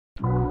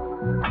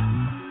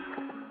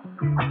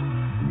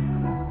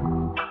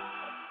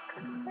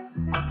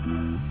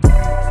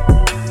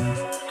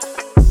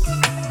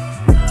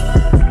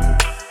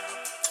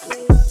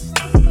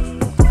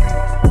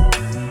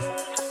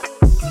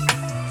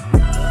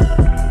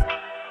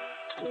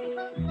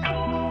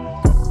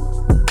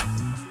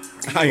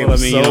I am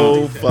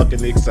so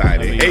fucking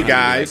excited. Hey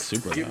guys,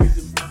 super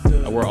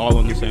loud. We're all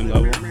on the same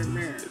level.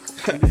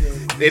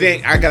 It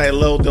ain't. I gotta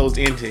load those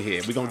into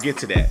here. We're gonna get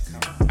to that.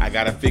 I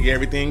gotta figure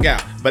everything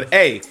out. But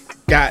hey,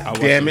 god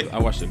damn it! I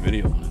watched the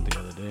video on it the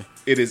other day.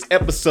 It is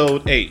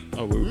episode 8.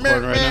 Oh, we're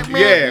recording right now?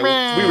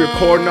 Yeah, we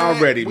recording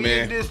already,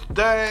 man. This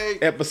day.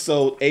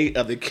 Episode 8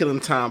 of the Killing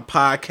Time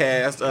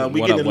podcast.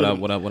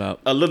 What up?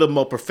 A little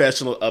more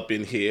professional up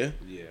in here.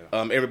 Yeah.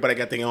 Everybody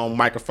got their own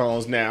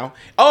microphones now.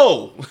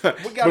 Oh,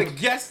 We got a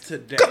guest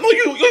today. come on,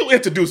 you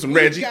introduce him,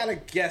 Reggie. We got a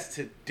guest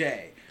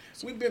today.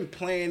 We've been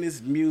playing this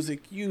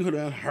music. You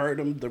done heard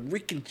him. The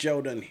Rick and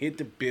Joe done hit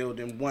the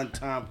building one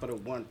time for the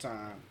one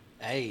time.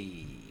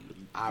 Hey,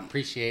 I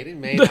appreciate it,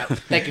 man.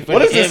 Thank you for What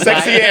the is this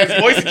invite. sexy ass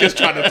voice you just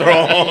trying to throw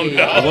on?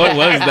 What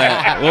was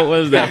that? What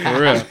was that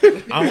for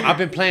real? I've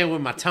been playing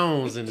with my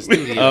tones in the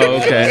studio. Oh, You know what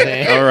I'm okay.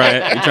 saying? All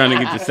right. You trying to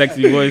get your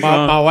sexy voice My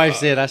on? wife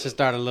said I should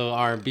start a little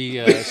R&B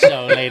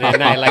show late at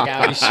night, like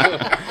I'll be sure.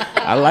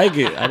 I like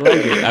it.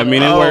 I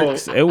mean, it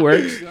works. It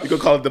works. You gonna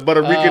call it the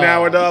Butter Rican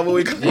Hour, dog? What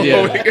we call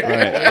Yeah, it?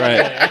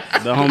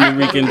 right. The homie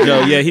Rican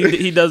Joe. Yeah,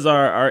 he does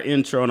our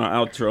intro and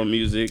our outro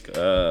music.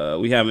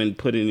 We haven't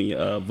put any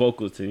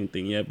vocals to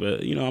anything yet,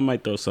 but I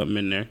might throw something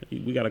in there.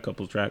 We got a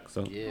couple tracks,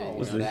 so Yeah,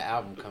 that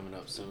album coming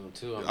up soon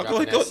too. I'm Go,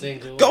 dropping go, that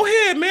single. go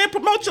ahead, man.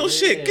 Promote your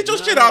shit. Yeah, Get your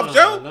shit off,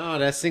 Joe. No,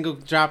 that single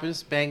dropping.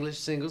 Spanglish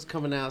singles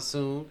coming out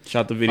soon.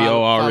 shot the video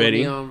Follow already.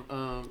 me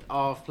on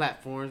all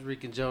platforms.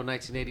 Rick and Joe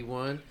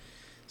 1981.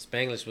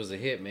 Spanglish was a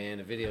hit, man.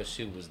 The video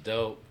shoot was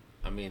dope.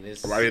 I mean,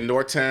 it's Right in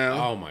Northtown.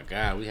 Oh my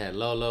God, we had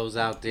Lolos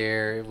out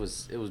there. It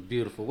was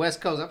beautiful. West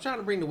Coast. I'm trying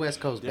to bring the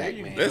West Coast back,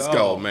 man. Let's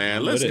go,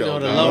 man. Let's You go.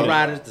 the dog.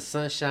 lowriders, the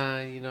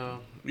sunshine.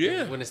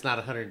 Yeah. When it's not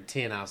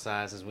 110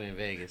 outside, since we're in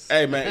Vegas.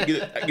 Hey,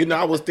 man.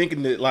 I was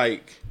thinking that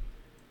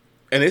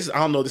and this I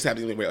don't know if this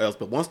happens anywhere else,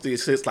 but once it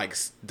hits like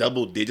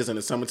double digits in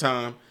the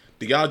summertime,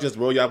 do y'all just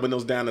roll y'all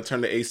windows down and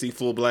turn the AC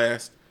full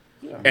blast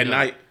at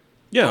night?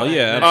 Yeah,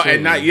 At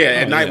night,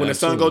 at night when the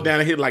sun absolutely. go down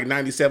and hit like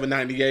 97,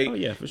 98. Oh,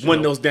 yeah, for sure.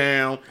 Windows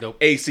down, Nope.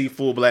 AC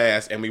full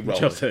blast, and we roll.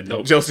 Joe said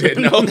nope. Joe said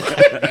no. In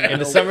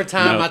the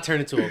summertime, No. I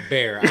turn into a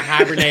bear. I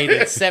hibernate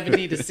at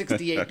 70 to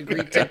 68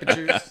 degree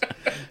temperatures.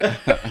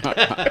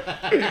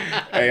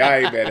 Hey, I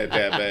ain't mad at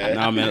that, man.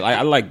 Nah, man,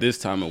 I like this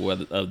time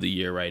of the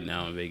year right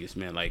now in Vegas,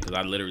 man. Like, cause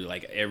I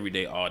literally every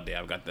day, all day,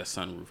 I've got that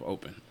sunroof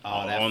open.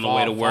 Oh, that on the fall-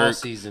 way to fall work,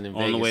 season in on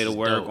the Vegas way to is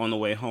work, dope. on the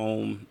way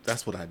home,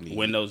 That's what I need.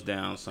 windows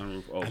down,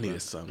 sunroof open. I need a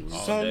sunroof.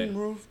 all day.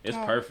 Sunroof It's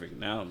top. perfect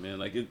now, man.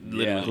 Like it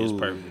literally is Ooh.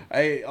 perfect.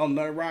 Hey, on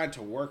the ride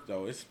to work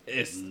though, it's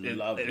Lovely.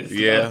 lovely.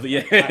 Yeah. lovely.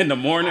 Yeah. In the I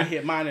morning.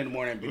 hit mine in the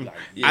morning and be like,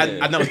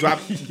 I know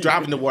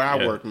driving to where I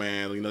Yeah. work,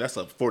 man. That's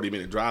a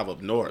 40-minute drive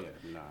up north.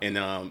 Yeah,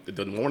 nah. And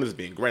the morning's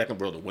been great. I can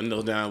roll the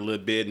windows down a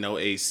little bit, no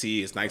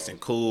AC. It's nice and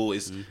cool.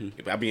 It's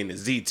I be in the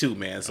Z2,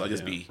 man, so I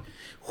just be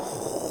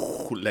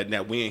letting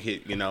that wind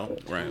hit,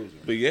 Right.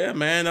 But yeah,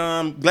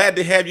 man. Glad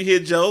to have you here,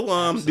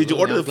 Joe. Did you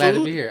order I'm the glad to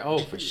be food? here. Oh,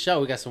 for sure.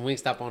 We got some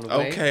Wingstop on the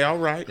way. Okay, all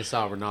right. It's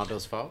all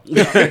Ronaldo's fault.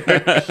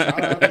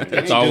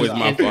 It's always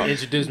my fault.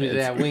 Introduced me to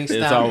that it's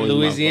Wingstop always my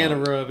Louisiana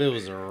fault. rub. It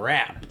was a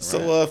wrap.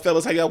 So,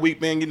 fellas, how y'all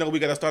week, man? We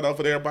got to start off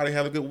with everybody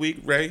have a good week.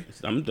 Ray?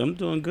 I'm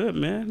doing good,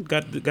 man.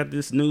 Got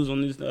this news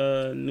on this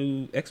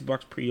new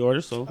Xbox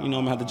pre-order, so I'm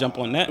gonna have to jump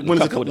on that. in a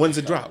couple of When's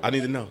it drop? I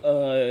need to know.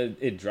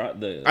 It dropped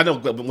the I know,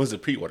 but when's the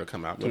pre-order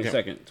come out?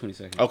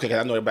 22nd. Okay, 'cause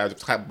I know everybody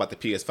talking about the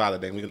PS5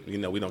 today.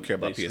 We don't care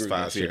about They screwed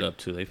that PS5s shit here. up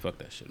too. They fucked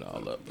that shit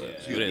all up. But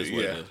it is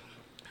what Yeah. it is.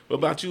 What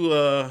about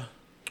you,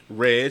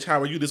 Reg?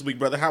 How are you this week,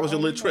 brother? How was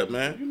your little trip,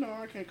 man?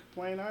 I can't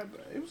complain.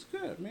 It was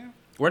good, man.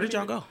 Where did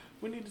y'all go?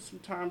 We needed some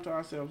time to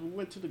ourselves. We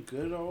went to the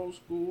good old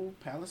school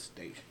Palace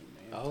Station,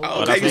 man. Oh,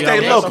 that's okay, you where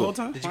stay y'all was the local. whole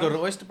time? Did you go to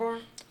the Oyster Bar?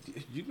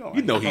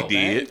 You know he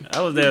did. I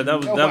was there. That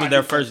was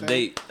their first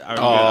date. I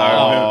remember.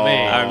 Oh,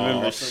 man. I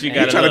remember. She You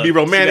got trying to be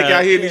romantic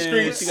out here in these yeah,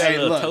 streets? She got a Hey,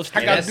 little look, toast.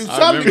 I gotta do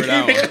I remember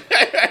that one.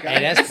 Hey,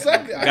 that's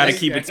Gotta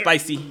keep it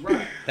spicy.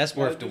 that's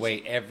worth the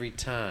wait every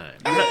time.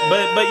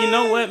 But you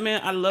know what, man?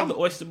 I love the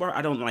Oyster Bar.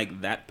 I don't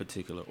like that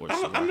particular Oyster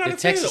Bar. I'm not The a fan of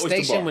Texas Oyster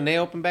Station Bar. when they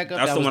open back up,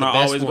 That's that the was one the I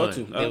best always go one.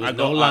 to. There was I no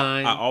go.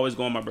 line. I always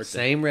go on my birthday.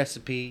 Same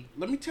recipe.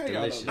 Let me tell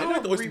y'all, Delicious. though, I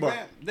like the Oyster Bar.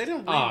 They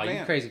don't Oh, revamp.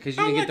 you crazy because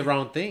I you don't didn't like get the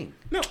wrong thing.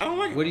 No, I don't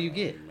like it. What do you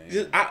get?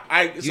 You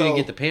You didn't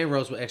get the pan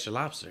roast with extra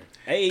lobster.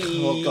 Hey,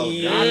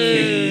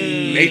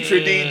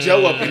 Maitre D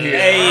Joe up in here.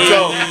 Hey.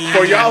 So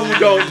for y'all who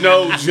don't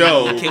know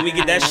Joe, Can we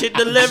get that shit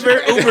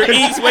delivered? Uber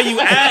Eats, where you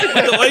at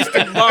with the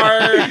Oyster Bar?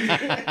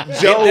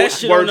 Joe that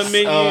shit on works the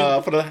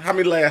menu. for the how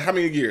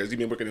many years you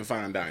been working in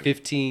fine dining?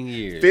 15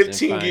 years.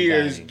 15 in fine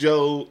years, dining.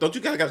 Joe. Don't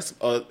you guys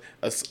got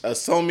a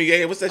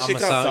sommelier? What's that I'm shit a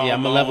called?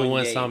 I'm a level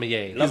one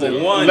Sommelier. sommelier.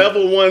 Level one.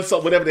 Level one, so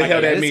whatever the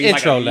hell that It's means.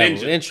 intro like a level.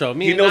 ninja. Intro.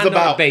 He knows I know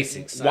about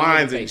basics. I know the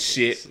wines and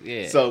basics. shit.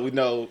 Yeah. So we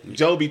know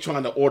Joe be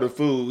trying to order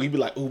food. He be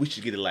like, "Ooh, we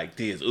should get it like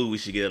this. Ooh, we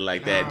should get it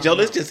like that." Joe,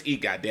 let's just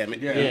eat. Goddamn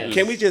it! Yeah.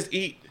 Can we just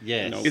eat?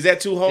 Yes. Is that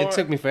too hard? It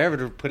took me forever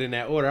to put in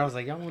that order. I was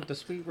like, y'all want the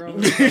sweet roll?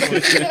 But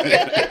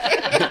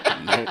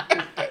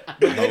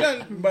they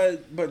didn't.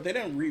 But they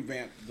didn't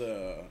revamp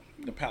the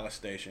The Palace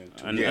Station.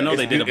 I know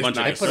they did a bunch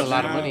of They that put a stuff.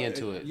 lot of money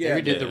into it. Yeah,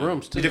 They redid the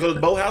rooms Did too. you go to the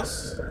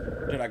Boathouse?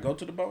 Did I go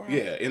to the Boathouse?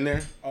 Yeah, in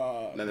there.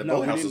 No, the we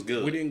Boathouse didn't- is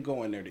good. We didn't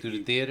go in there to To the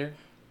eat. theater.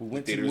 We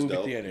went The to the theater's movie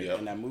dope, theater, yep.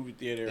 and that movie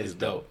theater It's is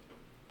dope.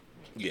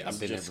 Yes. I'm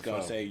Been there just gonna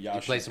before. say y'all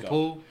You play should some go.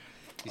 pool.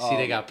 You see,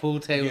 they got pool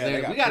tables yeah, they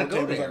there. got We gotta pool go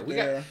tables there. up We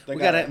there. got. They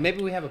We got- gotta.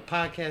 Maybe we have a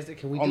podcast. That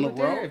can we On do the it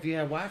there road? if you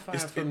have Wi-Fi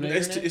It's, from the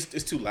it's, internet?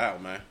 it's too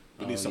loud, man.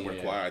 We need Oh, somewhere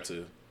yeah. quiet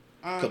to.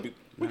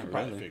 We could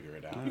probably figure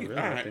it out. I really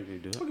Alright. think they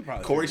do We it. could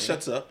probably Corey figure it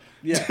shuts up.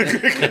 Yeah, but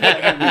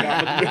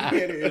the movie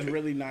theater is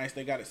really nice.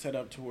 They got it set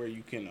up to where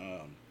you can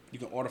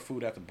order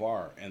food at the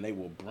bar and they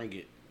will bring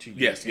it to you.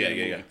 Yes, in yeah, the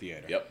yeah, movie yeah.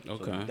 Theater. Yep. So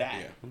Okay. that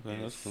Okay,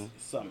 is that's cool.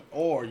 something.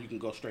 Or you can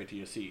go straight to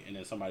your seat and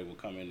then somebody will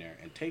come in there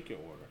and take your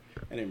order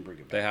and then bring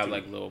it back. They have to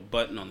like you. a little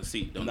button on the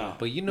seat, don't No. they?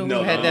 But you know No,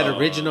 who had that no,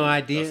 original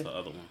idea? That's the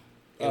other one.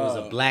 It was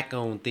a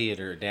black-owned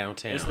theater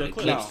downtown, It's the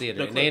Eclipse Eclipse. Theater,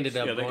 The and they ended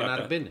Eclipse. up Yeah, they going got out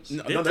of that.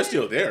 business. No, they're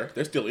still there.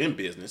 They're still in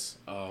business.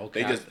 Oh,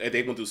 okay.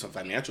 They gonna do some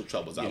financial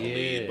troubles, I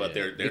believe, but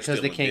they're because still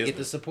they in can't get the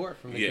business. support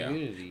from the Yeah.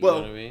 community. You Well,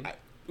 know what I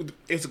mean?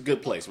 it's a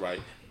good place, right?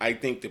 I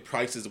think the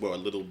prices were a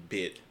little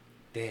bit.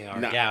 They are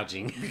Nah.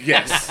 gouging.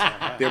 Yes,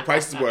 their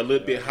prices were a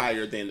little bit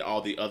higher than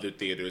all the other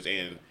theaters,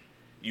 and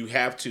you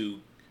have to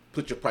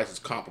put your prices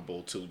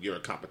comparable to your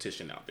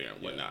competition out there and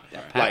whatnot.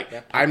 Like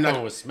That I'm popcorn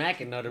not. was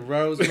smacking though, the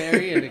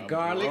rosemary and the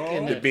garlic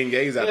and The the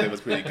beignets out there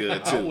was pretty good I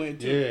too.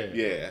 went to.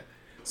 Yeah.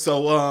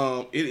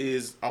 So it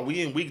is. Are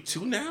we in week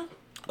 2 now?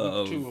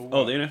 Two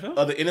Oh, the NFL?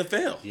 Of the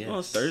NFL. Yeah. Well,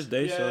 it's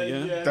Thursday, so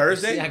yeah.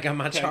 Thursday. See, I got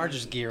my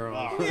Chargers gear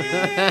on.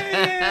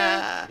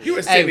 You're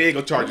a San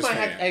Diego Chargers we might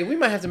fan. Have, we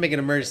might have to make an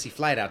emergency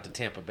flight out to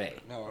Tampa Bay.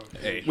 No,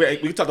 Hey,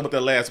 We talked about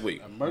that last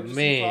week. emergency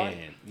Man, flight?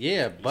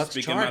 yeah, Bucks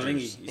speaking my Chargers lingo.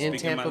 You in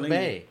speaking my Tampa lingo.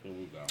 Bay. Here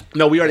we go.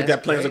 No, we already That's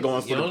got plans crazy. of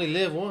going for You the. only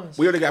live once.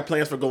 We already got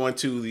plans for going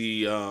to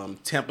the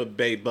Tampa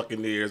Bay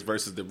Buccaneers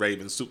versus the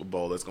Ravens Super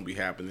Bowl. That's going to be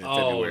happening in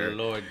Oh February.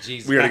 Lord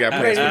Jesus! We already got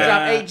You ready plans to for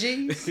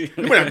drop that. 8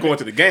 Gs? We're not going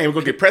to the game. We're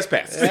going to get press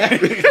passes.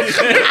 and we're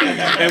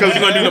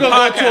gonna do We're the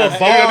gonna go to a podcast.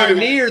 bar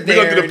near We're there.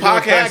 going to do and the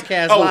podcast.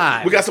 podcast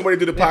live. We got somebody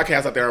to do the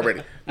podcast out there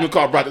already. We'll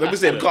call Brock. Let me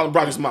say, we call him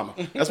Brock's mama.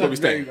 That's where we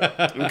stay.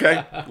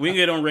 Okay? We can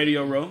get on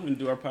Radio Row and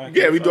do our podcast.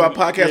 Yeah, we do our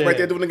podcast Yeah. right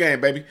there doing the game,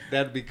 baby.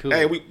 That'd be cool.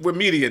 Hey, we're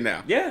media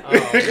now. Yeah.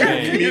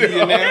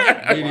 Media now.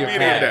 Media Media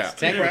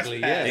pass. now. Technically,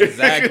 yeah.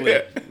 Exactly.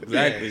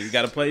 Exactly. You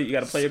gotta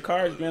play your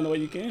cards, man, the way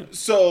you can.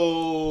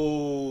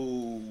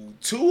 So,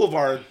 2 of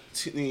our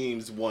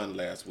teams won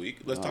last week.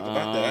 Let's talk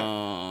about that.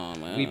 Oh,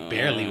 man. We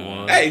barely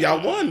won. Hey,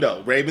 y'all won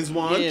though. Ravens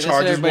won. Yeah, that's what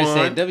Chargers everybody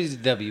won. said.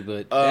 WCW,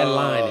 but that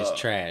line is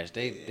trash.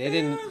 They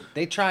didn't.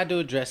 They tried to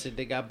address it.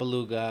 They got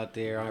Beluga out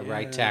there on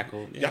right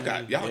tackle.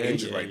 Y'all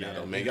injured right now,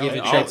 though, man. Y'all Giving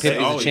injured. Trey always-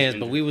 Pipkins a always chance, injured.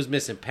 but we was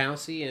missing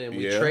Pouncey, and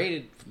we Yeah.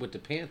 traded with the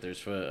Panthers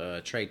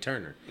for Trey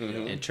Turner,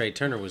 and Trey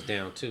Turner was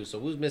down too. So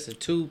we was missing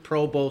 2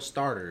 Pro Bowl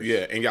starters.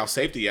 Yeah, and y'all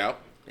safety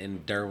out.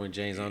 And Derwin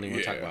James, I don't even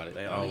want to talk Yeah. about it.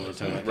 They always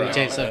Can Right. we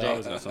change They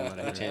always subject? got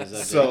somebody. Change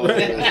subject. So,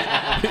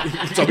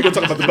 so we're gonna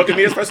talk about the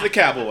Buccaneers versus the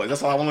Cowboys.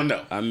 That's all I want to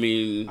know. I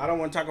mean, I don't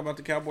want to talk about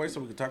the Cowboys,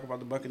 so we can talk about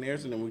the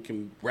Buccaneers, and then we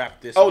can wrap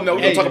this. Oh up. no,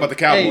 we're gonna talk about the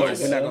Cowboys.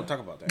 We're not gonna talk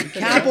about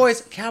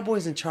that.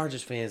 Cowboys and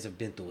Chargers fans have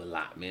been through a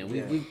lot, man.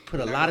 We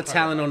put a lot of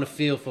talent on the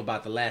field for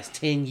about the last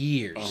 10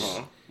 years,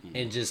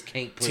 and just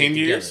can't put 10 it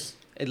years? together.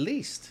 At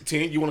least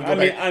 10. You want to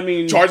go I back?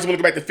 mean- Chargers want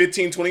to go back to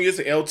 15, 20 years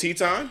to LT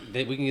time.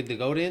 that we can get to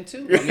go to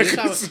too. I mean,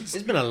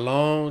 it's been a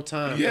long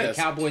time for Yes.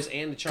 the Cowboys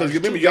and the Because Chargers.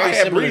 remember, Two y'all very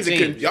had similar Breeze. That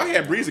couldn't- teams. Y'all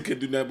had Breeze that couldn't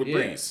do nothing with Yeah,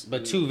 Breeze.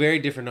 but 2 very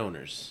different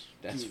owners.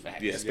 That's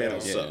facts. Yeah,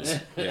 Spanos sucks.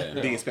 Yeah.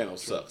 Dean Spanos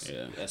sucks.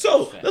 Yeah. That's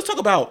So fact. let's talk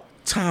about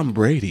Tom we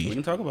Brady.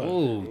 can talk about it.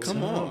 Ooh,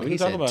 Come on, we He can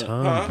talk said about it.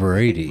 Tom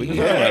Brady. We can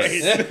talk about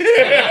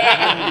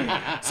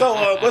it.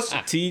 So what's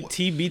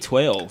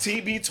TB12.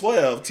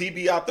 TB12?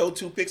 TB out throw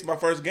 2 picks my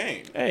first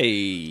game. Hey,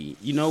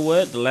 you know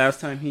what? The last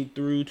time he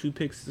threw 2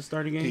 picks to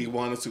start a game. He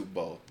won a Super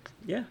Bowl.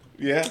 Yeah.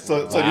 Yeah. So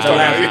you The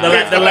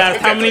started-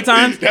 last how many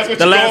times? That's what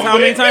The you last going how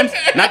many with? times?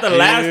 Not the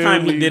last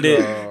time he did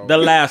it. The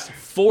last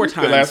 4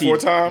 times. last 4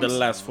 times? The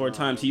last 4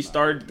 times. He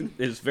started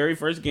his very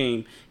first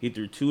game. He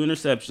threw 2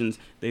 interceptions.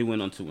 They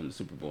went on to win the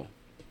Super Bowl.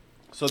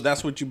 So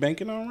that's what you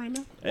banking on right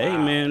now? Hey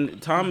man,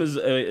 Tom is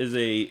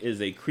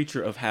a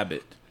creature of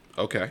habit.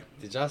 Okay.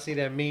 Did y'all see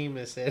that meme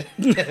that said,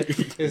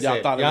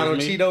 Y'all thought it y'all was don't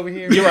me? cheat over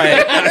here? You're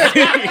right.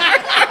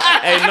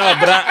 Hey, no,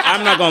 but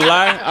I'm not gonna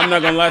lie. I'm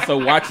not gonna lie. So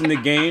watching the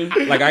game,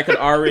 like I could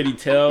already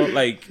tell,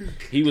 like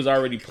he was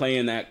already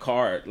playing that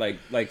card. Like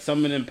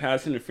some of them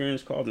pass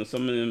interference calls and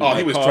some of them Oh,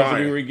 he was calls trying.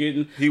 that we were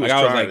getting. He was like,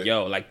 I was trying like, it.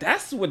 yo, like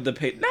that's what the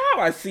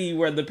now I see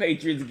where the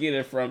Patriots get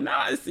it from. Now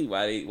I see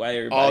why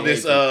everybody All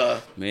this hates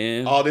them.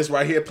 Man. all this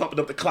right here pumping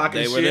up the clock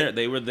They and were shit. there.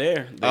 They were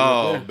there. They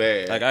Oh, were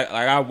there. bad.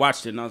 Like I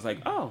watched it and I was like,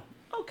 oh,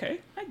 okay,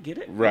 I get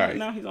it. Right.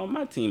 Now he's on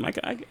my team. I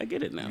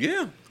get it now.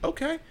 Yeah.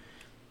 Okay.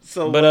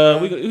 So,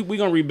 But we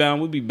gonna rebound.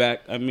 We'll be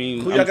back. I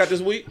mean, who y'all got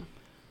this week?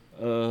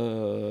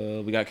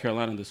 We got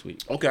Carolina this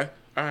week. Okay.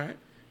 All right.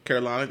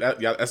 Carolina.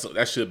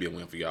 That should be a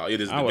win for y'all. It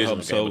is a I would divisional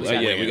hope so. game, but it's a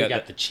Yeah, win. we We got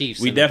got the Chiefs.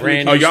 we in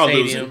definitely- a brand new y'all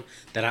stadium losing.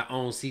 that I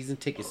own season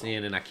tickets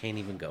in, and I can't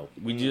even go.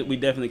 we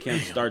definitely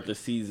can't start the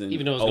season.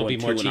 Even though it's gonna be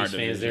more 0-2 in our Chiefs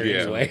fans division. there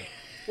Yeah. anyway.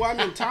 Well,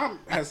 I mean,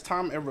 has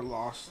Tom ever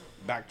lost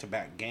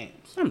back-to-back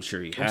games. I'm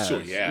sure he has. sure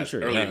he has. I'm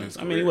sure Early he in has. his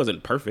I mean, he career.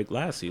 wasn't perfect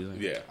last season.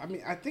 Yeah. I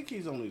mean, I think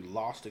he's only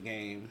lost a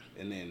game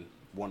and then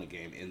won a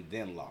game and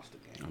then lost a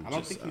game. I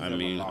don't think he's ever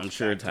lost I'm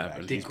sure it's back-to-back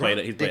happened. games. He's played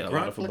a lot of Did Gronk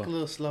look football. a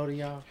little slow to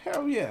y'all?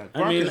 Hell yeah. I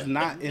Gronk mean, is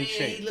not in Man,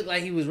 shape. he looked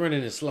like he was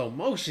running in slow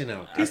motion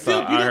out there. He's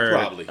still beat up,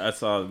 probably. I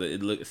saw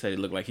that said it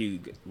looked like he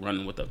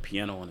running with a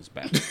piano on his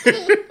back.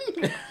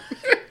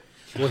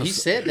 Well, he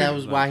said that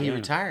was why he Yeah.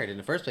 retired in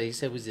the first place. He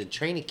said it was in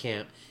training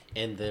camp,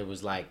 and there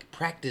was like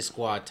practice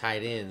squad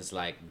tight ends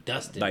like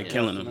dusting, Like him.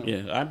 killing him.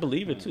 Yeah, I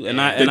believe it too. And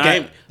The I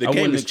game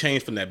wouldn't has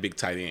changed from that big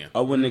tight end.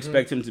 I wouldn't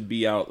expect him to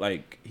be out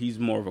like he's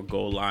more of a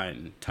goal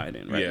line tight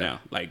end right Yeah. now.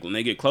 Like when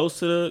they get close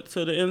to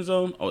the end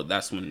zone,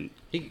 that's when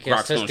He could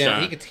Croc's catch gonna touchdowns.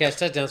 shine. He could catch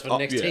touchdowns for the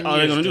next yeah. 10 All years.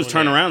 they're gonna do is doing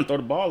turn that. around and throw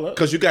the ball up.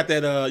 Because you got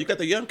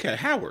the young cat,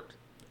 Howard.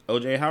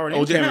 OJ Howard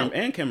O.J. and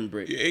Howard. Cameron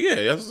Brick. Yeah,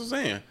 that's what I'm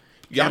saying.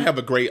 Y'all have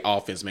a great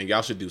offense, man.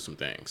 Y'all should do some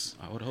things.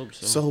 I would hope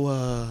so.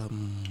 So,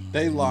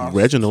 They lost.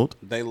 Reginald.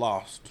 They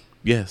lost.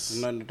 yes.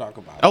 There's nothing to talk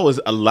about. Oh,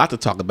 there's a lot to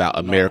talk about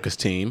America's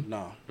team.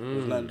 No,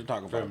 there's nothing to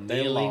talk about. From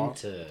They kneeling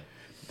lost. to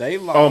They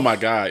lost. Oh, my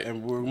God.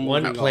 And we're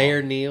one moving player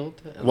on. kneeled,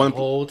 and One- the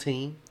whole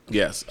team.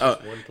 Yes. One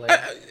player.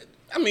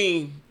 I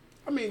mean,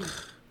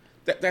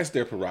 that's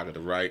their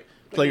prerogative, right?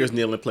 Players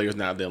kneeling, players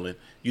not kneeling.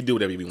 You do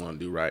whatever you want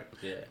to do, right?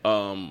 Yeah.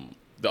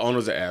 The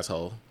owner's an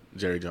asshole,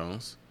 Jerry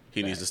Jones.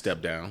 He needs to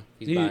step down.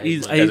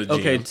 He's as a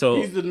okay. GM. So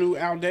He's the new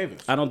Al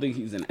Davis. I don't think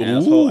he's an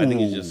asshole. I think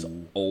he's just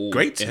Ooh. old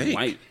Great and take.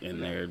 white,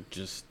 and they're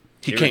just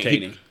He can't.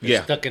 irritating.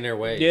 Yeah. Stuck in their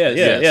ways. Yeah.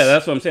 Yes.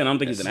 That's what I'm saying. I don't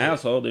think he's an That's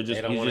it. asshole. They're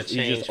just They don't wanna he's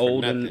change just for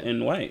old and, nothing.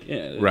 and white.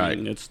 Yeah, Right. I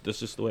mean, that's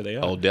just the way they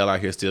are. Odell out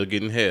here still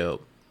getting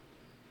held.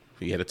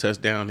 He had a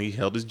touchdown. He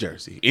held his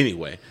jersey.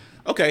 Anyway,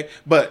 okay.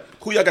 But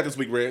who y'all got this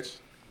week, Reg?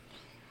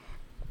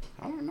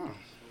 I don't know.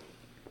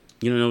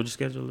 You don't know what your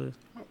schedule is?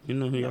 You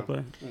know who y'all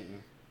play?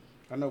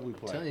 I know we I'm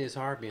telling play. you, it's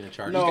hard being a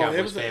Chargers No, Cowboys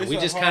it was a- fan. it's We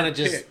a just hard kind of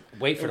just pick.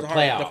 wait It for was the a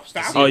hard- playoffs. the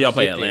to see Oh, who y'all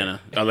play get there. Atlanta.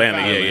 Atlanta.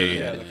 Yeah.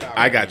 Yeah, the Falcons.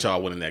 I got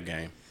y'all winning that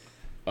game.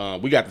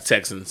 We got the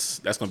Texans.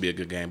 That's gonna be a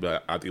good game,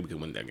 but I think we can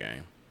win that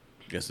game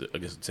against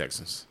the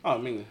Texans. Oh, I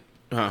mean,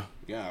 Huh?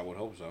 yeah, I would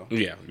hope so.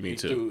 Yeah, me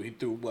too. He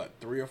threw what,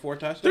 3 or 4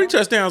 touchdowns? 3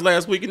 touchdowns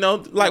last week. You know,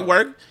 light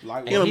work.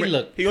 Light He work. only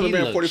ran He ran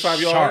looked 45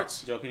 sharp.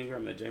 yards. Joe, can you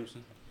grab that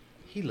Jameson?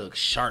 He looks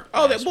sharp.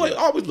 Oh, that last boy week.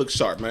 always looks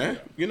sharp, man.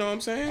 You know what I'm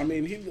saying? I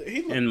mean, he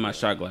looked, And my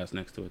shot glass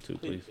next to it too,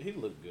 please. he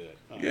looked good.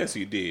 Yes,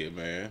 he did,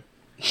 man.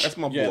 That's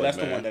my Yeah, boy, that's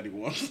man. the one that he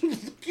wants.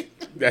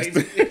 That's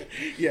the,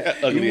 Yeah,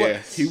 That ugly he,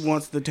 ass. he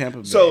wants the Tampa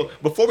Bay. So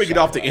before we get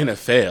off the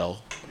NFL,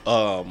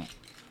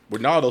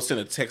 Ronaldo sent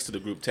a text to the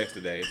group text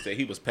today and said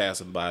he was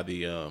passing by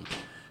the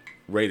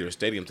Raiders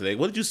Stadium today.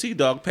 What did you see,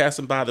 dog,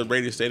 passing by the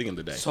Raiders Stadium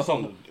today? So,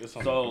 it's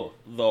on so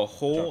the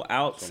whole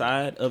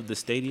outside of the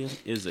stadium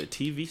is a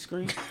TV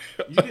screen.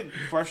 you didn't.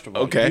 First of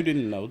all, Okay. you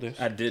didn't know this.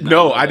 I did. No,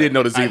 know I that. didn't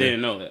know this I either.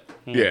 didn't know that.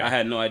 Yeah. I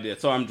had no idea.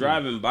 So I'm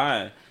driving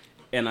by,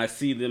 and I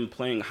see them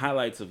playing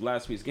highlights of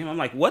last week's game. I'm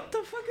like, "What the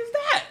fuck is that?"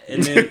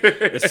 And then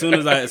as soon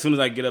as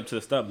I get up to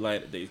the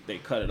stoplight, they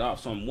cut it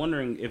off. So I'm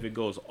wondering if it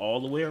goes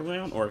all the way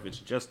around or if it's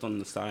just on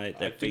the side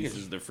that think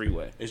faces the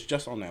freeway. It's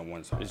just on that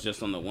one side. It's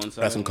just on the one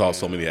side. That's what caused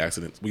so many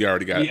accidents. We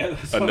already got Yeah,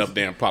 that's what enough I'm-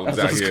 damn problems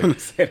That's out what I here.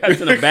 was gonna say.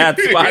 That's in a bad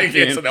spot. It's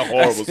Jen. in a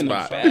horrible That's in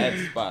spot. a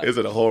bad spot. It's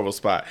in a horrible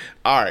spot.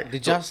 All right.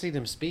 Did y'all see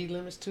them speed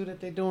limits too that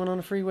they're doing on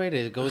the freeway?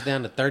 That it goes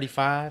down to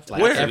 35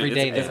 like Where? every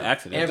day. It's now.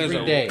 accidents. Every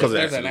There's day. Because of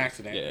there's an accidents.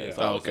 accident. Yeah, it's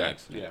yeah. always okay. an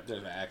accident. Yeah,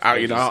 there's an accident. I,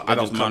 you know, I They're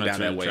don't just come down that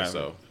monitoring way, traffic.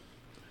 so.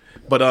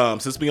 But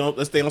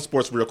let's stay on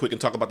sports real quick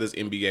and talk about this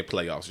NBA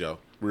playoffs, yo.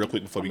 Real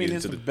quick before I we mean, get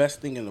it's into the the. best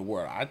thing in the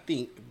world. I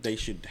think they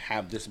should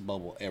have this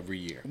bubble every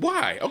year.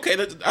 Why? Okay,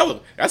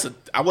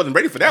 I wasn't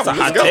ready for that That's one. a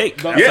Let's hot go.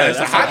 take. Yeah, it's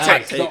a That's hot a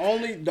take. hot take. The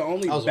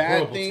only That was a bad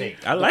horrible thing.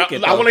 take. I like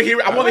it. I want to hear.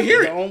 I want to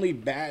hear The it. only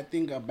bad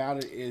thing about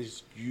it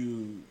is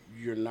you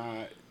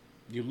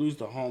lose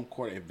the home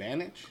court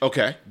advantage.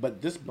 Okay.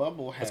 But this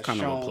bubble has That's kind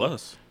shown of a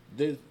plus.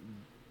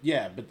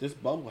 But this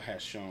bubble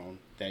has shown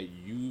that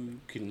you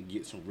can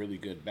get some really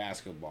good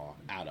basketball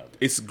out of it.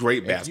 It's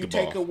great If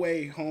basketball. you take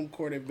away home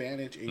court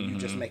advantage and you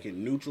just make it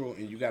neutral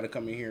and you got to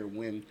come in here and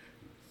win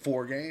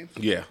 4 games,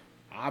 Yeah.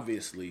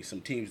 obviously some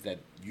teams that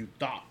you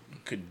thought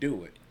could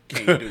do it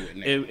can't do it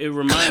now. It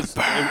reminds.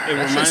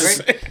 That's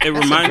It a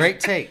reminds. great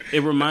take.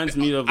 It reminds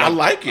me of. I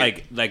like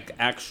it. Like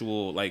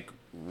actual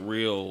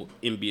real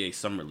NBA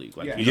summer league.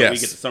 Like Yeah. we Yes.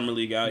 get the summer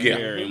league out Yeah.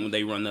 here, and when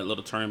they run that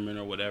little tournament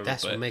or whatever.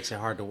 That's but what makes it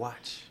hard to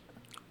watch.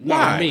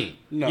 Why? Me.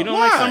 No. you don't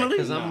Why? like summer league?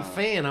 Because I'm a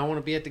fan. I want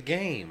to be at the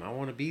game. I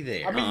want to be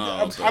there.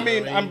 I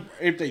mean,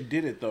 if they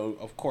did it though,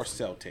 of course,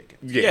 sell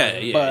tickets. Yeah,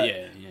 yeah, But-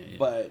 yeah.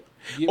 But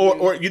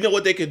Or you know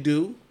what they could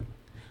do?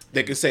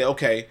 They could say,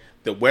 okay,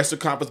 the Western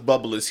Conference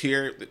bubble is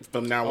here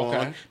from now on.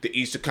 Okay. The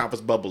Eastern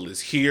Conference bubble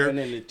is here, and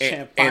then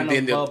the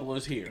final bubble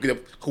is here.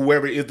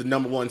 Whoever is the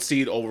number 1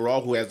 seed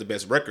overall, who has the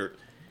best record,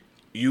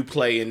 you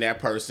play in that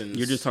person's.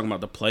 You're just talking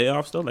about the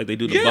playoffs though. Like they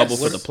do the Yes. bubble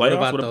for What- the what playoffs.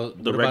 about What those-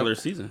 the what regular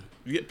about- season?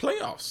 you get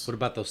playoffs. What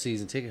about those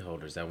season ticket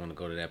holders that want to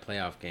go to that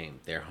playoff game?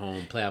 Their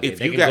home playoff If game.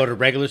 They you can got- go to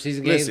regular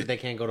season games, Listen, but they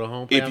can't go to a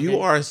home playoff If you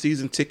game? are a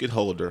season ticket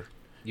holder,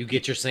 You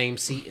get your same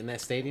seat in that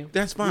stadium?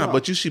 that's fine, No.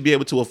 but you should be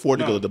able to afford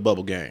to No. go to the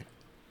bubble game.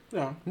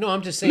 No,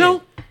 I'm just saying.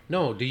 No.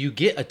 No, do you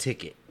get a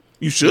ticket?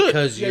 You should.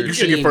 Because your you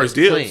should get team first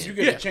is dibs. playing. You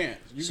get Yeah. a chance.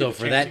 You So get a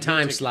for chance that to get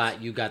time tickets.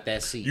 slot, you got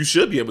that seat. You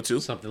should be able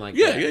to. Something like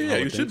Yeah, that. yeah, I yeah.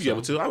 would You should think be so.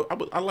 able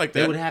to. I like They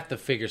that. would have to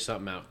figure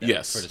something out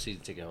Yes. for the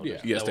season ticket holders.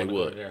 Yeah. Yes, they wanna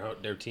would. go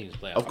to their team's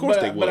playoff. Of course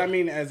they would. But I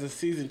mean, as a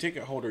season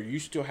ticket holder, you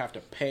still have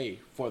to pay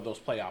for those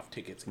playoff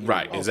tickets.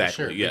 Right, anyway.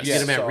 exactly. Sure. Yes. You get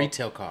them at So-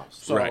 retail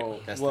cost. So,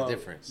 Right. That's well, the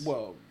difference.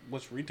 Well,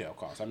 what's retail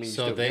cost? I mean, you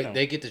So still get 'em.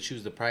 they get to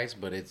choose the price,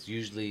 but it's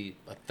usually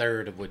a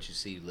third of what you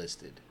see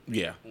listed.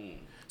 Yeah.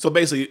 So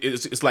basically,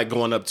 it's like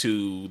going up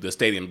to the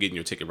stadium, getting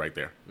your ticket right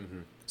there.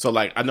 So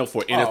like, I know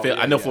for NFL,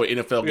 yeah, I know yeah. for an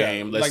NFL Yeah,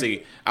 game. Let's like,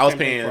 see, I was same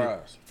thing paying for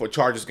us. for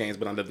Chargers games,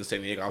 but I lived in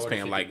San Diego. I was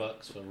paying like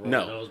 $50 for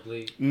no.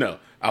 nosebleed. No,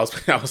 I was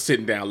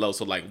sitting down low,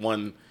 so like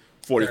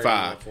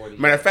 145. 140.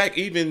 Matter of fact,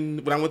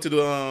 even when I went to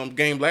the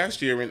game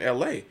last year in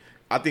LA,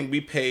 I think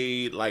we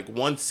paid like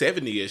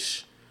 170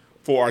 ish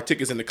for our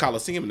tickets in the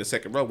Coliseum in the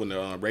second row when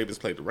the Ravens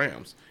played the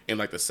Rams, in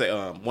like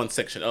the one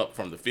section up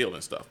from the field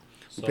and stuff.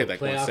 We So paid like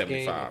playoff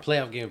game, 175,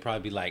 playoff game would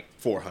probably be like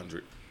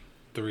 400,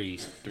 3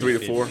 3 to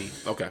 4.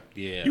 350. Okay,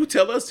 Yeah. You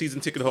tell us, season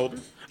ticket holder.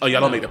 Oh, y'all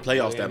don't make the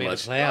playoffs that They made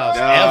much. the playoffs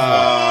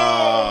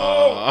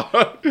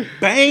Oh.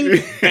 Bang,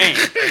 bang.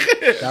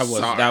 That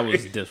Sorry.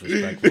 was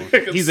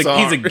disrespectful. He's a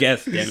Sorry.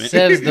 guest, damn ever. it.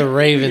 Says the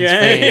Ravens Yeah,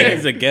 fan.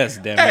 he's a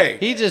guest, damn it. Hey,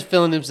 He just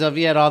feeling himself.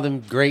 He had all them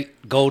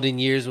great golden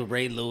years with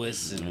Ray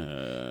Lewis,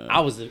 and I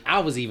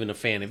was even a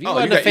fan. If you Oh,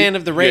 wasn't you a got- fan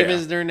of the yeah.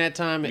 Ravens during that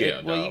time,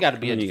 Yeah, well, no. you got to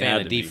be I a mean, you fan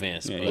had of to be.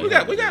 defense. Yeah, but-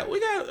 yeah. we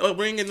got a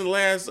ring in the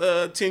last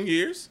 10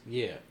 years.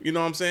 yeah. You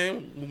know what I'm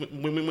saying?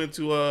 When we went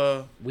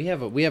to We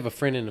have a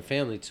friend in the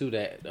family too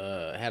that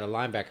had a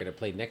linebacker that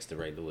played next to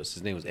Ray Lewis.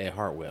 His name was Ed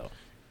Hartwell.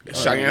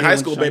 Cheyenne High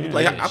School, baby.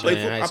 Cheyenne. I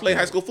played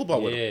high school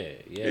football with him.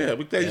 Yeah,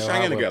 we played Ed Cheyenne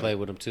Hartwell together. Played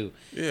with him too.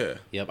 Yeah.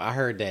 Yep, I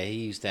heard that he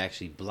used to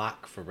actually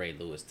block for Ray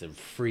Lewis to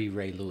free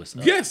Ray Lewis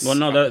up. Yes. Well,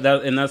 no,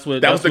 that's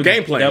what That was the what-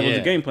 game plan. That was Yeah.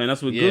 the game plan.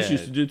 That's what Yeah. Goose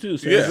used to do too.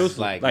 Sarah Yeah. Goose,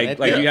 Like, like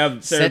let- you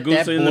have Sarah set that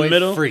Goose in the boy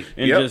middle, free.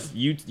 and Yep. just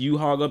you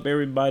hog up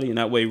everybody, and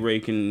that way Ray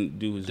can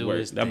do his work.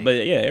 his thing.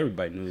 But yeah,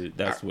 everybody knew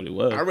that's what it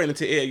was. I ran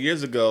into Ed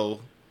years ago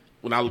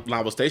when I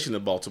was stationed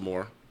in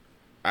Baltimore.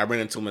 I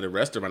ran into him at a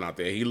restaurant out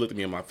there. He looked at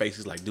me in my face.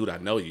 He's like, "Dude, I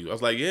know you." I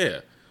was like,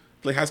 "Yeah,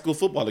 play high school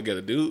football together,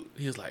 dude."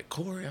 He was like,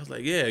 "Corey." I was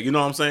like, "Yeah." You know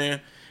what I'm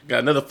saying? Got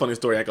another funny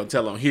story I can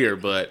tell on here,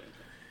 but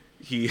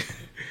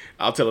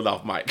I'll tell it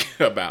off mic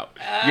about.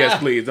 Yes,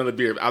 please, another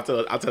beer. I'll tell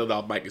it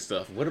off mic and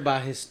stuff. What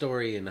about his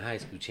story in the high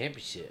school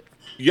championship?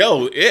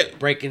 Yo,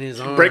 Breaking his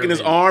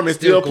arm, and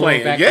still going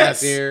playing. back Yes.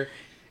 out there,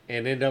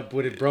 and end up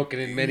with it broken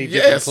in many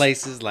Yes. different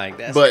places. Like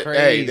that's But crazy.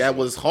 hey, that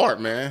was hard,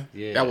 man.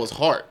 Yeah. That was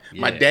hard.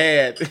 My Yeah.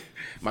 dad,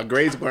 my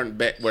grades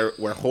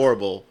were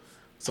horrible,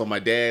 so my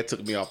dad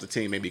took me off the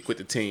team, made me quit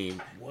the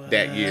team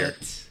that year.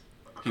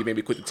 What? He made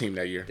me quit the team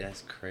that year.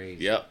 That's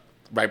crazy. Yep.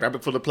 Right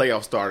before the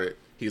playoffs started,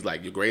 he's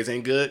like, "Your grades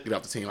ain't good. Get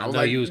off the team." I was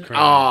know like, you was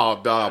crying.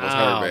 "Oh, dog, I was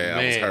hurt, Oh, man.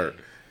 I was man. hurt."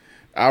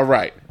 All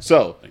right.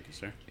 So Thank you,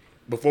 sir.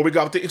 before we go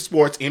off to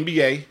sports,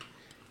 NBA,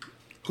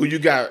 who you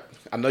got?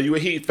 I know you a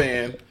Heat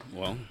fan.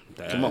 Well,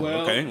 Come on.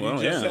 Well, okay. you Well,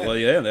 just yeah. said Well,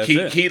 yeah. That's Heat,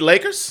 it. Heat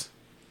Lakers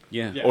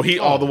Yeah. or Heat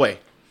all the way?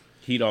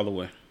 Heat all the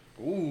way.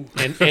 Ooh,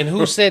 And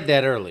who said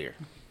that earlier?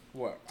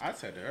 what I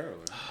said it earlier.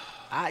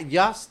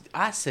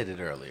 I said it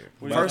earlier.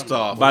 First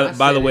off, By I the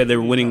said way, it- they're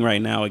winning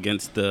right now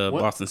against the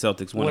When- Boston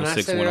Celtics, When I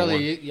 106, said it 101.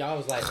 earlier, y'all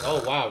was like,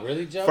 "Oh wow,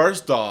 really, Joe?"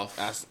 first off,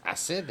 I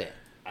said that.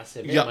 I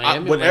said, man, yeah, Miami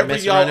might whatever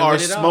mess y'all around and are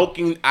win it all.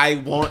 smoking, I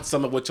want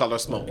some of what y'all are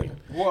smoking.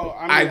 Well,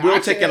 I mean, will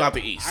take said- it out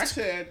the East. I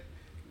said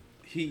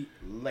Heat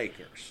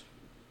Lakers.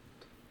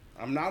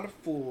 I'm not a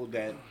fool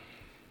that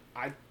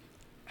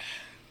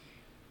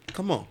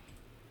Come on,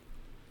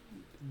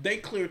 they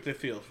cleared the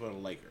field for the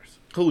Lakers.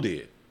 who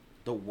did?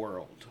 The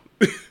world.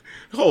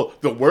 Oh,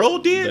 the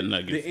world The did. The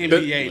Nuggets.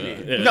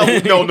 NBA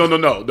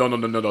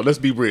did. No. Let's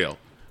be real.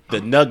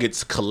 The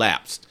Nuggets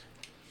collapsed.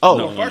 Oh,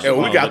 No, First and of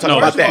we all, got to talk no,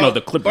 about first of that. all,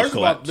 the Clippers First of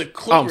all, collapsed. the Oh,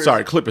 Clippers. I'm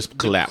sorry, Clippers the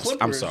collapsed. I'm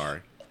Clippers sorry.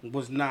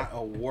 Was not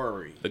a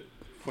worry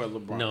for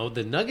LeBron. No,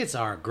 the Nuggets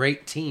are a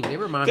great team. They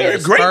remind They're me a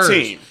of the great Spurs.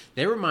 team.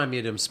 They remind me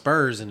of them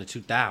Spurs in the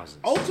 2000s.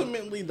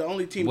 Ultimately, the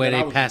only team Where that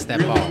they I was passed that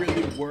really, ball.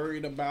 really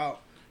worried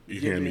about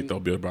You hearing me throw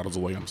beer bottles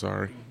away? I'm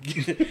sorry.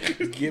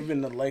 giving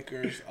the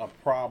Lakers a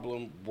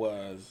problem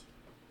was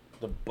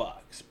the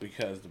Bucks,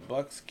 because the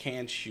Bucks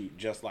can shoot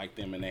just like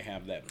them, and they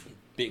have that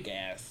big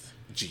ass.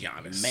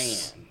 Giannis,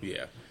 Man.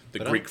 yeah, the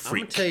But Greek I'm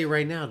freak. gonna tell you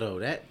right now, though,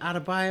 that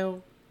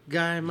Adebayo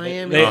guy in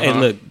Miami, Hey,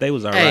 look, they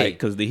was all Hey. right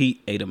because the Heat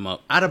ate them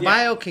up.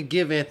 Adebayo can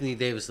give Anthony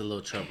Davis a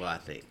little trouble, I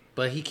think,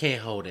 but he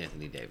can't hold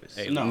Anthony Davis.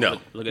 No. No,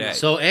 Look at that.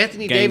 So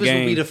Anthony Gang, Davis gang,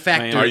 will be the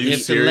factor man. are you if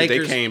the serious?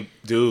 Lakers. They came,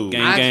 dude.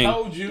 Gang, I gang.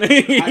 told you. I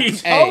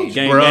told you.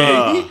 Gang,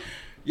 Bruh.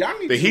 Y'all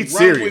need The to Heat run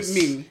serious. with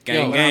me. Gang,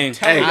 when I'm gang.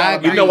 telling Hey, y'all you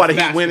about know why the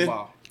this Heat winning?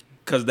 basketball.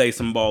 Because they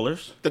some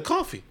ballers. The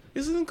coffee.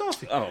 Isn't it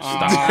coffee? Oh,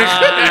 stop.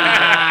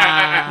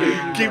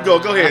 Keep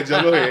going. Go ahead,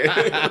 Joe. Go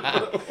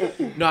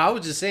ahead. No, I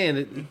was just saying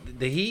that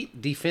the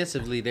Heat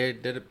defensively,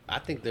 I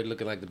think they're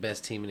looking like the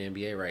best team in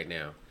the NBA right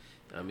now.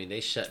 I mean,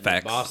 they shutting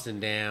Facts. Boston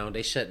down.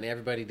 They shutting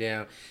everybody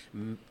down.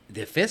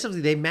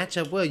 Defensively, they match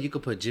up well. You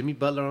could put Jimmy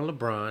Butler on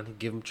LeBron,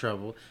 give him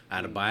trouble.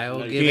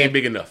 Adebayo, He ain't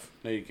big enough.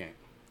 No, you can't.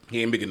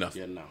 He ain't big enough.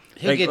 Yeah, no.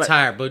 he'll get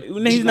tired, but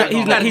He's not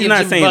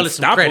saying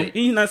stop him.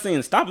 He's not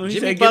saying stop him. He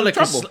Jimmy said give him Butler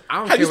can. trouble. I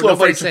don't How do you care slow what a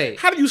nobody freight say. train?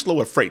 How do you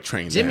slow a freight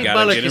train? Jimmy Gotta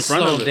Butler get can in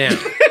front slow of him it.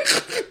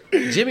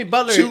 down. Jimmy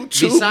Butler,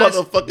 Choo-choo,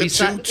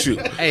 motherfucker, choo-choo.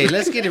 Hey,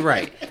 let's get it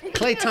right.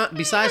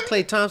 Besides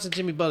Klay Thompson,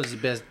 Jimmy Butler's the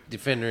best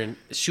defender and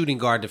shooting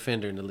guard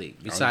defender in the league.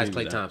 Besides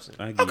Klay Thompson,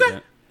 I give you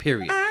that.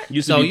 period.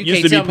 Used So to you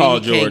be can't tell Paul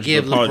me you can't George.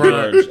 give but Paul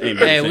LeBron. George ain't been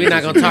Hey, the we're same not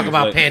since gonna he talk was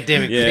about like-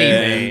 pandemic Yeah, P,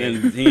 man.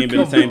 and he ain't been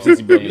the same since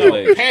he broke his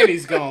leg.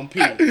 Panties gone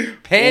pee.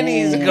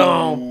 Panties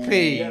gone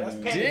pee.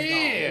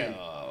 Damn.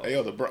 Hey,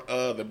 yo,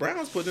 the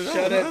Browns putting it on.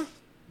 Shut Huh?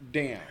 it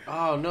down.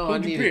 Oh no, I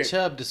Who'd you needed pick?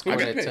 Chubb to score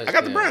Who'd you that pick? touchdown. I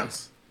got the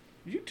Browns.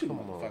 You two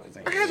motherfuckers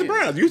ain't I got the shit.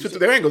 Browns. You took the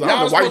Bengals. I Y'all don't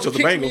know was why you supposed took to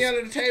the kick me Bengals.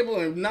 under the table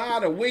and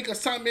nod or wink or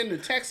something in the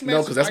text message.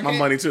 No, because that's I my can't-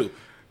 money too.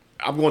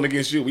 I'm going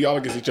against you. We all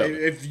against each other.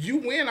 If you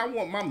win, I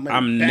want my money.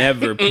 I'm back.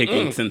 never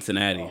picking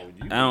Cincinnati.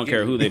 I don't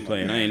care who they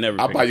play. I ain't never.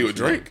 I'll picking buy you a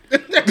Cincinnati.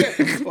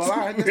 drink. Well, all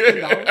right, that's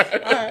 $10.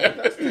 All right,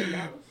 that's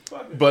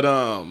 $10. But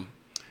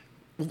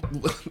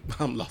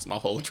I'm lost my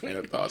whole train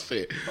of thought.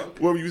 Shit.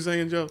 What were you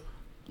saying, Joe?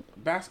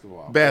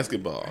 Basketball.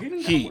 Basketball, He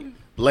didn't Heat, know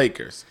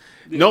Lakers.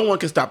 No one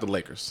can stop the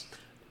Lakers.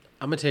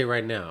 I'm gonna tell you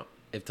right now,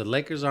 if the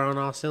Lakers are on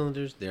all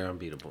cylinders, they're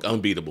unbeatable.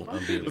 Unbeatable.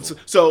 Unbeatable.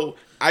 So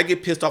I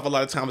get pissed off a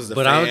lot of times as a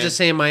But fan. I was just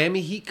saying,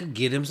 Miami Heat could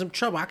get him some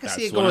trouble. I can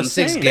see it That's what going I'm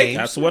 6 saying. games.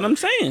 That's what I'm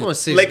saying. Going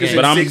 6 Lakers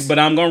games. But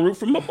I'm gonna root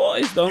for my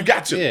boys though. You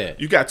got to. Yeah.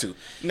 You got to.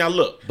 Now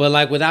look. But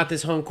like without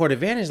this home court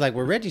advantage, like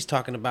what Reggie's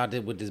talking about,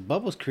 that what this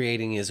bubble's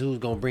creating is who's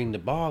gonna bring the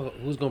ball,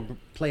 who's gonna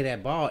play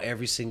that ball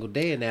every single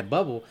day in that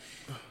bubble.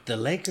 The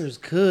Lakers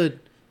could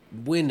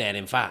win that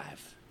in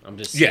 5. I'm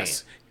just saying.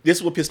 Yes. This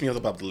is what pissed me off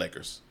about the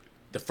Lakers.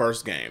 The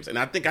first games. And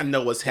I think I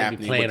know what's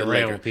happening playing with the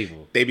around Lakers. with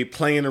people. They be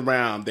playing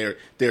around.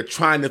 They're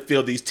trying to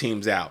fill these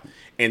teams out.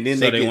 And then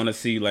So they they get, want to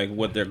see like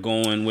what they're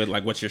going with,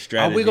 like what's your Are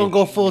strategy? we gonna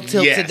go full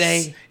tilt yes.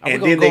 today? Are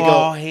And we then gonna go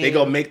all hand? they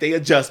go make their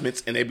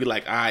adjustments and they be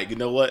like, all right, you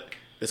know what?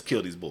 Let's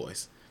kill these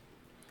boys.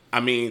 I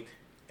mean,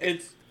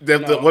 It's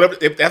whatever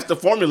if that's the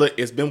formula,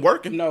 it's been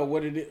working. No,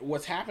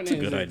 what's happening is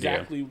good idea.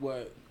 exactly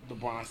what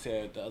LeBron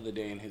said the other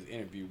day in his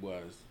interview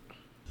was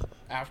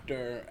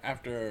after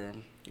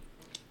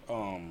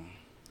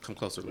Come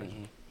closer, man.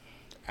 Mm-hmm.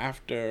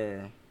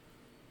 after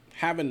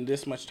having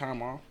this much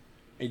time off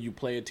and you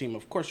play a team,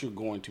 of course you're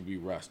going to be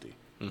rusty.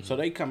 Mm-hmm. So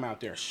they come out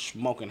there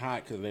smoking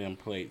hot because they done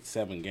played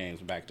 7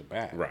 games back to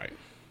back. Right.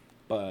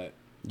 But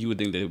You would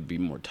think they would be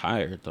more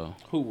tired though.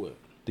 who would?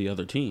 The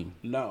other team.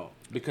 No,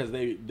 because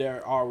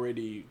they're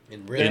already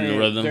In they're In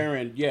rhythm. They're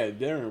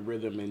in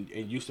rhythm and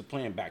used to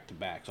playing back to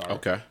backs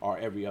or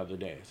every other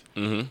days.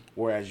 Mm-hmm.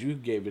 Whereas you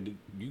gave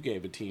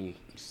a team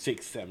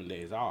 6-7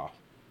 days off.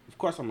 Of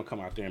course, I'm gonna come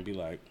out there and be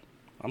like,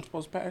 I'm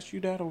supposed to pass you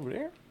that over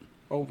there,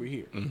 over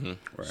here. Mm-hmm.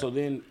 Right. So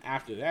then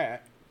after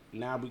that,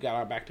 now we got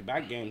our back to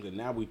back games, and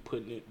now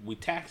we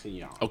taxing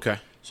y'all. Okay.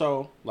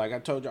 So like I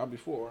told y'all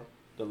before,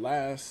 the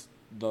last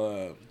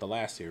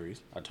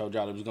series, I told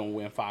y'all it was gonna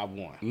win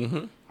 5-1.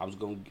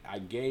 Mm-hmm. I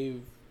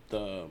gave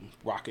the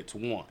Rockets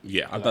 1.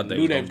 Yeah, I thought I they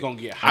knew was they gonna- was gonna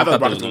get I hot. thought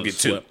they Rockets was gonna get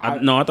 2. sweep.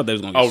 I thought they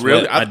was gonna get Oh,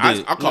 really? swept. I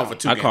did. I called for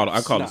 2 I called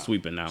games. a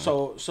sweep in that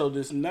one. So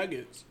this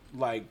Nuggets,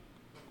 like,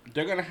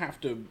 they're gonna have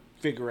to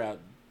figure out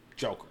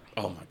Joker.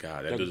 Oh my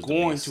God, that They're dude's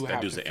going beast. to That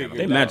have dude's to an figure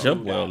animal. They match up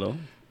But- well though.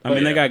 I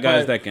mean, they got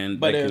guys that can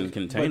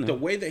contain But the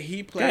him. way that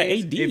he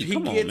plays, AD, if he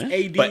come on, gets man.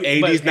 AD, But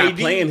AD's not AD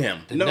playing him.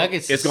 The No,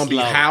 Nuggets It's gonna be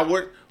slow.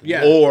 Howard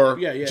yeah, or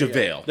yeah.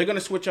 JaVale. They're gonna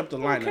switch up the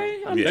lineup.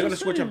 Okay, I'm They're just gonna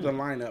switch up saying.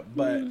 the lineup.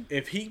 But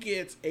if he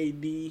gets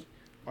AD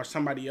or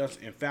somebody else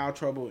in foul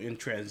trouble in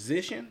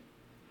transition,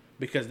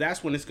 because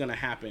that's when it's gonna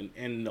happen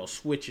in those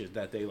switches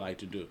that they like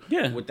to do.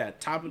 Yeah. With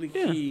that top of the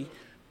Yeah. key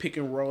pick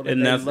and roll. That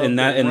And they that's love and to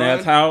that and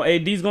that's run. how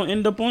AD's gonna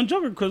end up on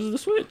Joker because of the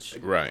switch.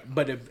 Right.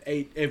 But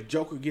if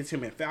Joker gets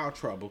him in foul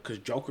trouble, because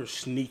Joker's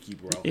sneaky,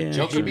 bro. Yeah.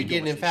 Joker He be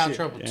getting in doing foul some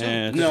trouble shit. too.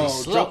 Yeah. 'cause No, he's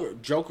slow.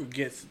 Joker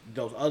gets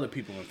those other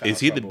people in foul Is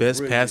he the trouble best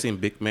really passing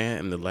big man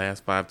in the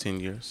last 5-10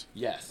 years?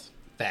 Yes,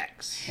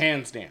 Facts.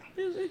 hands down.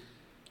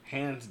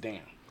 Hands down.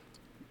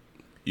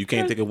 You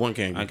can't think of one,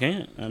 can you? I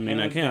can't. I mean,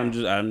 I Hands can't.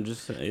 down. I'm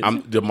just. It's,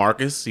 I'm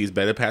DeMarcus. He's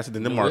better passer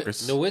than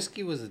DeMarcus.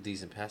 Nowitzki was a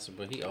decent passer,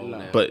 but he old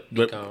now. But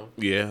He gone.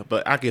 yeah,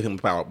 but I give him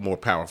more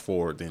power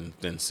forward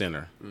than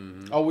center.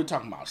 Oh, we're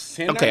talking about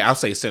center. Okay, I'll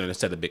say center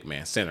instead of big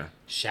man. Center.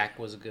 Shaq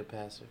was a good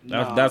passer.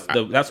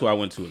 that's who I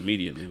went to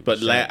immediately. But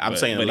I'm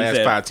saying the but he last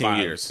said 5-10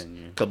 years. 10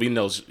 years. Because we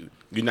know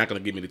you're not going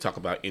to get me to talk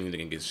about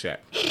anything against Shaq.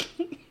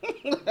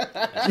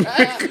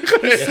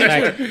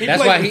 That's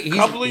why played a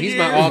couple of he's years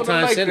my for the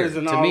all-time Lakers, center.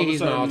 and To all me, of a he's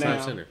my sudden all-time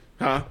now- center.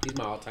 Huh? He's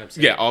my all-time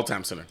center. Yeah,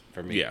 all-time center.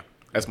 For me. Yeah,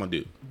 that's my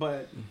dude.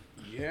 But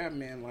yeah,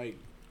 man, like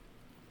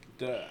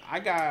I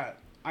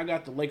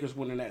got the Lakers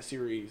winning that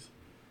series.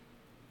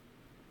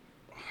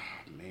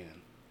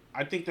 Man,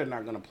 I think they're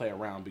not gonna play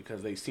around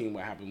because they've seen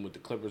what happened with the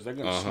Clippers. They're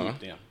gonna sweep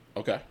them.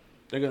 Okay.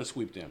 They're gonna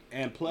sweep them,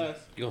 and plus,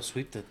 You gonna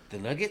sweep the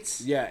Nuggets?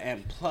 yeah,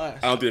 and plus,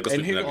 I don't think they're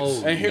and gonna here, sweep the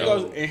Nuggets. and here no.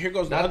 goes, and here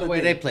goes the Not other the way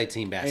thing. they play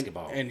team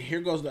basketball. And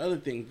here goes the other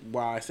thing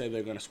why I say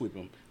they're gonna sweep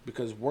them,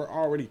 because we're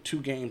already 2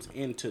 games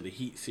into the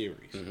Heat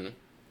series,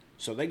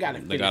 so they gotta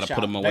finish gotta out.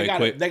 put 'em away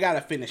quick. They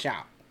gotta finish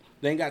out.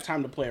 They ain't got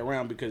time to play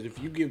around, because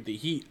if you give the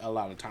Heat a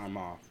lot of time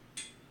off,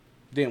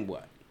 then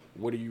what?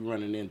 What are you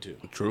running into?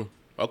 True.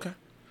 Okay.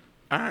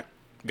 All right.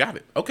 Got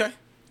it. Okay.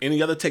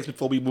 Any other takes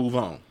before we move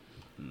on?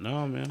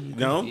 No, man.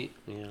 No? Yeah,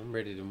 I'm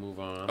ready to move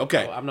on.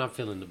 Okay. I'm not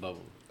feeling the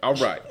bubble. All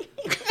right.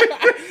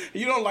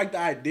 You don't like the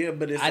idea,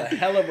 but it's a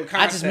hell of a concept.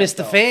 I just miss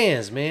the though.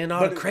 fans, man. All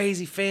But the it-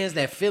 crazy fans,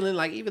 that feeling.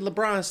 Like even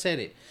LeBron said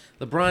it.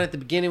 LeBron at the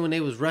beginning when they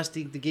was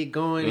rusty to get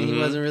going and he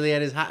wasn't really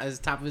at his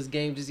top of his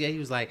game just yet. He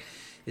was like,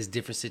 it's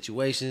different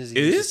situations. He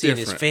It was is just seeing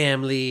his different.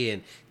 family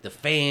and the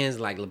fans.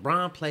 Like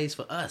LeBron plays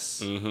for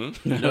us.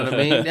 Mm-hmm. You know what I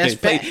mean? That's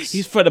facts.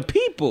 He's for the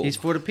people. He's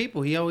for the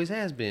people. He always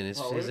has been.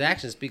 His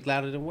actions speak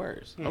louder than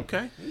words.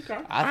 Okay.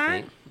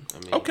 I think. I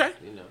mean, Okay.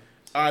 You know.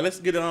 All right, let's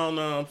get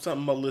on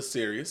something a little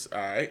serious. All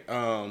right.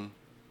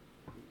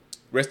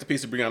 Rest in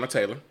peace to Breonna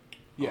Taylor.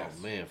 Yes.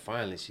 Oh man,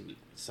 finally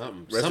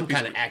some Rest in peace.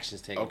 kind of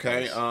actions taking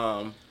Okay.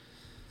 place.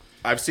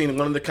 I've seen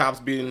one of the cops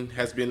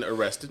has been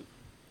arrested.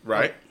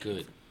 Right.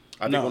 Good.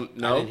 I think No. one, I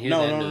no. didn't hear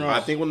No, that no, news. no.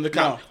 I think one of the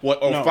cops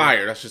No. No.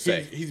 fired. I should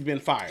say He's been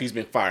fired. he's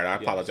been fired. I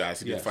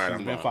apologize. He's Yes, been fired. he's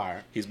I'm been wrong.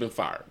 fired. He's been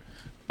fired.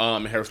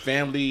 Her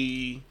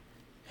family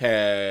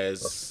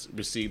has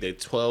received a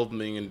 $12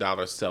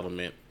 million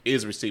settlement.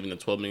 Is receiving a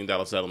 $12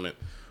 million settlement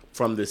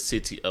from the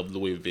city of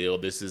Louisville.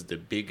 This is the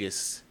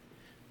biggest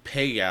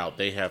payout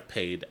they have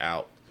paid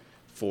out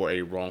for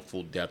a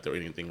wrongful death or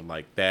anything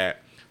like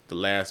that. The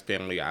last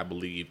family, I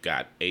believe,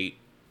 got $8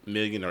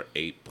 million or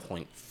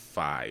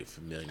 8.5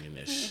 million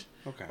ish,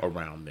 Okay.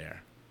 around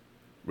there.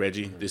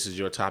 Reggie, this is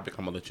your topic.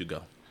 I'm gonna let you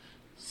go.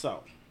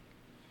 So,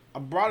 I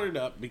brought it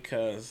up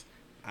because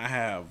I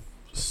have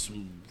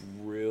some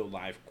real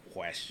life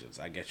questions,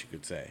 I guess you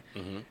could say,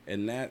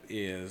 and that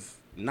is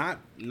not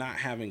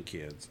having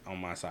kids on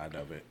my side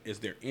of it. Is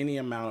there any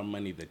amount of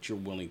money that you're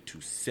willing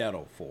to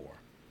settle for?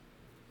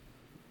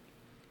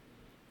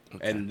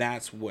 And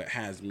that's what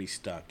has me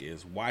stuck.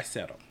 Is why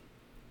settle?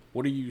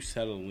 What are you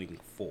settling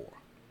for?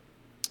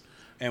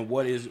 And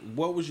what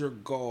was your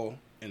goal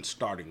in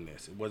starting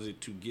this? Was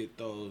it to get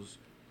those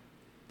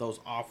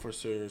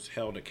officers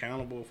held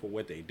accountable for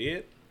what they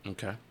did?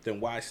 Okay. Then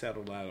why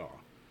settle at all?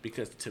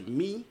 Because to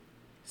me,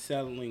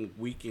 settling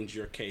weakens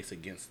your case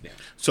against them.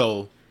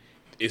 So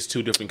it's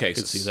two different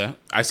cases. see that.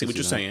 I see what see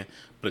you're that. saying,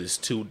 but it's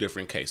two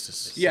different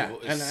cases. Yeah,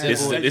 Civil- and civil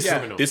This is and this,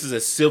 criminal. this is a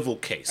civil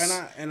case and I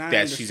that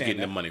understand she's getting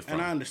that, the money from.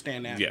 and I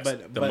understand that. Yes,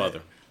 but the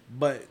mother.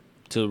 But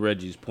To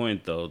Reggie's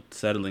point, though,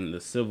 settling the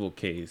civil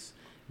case.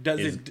 does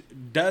Is-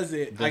 it? does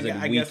it I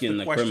guess weaken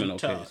the the question criminal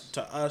to, case?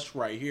 to us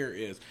right here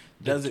is,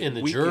 does it in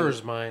the weaken-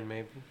 jurors' mind,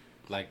 maybe?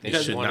 Like they It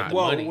just should wanted not. the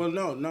Well,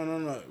 money.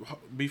 no.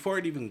 Before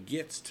it even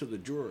gets to the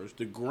jurors,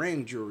 the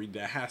grand jury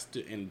that has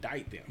to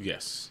indict them,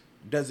 Yes.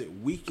 does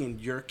it weaken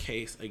your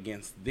case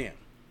against them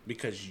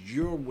because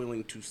you're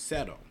willing to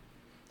settle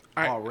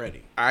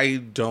already? I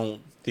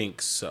don't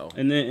think so.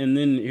 And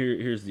then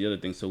here's the other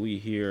thing. So we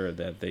hear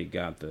that they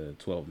got the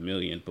 12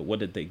 million, but what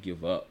did they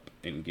give up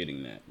in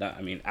getting that?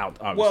 I mean,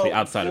 obviously Well,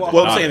 outside well, of the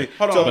well, I'm dollar. saying-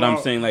 hold on, but hold I'm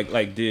on. saying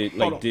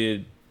Hold on.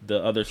 did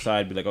the other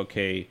side be like,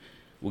 okay,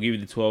 we'll give you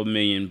the 12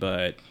 million,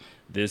 but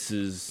this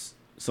is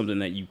something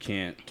that you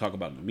can't talk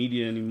about in the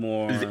media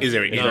anymore. Is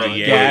there a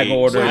NDA? gag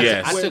order? So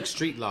Yes. I took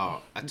street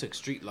law. I took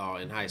street law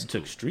in high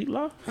school. Took street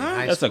law?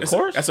 high That's a school.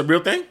 course. That's a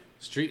real thing?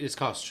 Street. It's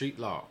called street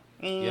law.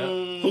 Mm.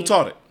 Yeah. Who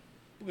taught it?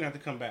 We're gonna have to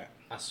come back,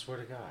 I swear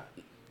to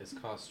God, it's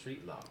called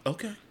street law.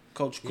 Okay.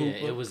 Coach Yeah,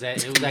 Cooper. it was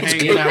at in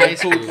high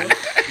school.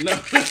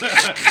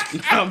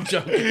 I'm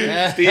joking.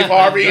 Steve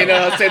Harvey and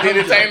Seth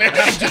Entertainer.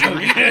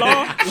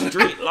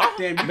 Street law?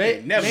 Damn, you Maybe,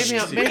 can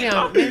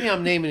never maybe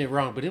I'm naming it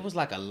wrong, but it was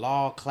like a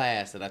law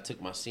class that I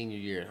took my senior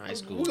year in high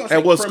school. We're gonna say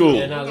At what criminal.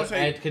 school? And I We're was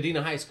gonna say- at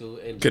Kadena High School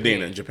in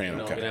Kadena in Japan,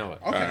 in okay. Okinawa.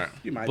 Okay, Alright.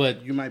 you might,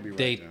 But you might be right.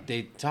 They there.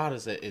 they taught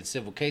us that in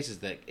civil cases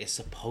that it's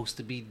supposed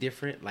to be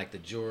different, like the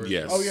jurors,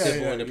 Yes. the Oh, yeah,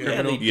 civil yeah, and the yeah.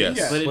 criminal. Yes.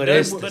 Yeah. But, But it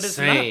it's does, the but it's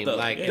same, not, though.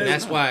 like, It and is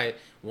that's not. why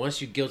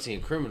once you're guilty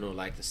and criminal,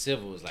 like the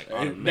civil is like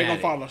automatic. They're gonna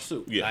follow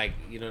suit. Yeah. Like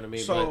you know what I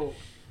mean?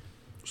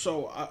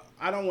 So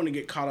I don't want to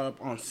get caught up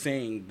on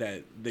saying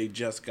that they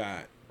just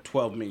got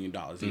 $12 million.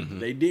 Mm-hmm.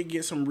 They did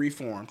get some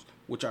reforms,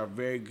 which are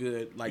very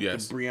good, like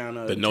Yes. the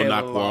Breonna The Taylor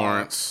no-knock law,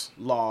 warrants.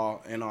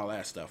 law and all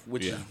that stuff,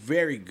 which Yeah. is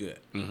very good.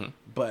 Mm-hmm.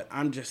 But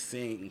I'm just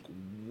saying,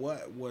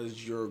 what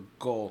was your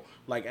goal?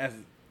 Like, as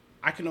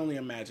I can only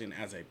imagine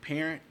as a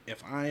parent,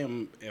 if I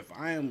am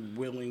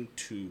willing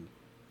to,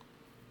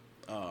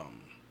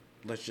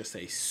 let's just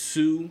say,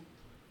 sue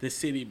the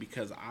city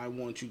because I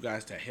want you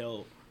guys to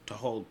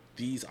hold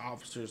these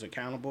officers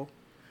accountable,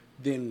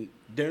 then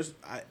there's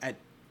at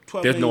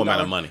 $12 There's no million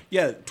amount of money.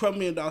 Yeah, $12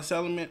 million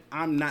settlement.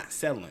 I'm not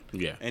settling.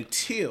 Yeah.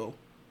 Until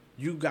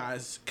you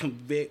guys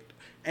convict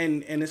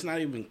and it's not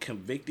even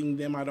convicting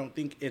them. I don't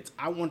think it's.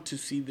 I want to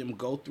see them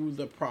go through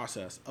the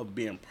process of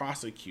being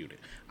prosecuted.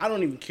 I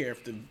don't even care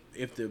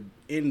if the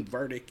end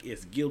verdict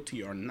is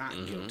guilty or not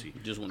guilty.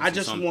 I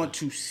just want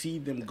to see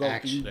them go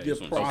through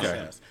the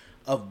process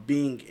of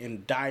being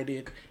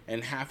indicted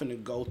and having to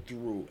go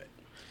through it.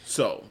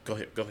 So go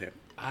ahead.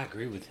 I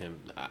agree with him.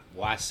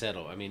 Why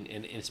settle? I mean,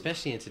 and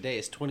especially in today,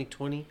 it's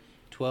 2020,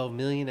 12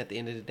 million at the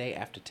end of the day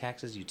after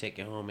taxes. You take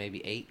it home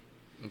maybe 8.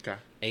 Okay.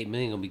 8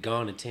 million gonna be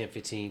gone in 10,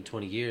 15,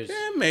 20 years.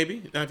 Yeah,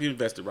 maybe. Not if you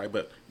invested right,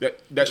 but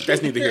that's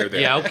neither here nor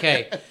there. Yeah,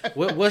 okay.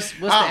 What's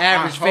the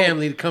average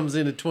family that comes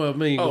into 12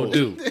 million gonna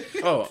do?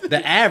 Oh,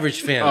 The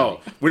average family.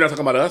 oh, we're not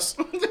talking about us.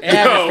 Average No,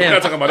 we're family.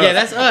 not talking about Yeah,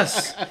 us.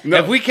 that's us. No.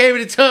 If we came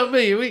into 12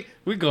 million,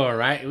 we going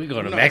right. We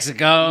going to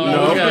Mexico.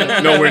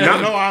 No, we're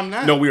not. No, I'm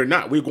not. No, we're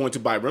not. We're going to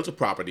buy rental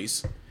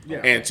properties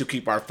and to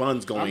keep our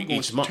funds I'm going going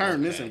each to month.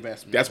 turn this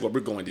investment. That's what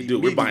we're going to do.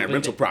 We're buying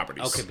rental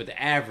properties. Okay, but the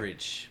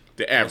average.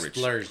 The average.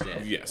 Splurge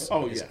that. Yes.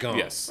 Oh, It's yeah. gone.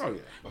 Yes. Oh, yeah.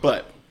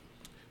 But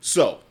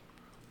so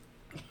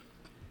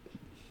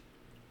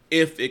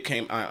if it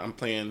came, I'm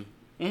playing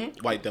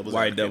White Devil's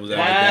White Advocate. Devil's Why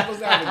Advocate.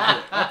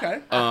 that was out.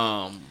 Okay.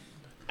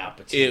 Al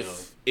Pacino.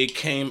 If it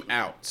came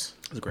out,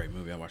 It's a great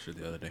movie. I watched it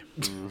the other day.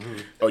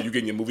 oh, you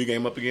getting your movie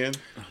game up again?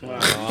 Still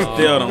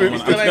don't. I'm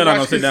still not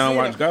gonna sit down and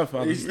watch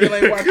Godfather. You still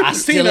ain't watching I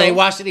still ain't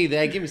watched it either.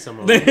 Hey, give me some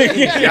more.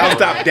 Y'all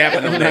stop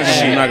dapping on that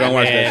shit. I'm not gonna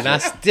watch Man, that I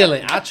shit. still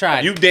ain't. I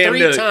tried You damn 3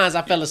 near- times.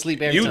 I fell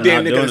asleep every You time.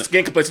 damn Not nigga doing the it.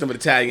 skin complexion of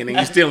Italian, and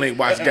you still ain't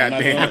watched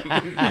goddamn.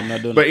 I'm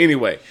not doing But it.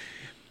 anyway,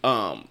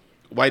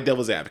 White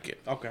Devil's Advocate.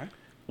 Okay.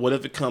 What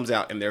if it comes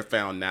out and they're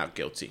found not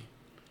guilty?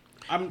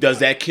 I'm, Does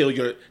that kill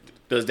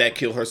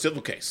her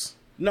civil case?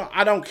 No,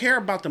 I don't care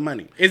about the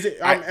money. Is it?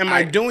 Am I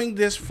I doing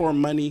this for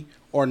money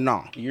or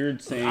not? You're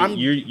saying I'm-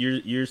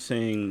 you're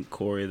saying,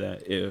 Corey,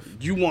 that if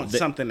You want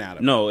something out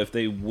of it? no, if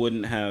they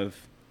wouldn't have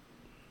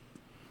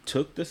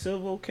took the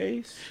civil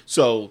case,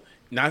 So,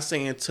 not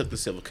saying took the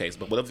civil case,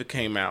 but what if it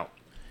came out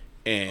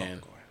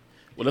and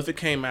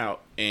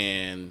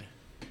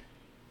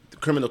the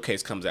criminal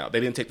case comes out? They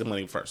didn't take the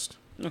money first.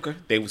 okay,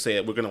 They would say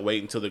we're going to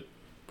wait until the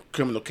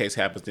criminal case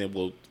happens, then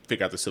we'll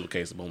figure out the civil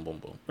case. Boom, boom,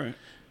 boom. right.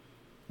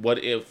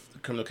 What if the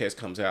criminal case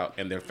comes out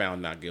and they're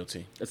found not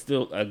guilty? It's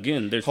still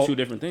again. There's two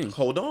different things.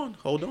 Hold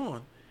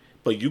on.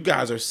 But you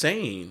guys are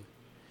saying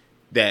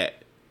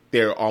that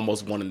they're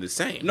almost one and the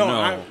same. No,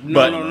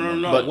 No.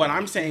 no. But- What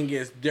I'm saying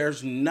is,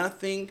 there's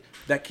nothing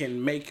that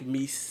can make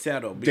me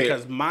settle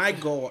because my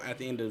goal at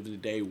the end of the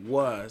day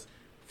was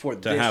for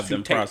this have to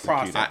them take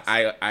prosecuted.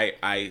 process.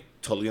 I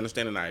totally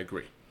understand and I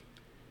agree.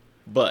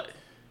 But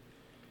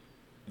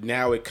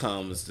now it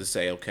comes to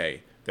say,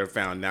 okay, they're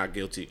found not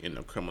guilty in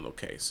the criminal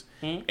case.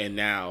 And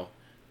now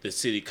the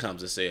city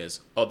comes and says,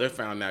 oh, they're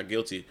found not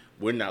guilty.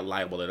 We're not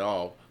liable at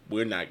all.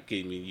 We're not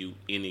giving you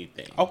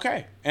anything.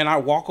 Okay, and I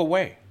walk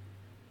away,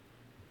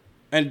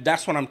 and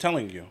that's what I'm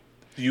telling you.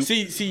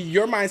 See,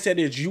 your mindset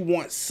is you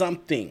want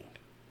something.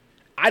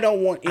 I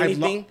don't want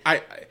anything.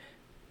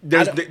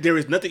 There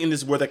is nothing in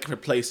this world that can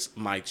replace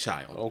my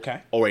child.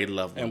 Okay. Or a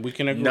loved one. And we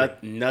can agree.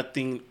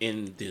 Nothing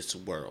in this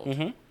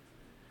world.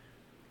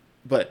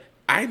 But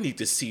I need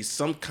to see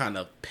some kind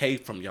of pay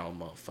from y'all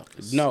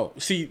motherfuckers. No,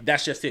 see,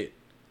 that's just it.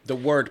 The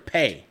word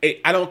pay.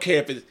 I don't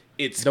care if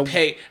it's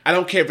pay. I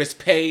don't care if it's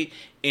pay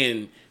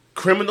in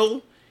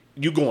criminal,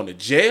 you going to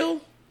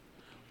jail,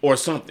 or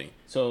something.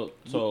 So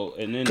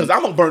and then Because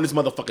I'm gonna burn this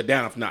motherfucker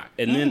down if not.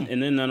 and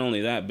then not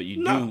only that, but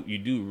you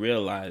do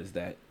realize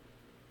that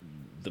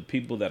the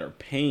people that are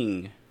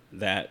paying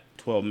that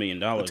 $12 million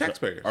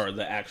taxpayers. are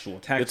the actual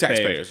taxpayers.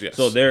 taxpayers, yes.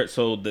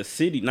 So the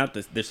city,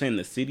 they're saying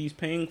the city's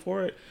paying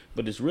for it,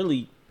 but it's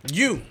really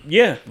You.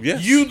 yeah.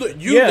 Yes. You,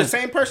 Yeah. the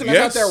same person that's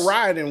Yes. out there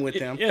riding with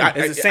them. Yeah.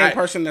 It's the same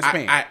person that's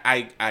paying.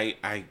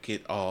 I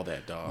get all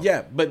that, dog.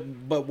 Yeah, but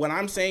what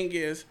I'm saying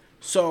is,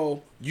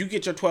 so you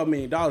get your $12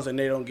 million and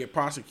they don't get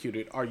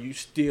prosecuted. Are you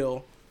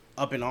still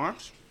up in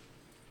arms?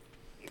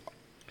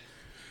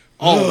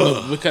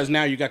 Oh, because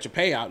now you got your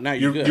payout. Now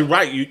you're good. You're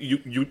right.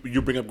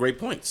 You bring up great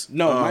points.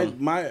 No,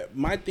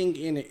 my thing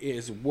in it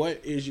is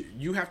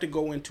you have to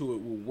go into it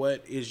with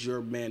what is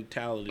your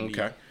mentality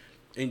Okay.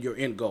 and your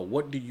end goal.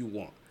 What do you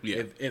want?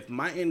 Yeah. If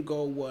my end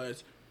goal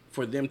was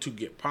for them to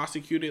get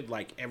prosecuted,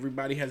 like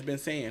everybody has been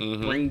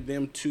saying, bring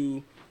them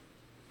to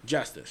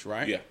justice,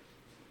 right? Yeah.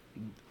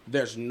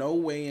 There's no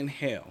way in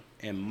hell,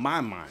 in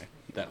my mind,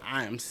 that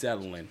I am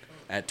settling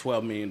at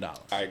 $12 million.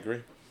 I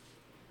agree.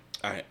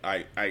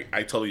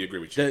 I totally agree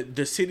with you.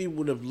 The city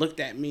would have looked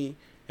at me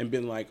and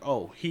been like,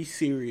 "Oh, he's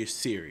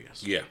serious."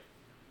 Yeah.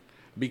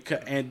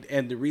 Because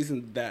and the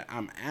reason that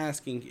I'm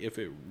asking if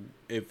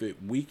it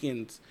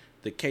weakens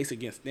the case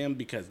against them,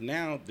 because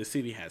now the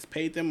city has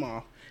paid them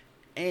off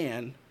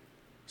and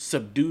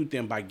subdued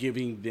them by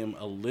giving them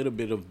a little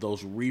bit of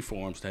those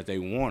reforms that they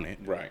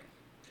wanted. Right.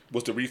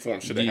 What's the reform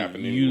should have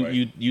happened you,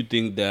 anyway? you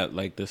think that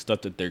like the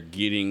stuff that they're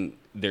getting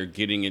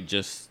it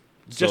just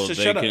Just so to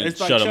they shut up. can It's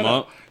like, shut them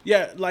up?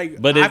 Yeah,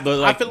 like But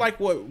I feel like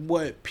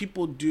what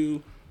people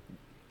do,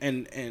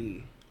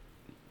 and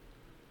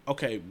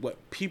okay, what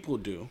people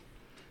do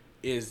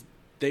is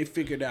they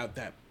figured out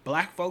that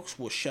Black folks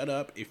will shut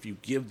up if you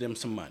give them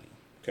some money.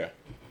 Okay.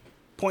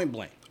 Point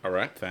blank. All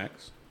right.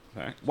 Facts.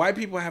 White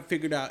people have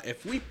figured out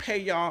if we pay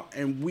y'all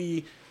and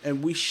we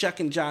shuck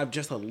and jive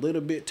just a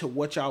little bit to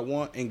what y'all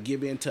want and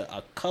give in to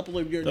a couple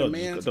of your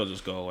demands, They'll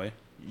just go away.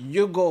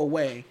 you'll go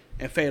away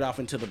and fade off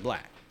into the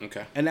black.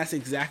 Okay. And that's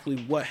exactly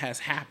what has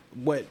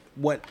happened.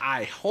 What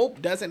I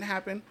hope doesn't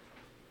happen.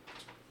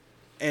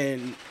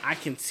 And I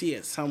can see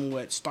it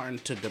somewhat starting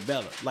to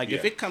develop. Like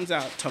if Yeah. it comes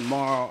out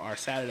tomorrow or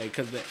Saturday,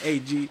 because the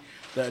AG,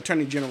 the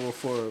Attorney General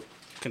for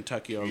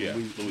Kentucky or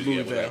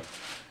Louisville, whatever.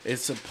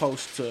 is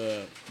supposed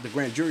to, the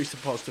grand jury's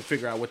supposed to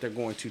figure out what they're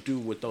going to do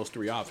with those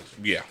 3 officers.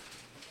 Yeah.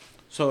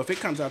 So if it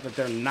comes out that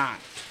they're not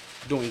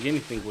doing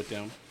anything with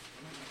them,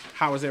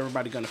 how is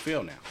everybody going to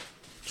feel now?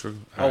 True.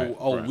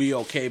 We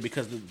okay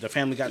because the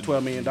family got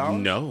 $12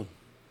 million? No.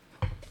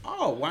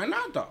 Oh, why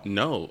not though?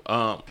 No.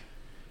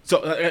 So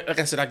like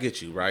I said, I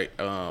get you, right?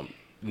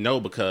 No,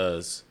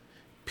 because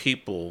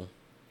people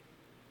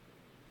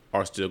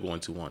are still going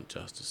to want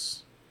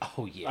justice.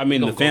 Oh yeah. I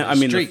mean, We the gonna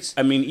go to streets.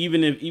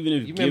 Even if You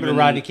remember given the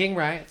Rodney King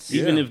riots?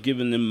 even Yeah. if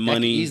giving them That could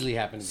money easily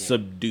happen again.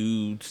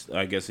 subdued,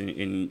 I guess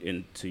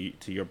in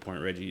to your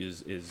point, Reggie,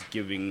 is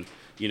giving,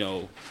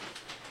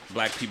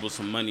 black people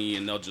some money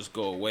and they'll just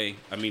go away.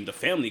 I mean, the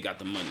family got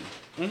the money.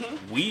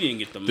 Mm-hmm. We didn't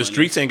get the money. The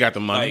streets ain't got the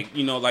money.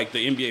 Like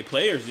the NBA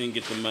players didn't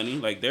get the money.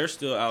 Like they're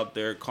still out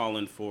there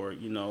calling for the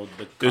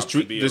the, cops to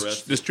street, be the,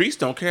 arrested. the streets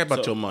don't care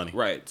about So- your money.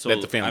 right? So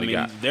that the family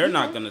got. they're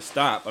not gonna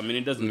stop. I mean,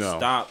 it doesn't No.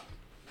 stop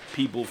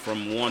people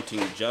from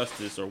wanting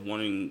justice or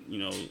wanting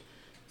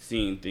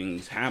seeing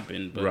things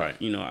happen. But Right.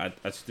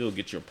 I still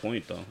get your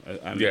point though.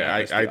 I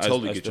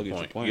totally get still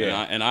your point.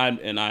 Yeah,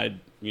 Yeah.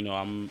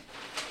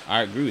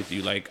 I agree with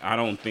you. Like I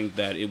don't think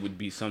that it would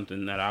be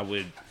something that I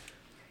would.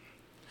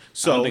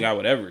 So I don't think I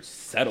would ever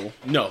settle.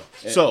 no.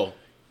 So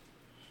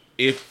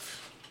if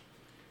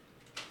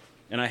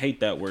And I hate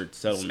that word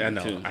settlement I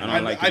know. too. I I know.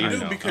 don't like I it do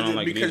either. I because don't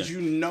like it because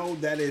either.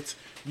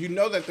 you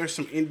know that there's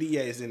some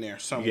NDAs in there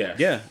somewhere.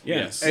 Yeah.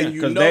 Yes. And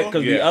you Because know-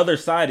 the Yeah. other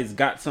side has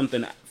got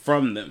something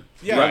from them.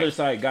 Yeah. The Right. other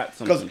side got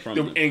something from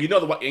them. and you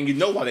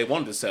know why they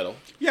wanted to settle,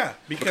 Yeah,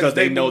 because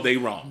they know they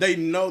wrong. They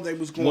know they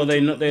was going. Well, they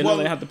to, know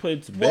they have to put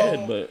it to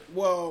bed, but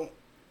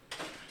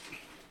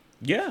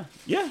yeah.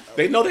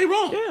 They know they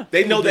wrong. Yeah.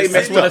 They know they the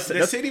messed city, up.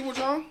 the city was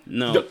wrong.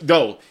 No.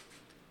 No,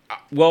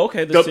 Well,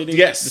 okay, the city.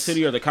 yes. The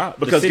city or the cops.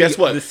 Because the city, guess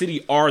what? The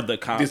city are the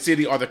cops. the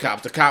city are the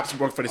cops. The cops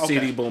work for the Okay.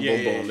 city. Boom, Yeah,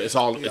 boom, yeah, boom. yeah. It's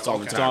all the okay.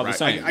 time, It's all the right?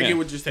 same. I Yeah. get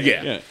what you're saying.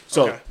 Yeah. Yeah.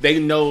 So Okay. they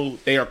know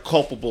they are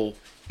culpable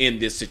in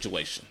this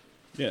situation.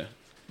 Yeah.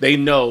 They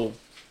know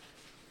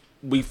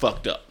we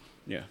fucked up.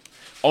 Yeah.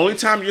 Only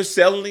time you're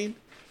settling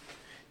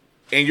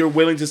and you're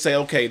willing to say,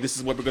 okay, this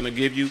is what we're going to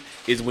give you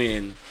is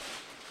when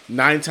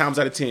 9 times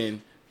out of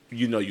 10,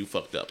 you know you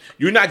fucked up.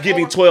 You're not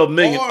giving $12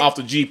 million off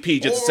the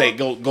GP just to say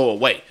go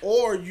away.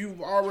 Or you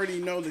already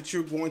know that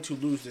you're going to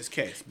lose this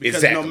case because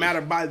Exactly. no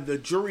matter by the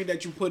jury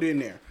that you put in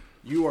there,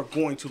 you are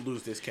going to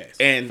lose this case.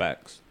 And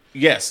Facts.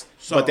 yes,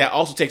 So- but that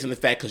also takes into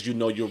fact because you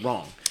know you're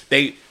wrong.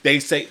 They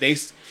say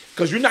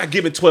because you're not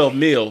giving 12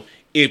 mil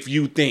if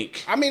you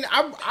think I mean,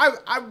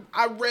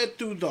 I read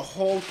through the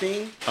whole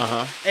thing,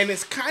 and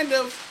it's kind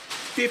of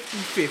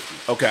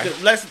 50-50. Okay.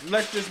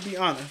 Let's just be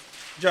honest,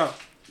 Joe.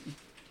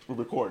 we're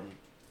recording.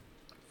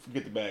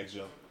 Forget the bags,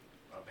 Joe.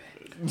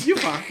 You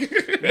fine.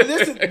 But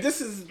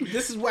this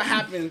is what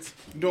happens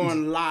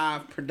during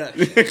live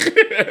production.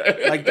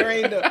 Like there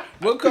ain't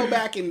we'll go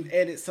back and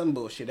edit some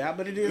bullshit out,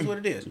 but it is what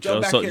it is.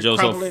 Joe back here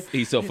crumbling.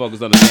 he's so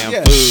focused on the damn Yeah,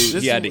 food,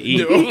 this he had to is-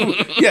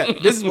 eat. Yeah,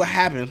 this is what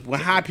happens when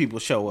high people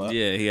show up.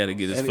 Yeah, he had to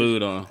get his And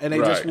food on. And they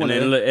Right. just And want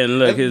and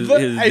look, his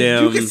hey,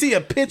 damn. you can see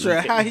a picture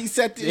of how he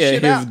set this shit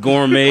his out.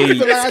 gourmet I feel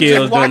like I skills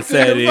just done walked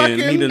set in the in.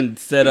 He fucking- done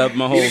set up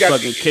my whole got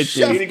fucking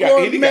kitchen. Chef got-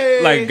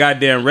 Gourmet. Like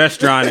goddamn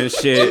restaurant and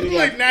shit.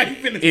 Like now he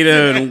finna He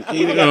done,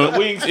 He got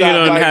Wingstop, he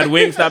done like- had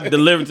Wingstop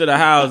delivered to the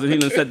house, and he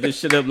done set this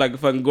shit up like a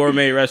fucking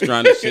gourmet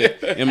restaurant and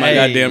shit in my Hey.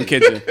 goddamn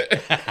kitchen.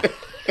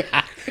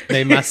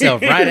 Made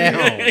myself right at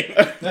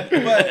home.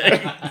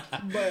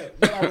 But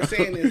what I was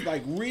saying is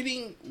like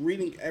reading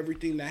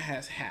everything that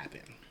has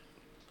happened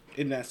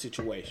in that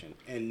situation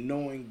and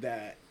knowing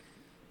that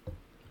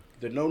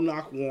the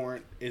no-knock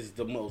warrant is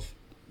the most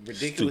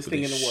ridiculous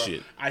thing in the world. Stupid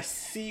as shit. I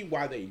see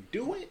why they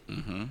do it,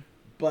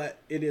 but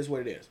it is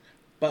what it is.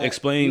 But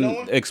Explain, you know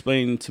what?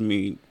 explain to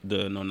me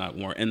the no-knock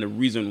warrant and the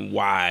reason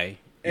why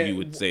you And-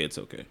 would say it's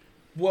okay.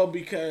 Well,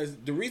 because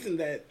the reason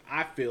that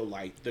I feel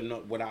like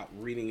without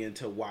reading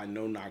into why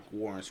no-knock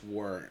warrants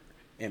were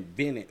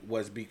invented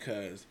was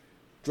because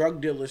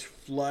drug dealers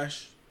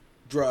flush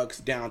drugs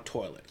down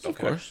toilets. Of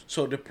course.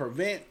 So to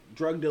prevent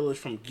drug dealers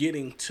from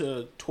getting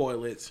to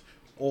toilets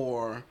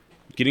or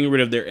Getting rid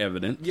of their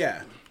evidence.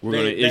 yeah, We're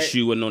going to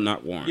issue a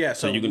no-knock warrant. Yeah,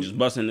 so so you can we- just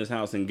bust in this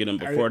house and get them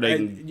before they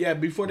can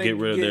before they get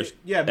rid of their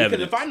yeah, because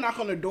evidence. if I knock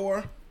on the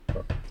door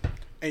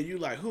and you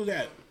like, who's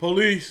that?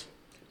 Police.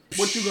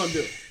 What you gonna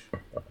do?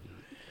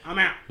 I'm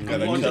out.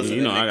 Got a I'm cousin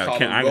You know, and I they got call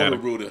Ken- him I got a-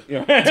 Roto-Rooter.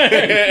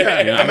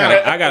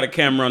 I got a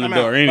camera on the I'm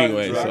door out.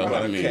 anyway, Y'all so gonna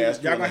I mean. Y'all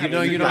gonna have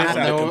to You don't have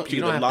the to. computer,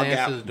 You don't have log to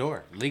answer out. the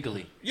door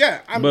legally. Yeah,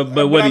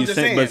 But what he's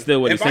saying, but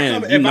still what he's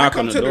saying, you if knock I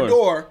come on to the the door.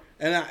 door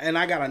and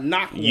I got a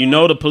knock. You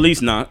know the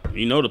police knock.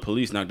 You know the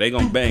police knock. They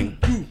gonna bang.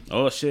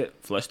 Oh shit!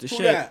 Flush the who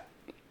shit. that?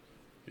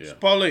 Yeah. It's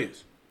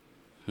police.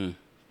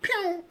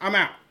 Pew, I'm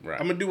out. Right.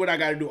 I'm gonna do what I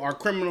gotta do. Our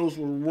criminals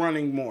were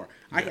running more.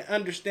 I can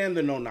understand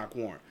the no knock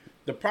warrant.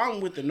 The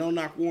problem with the no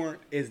knock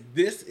warrant is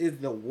this is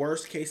the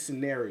worst case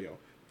scenario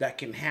that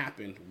can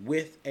happen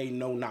with a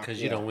no knock. Because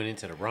you don't went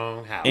into the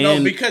wrong house. And-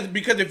 No,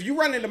 because if you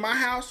run into my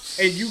house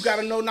and you got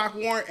a no knock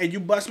warrant and you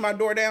bust my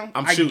door down,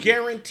 I'm I shooting.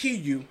 guarantee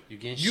you, You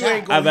getting you shot.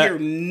 ain't gonna I've hear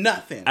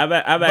nothing. I've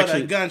but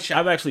actually a gunshot.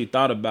 I've actually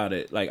thought about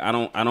it. Like I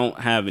don't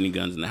have any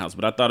guns in the house,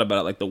 but I thought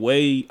about it. Like the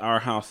way our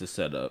house is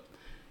set up.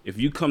 If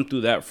you come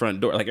through that front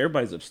door, like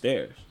everybody's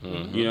upstairs.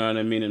 You know what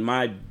I mean? And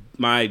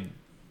my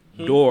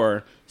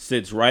door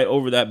sits right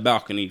over that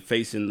balcony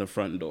facing the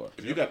front door.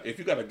 If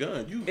you got a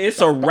gun, you. It's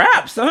a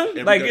wrap,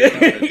 son. Like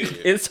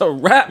it's a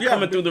wrap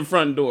coming through the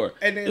front door.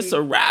 And then, It's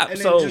a wrap. And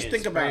then So just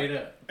think about Straight it.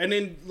 up. And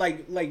then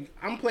like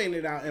I'm playing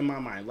it out in my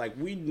mind. Like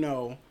we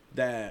know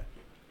that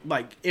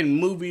like in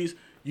movies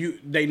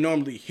they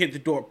normally hit the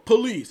door.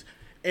 Police.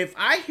 If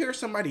I hear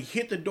somebody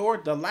hit the door,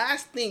 the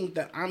last thing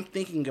that I'm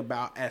thinking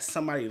about as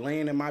somebody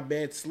laying in my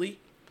bed sleep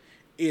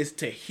is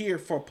to hear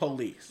for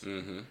police.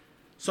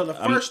 So the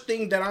first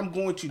thing that I'm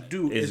going to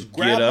do Is is get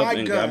grab up my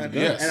and gun, grab the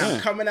gun. and I'm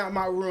Yeah. coming out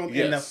my room, and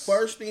the Yes.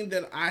 first thing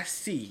that I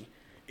see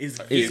is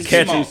it's getting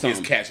catching smoked. something.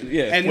 It's catching it.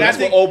 Yeah. And Well, that's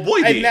that's what old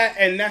boy did.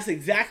 And that's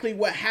exactly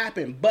what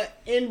happened.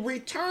 But in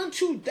return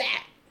to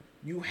that,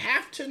 you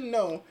have to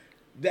know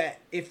that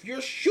if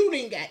you're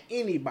shooting at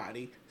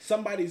anybody,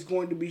 somebody's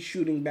going to be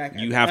shooting back.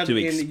 You at have the to other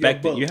end of your expect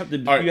it. bullet. You have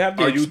to. Are, you have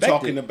to. are you expect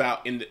talking it.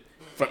 about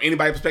from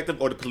anybody's perspective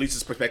or the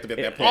police's perspective at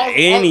that point? All-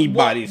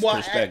 anybody's well,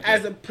 perspective.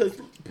 As a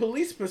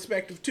police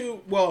perspective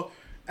too. Well,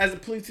 as a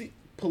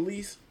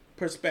police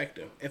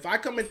perspective, if I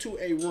come into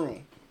a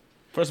room.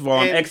 First of all,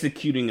 I'm and-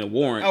 executing a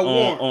warrant, A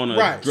warrant, on a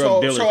right.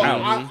 drug dealer's so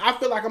house. I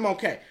feel like I'm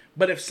okay.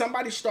 But if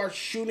somebody starts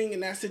shooting in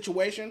that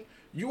situation,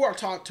 you are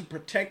taught to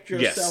protect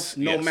yourself Yes,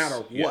 no yes, matter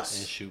what. yes.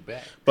 And shoot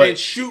back. But and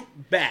shoot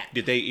back.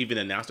 did they even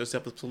announce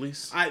themselves as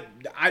police? I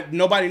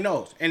nobody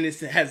knows, and it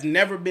has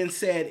never been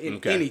said in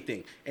Okay.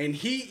 anything. And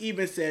he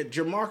even said,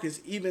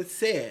 Jamarcus even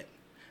said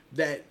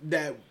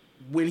that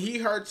when he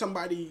heard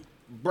somebody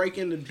break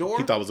in the door,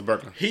 He thought it was a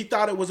burglar. He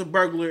thought it was a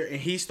burglar, and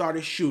he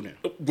started shooting.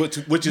 Which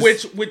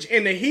is Which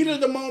in the heat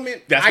of the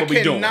moment, That's what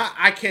we doing.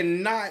 I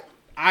cannot.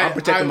 I'm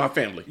protecting my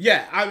family.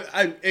 Yeah,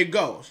 it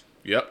goes.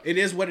 Yep. It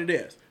is what it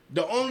is.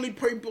 The only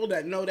people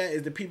that know that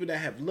is the people that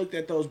have looked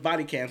at those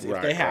body cams, if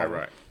Right, they have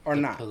right. or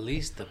not.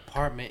 Police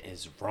department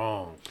is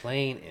wrong,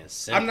 plain and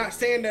simple. I'm not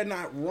saying they're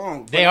not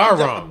wrong. They but are I'm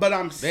just- wrong. But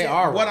I'm They saying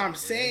are what wrong. I'm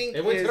saying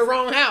They went is to the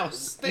wrong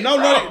house. They no,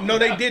 wrong.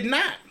 they did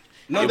not.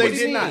 No, What they do you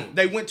did mean? not.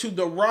 They went to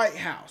the right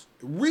house.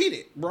 Read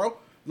it, bro.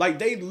 Like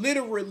they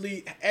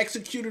literally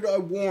executed a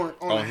warrant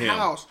on a him.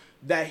 house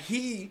that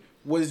he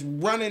was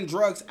running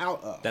drugs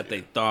out of. that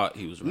they thought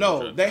he was. running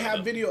No, drugs they out have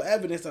of. video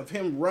evidence of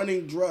him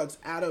running drugs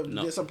out of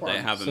No, this they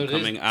apartment. have him So this-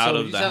 coming out so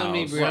of you the telling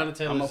me house. Breonna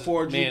Taylor I'm a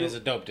forger. man is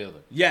a dope dealer?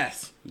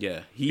 Yes.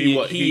 Yeah, He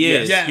wa- he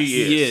is. yes, he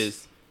he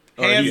is.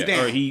 Or Hands he,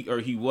 down. or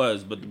he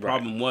was. But the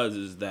problem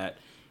was that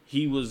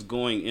he was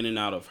going in and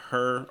out of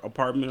her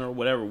apartment or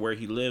whatever where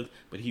he lived,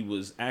 but he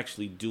was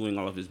actually doing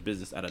all of his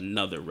business at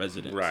another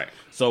residence. Right.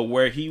 So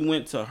where he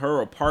went to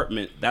her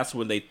apartment, that's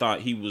where they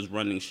thought he was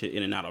running shit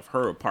in and out of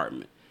her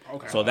apartment.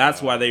 Okay. So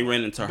that's why they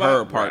ran into But- her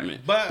right.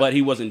 apartment. But-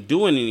 he wasn't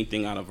doing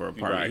anything out of her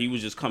apartment. Right. He was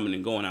just coming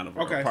and going out of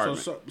her Okay,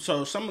 apartment.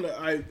 so some of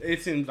the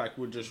it seems like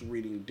we're just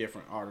reading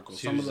different articles.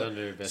 She Some was of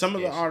under the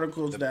investigation.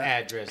 articles The that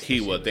address. he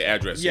that was she the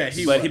address. Yeah, yes.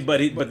 he but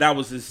was. but that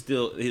was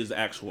still his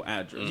actual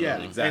address. yeah,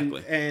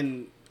 exactly.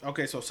 And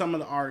okay, so some of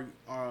the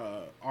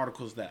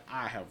articles that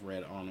I have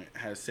read on it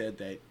has said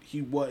that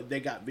they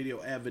got video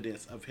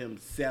evidence of him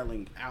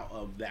selling out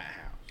of that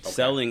house.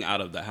 Selling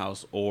out of the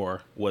house,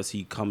 or was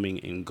he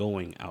coming and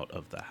going out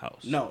of the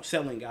house? No,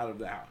 selling out of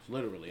the house.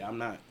 Literally, I'm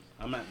not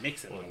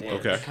mixing with that. Damn,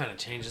 Okay. That kind of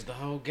changes the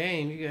whole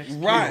game. You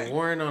execute Right. a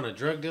warrant on a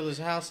drug dealer's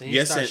house and he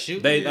Yes, starts and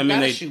shooting. They, you I mean,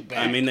 gotta they, shoot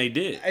back. I mean, they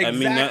did.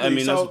 Exactly. I mean,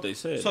 so, that's what they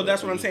said. So but,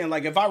 that's I what I'm mean, saying.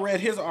 Like if I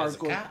read his As a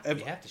article, cop, if,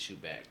 you have to shoot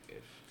back.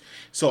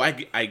 So I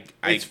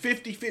it's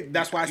 50-50.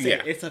 That's why I said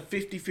Yeah. it's a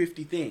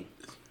 50-50 thing.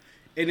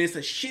 And it's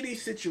a shitty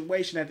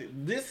situation.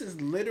 This is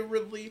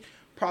literally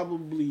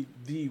probably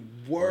the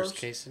worst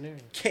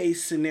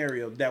case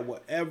scenario that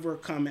will ever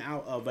come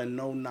out of a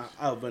no knock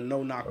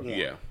warrant.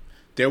 Yeah,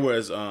 there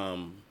was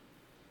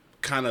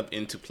kind of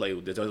into play.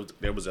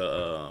 There was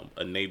a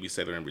Navy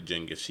sailor in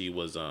Virginia. She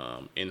was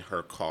in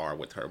her car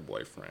with her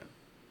boyfriend.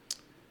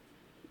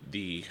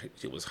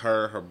 It was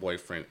her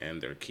boyfriend, and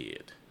their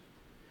kid.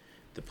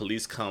 The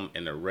police come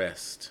and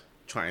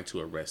trying to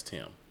arrest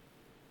him.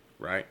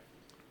 Right?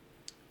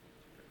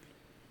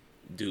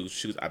 Dude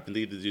shoots. I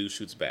believe the dude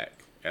shoots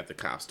back at the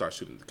cops. Starts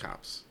shooting the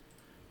cops.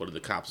 What do the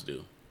cops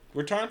do?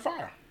 Return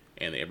fire.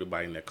 And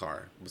everybody in that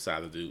car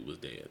beside the dude was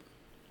dead.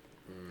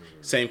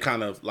 Same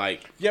kind of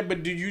like. Yeah,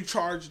 but do you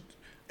charge?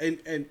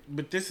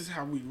 But this is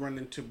how we run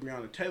into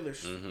Breonna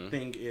Taylor's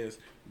thing is: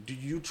 do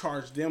you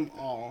charge them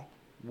all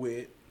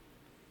with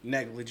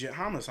negligent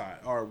homicide,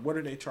 or what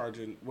are they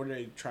charging? What are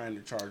they trying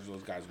to charge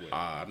those guys with?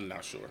 I'm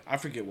not sure. I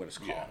forget what it's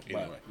called.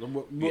 Yeah,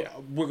 but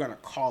we're gonna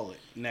call it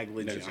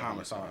negligent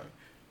homicide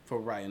for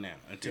right now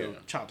until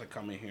Chata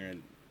come in here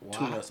and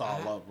tune us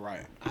all up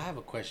right. I have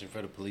a question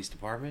for the police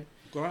department.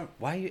 Go ahead.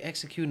 Why are you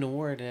executing a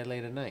warrant at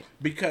late at night?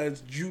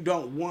 Because you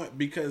don't want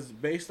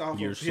based off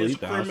You're of asleep,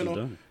 the house is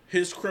done.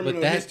 his criminal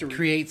But that history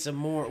creates a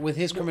more with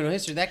his criminal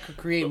history. That could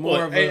create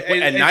more of a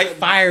and at night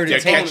fire to they're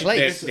take catching,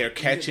 place. They're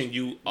catching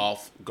you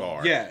off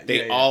guard. Yeah,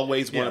 they yeah.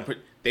 always want Yeah. to.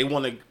 They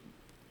want to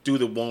do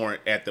the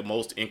warrant at the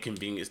most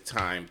inconvenient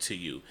time to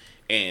you,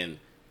 and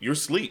you're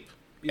asleep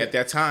at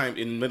that time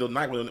in the middle of the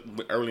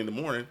night, early in the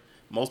morning.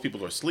 Most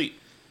people are asleep,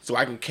 so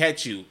I can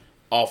catch you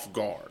off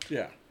guard.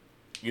 Yeah.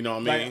 You know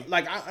what I mean?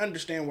 Like I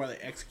understand why they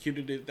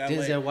executed it that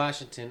Denzel way.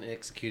 Washington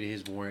executed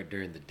his warrant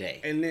during the day.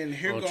 And then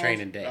here on goes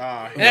training day.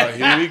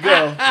 Here we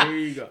go. Here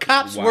you go.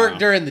 Cops Wow. work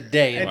during the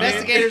day. Wow.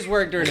 Investigators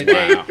work during the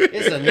day. Wow.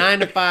 It's a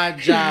 9 to 5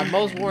 job.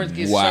 Most warrants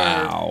get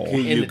Wow. served Here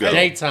in you the go.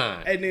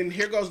 daytime. And then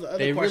here goes the other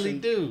They question really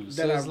do.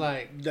 So that it's I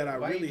like, that I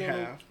why you really doing-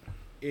 have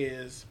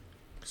is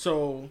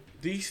so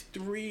these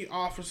 3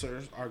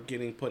 officers are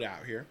getting put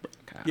out here.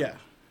 Yeah.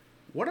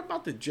 What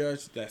about the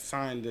judge that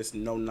signed this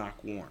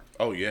no-knock warrant?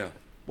 Oh yeah.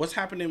 What's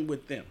happening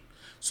with them?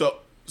 So,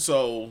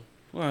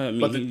 Well, I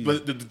mean,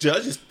 but the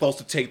judge is supposed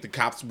to take the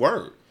cop's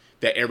word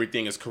that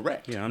everything is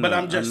correct. yeah, I'm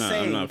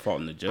saying, I'm not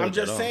faulting the judge. I'm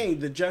just at all. saying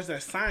the judge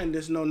that signed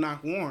this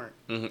no-knock warrant.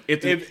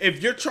 If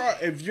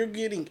If you're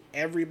getting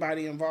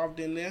everybody involved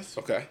in this,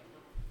 okay,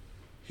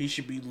 he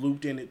should be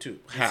looped in it too.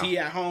 How? Is he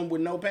at home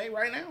with no pay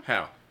right now?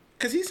 how?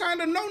 Because he signed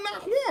a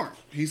no-knock warrant.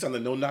 He's on the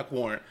no-knock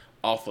warrant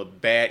off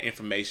of bad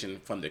information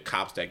from the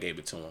cops that gave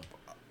it to him.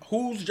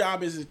 Whose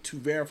job is it to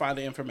verify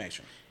the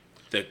information?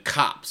 The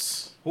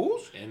cops.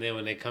 Whose? And then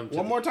when they come to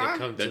One more time?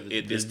 they come to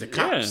the, It's the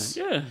cops.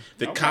 Yeah.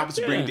 The Okay. cops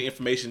bring Yeah. the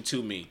information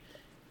to me.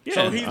 Yeah.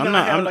 So he's I'm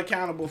not held I'm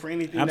accountable for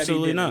anything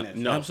absolutely that he not. did in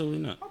this. No. Absolutely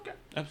not. Okay.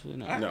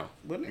 Absolutely All not. right. No.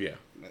 Wouldn't it?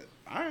 Yeah.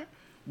 All right.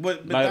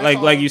 But Like that's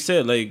all- you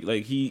said,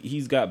 like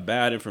he's got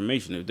bad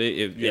information. And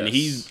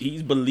Yes.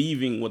 he's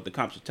believing what the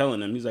cops are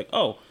telling him. He's like,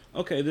 oh,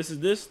 okay, this is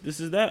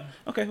that.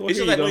 Okay, well, It's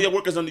here just like you when go. your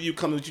workers under you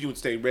come to you and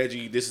say,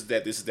 Reggie, this is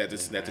that, this is that,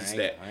 this is that, this is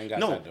that. I ain't got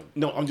No, that to-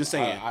 no, I'm just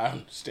saying. I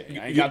understand.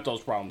 I ain't You- got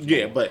those problems. Yeah,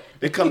 no more. but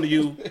they come to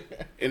you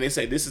and they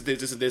say, this is this,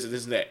 this is this, and this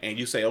is that. And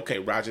you say, okay,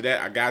 roger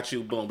that. I got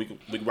you. Boom,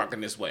 we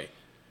rocking this way.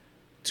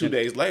 2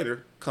 days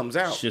later, comes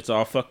out. Shit's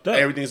all fucked up.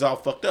 Everything's all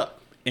fucked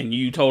up. And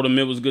you told him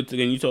it was good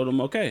to, and you told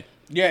him okay.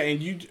 Yeah,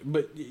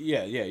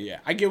 yeah.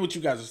 I get what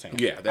you guys are saying.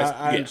 Yeah, I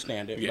yeah,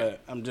 understand it, yeah.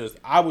 but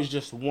I was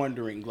just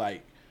wondering,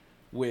 like,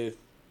 with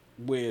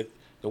the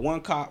one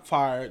cop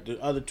fired,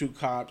 the other 2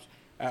 cops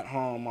at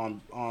home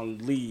on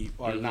leave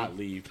or Mm-hmm. not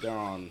leave, they're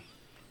on.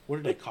 What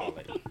do they call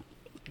it?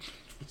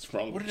 What's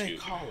wrong What with do they you?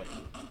 call it?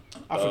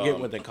 I forget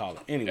what they call it.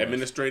 Anyway,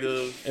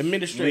 Administrative.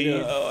 administrative.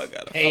 leave. Oh, I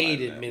gotta paid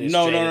find that.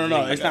 administrative.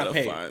 No. leave. It's not gotta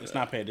paid. find It's that.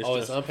 not paid. Oh,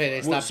 it's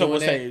unpaid. They Well, stopped so we'll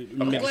doing say that? I'm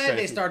glad they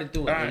administrative- started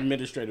doing that.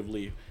 administrative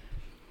leave.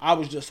 I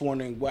was just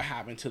wondering what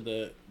happened to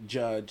the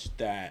judge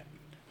that,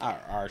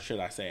 or should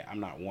I say, I'm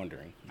not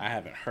wondering. I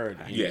haven't heard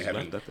Yeah, anything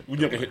you're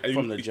not gonna hear,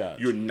 from the judge.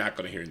 You're not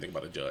going to hear anything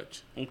about the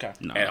judge Okay.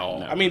 No, at all.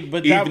 no. I mean,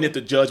 but even that if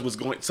the judge was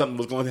something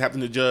was going to happen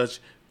to the judge,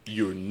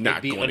 you're not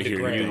It'd be going to hear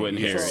underground. anything. You wouldn't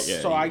hear it.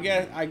 Yeah, so I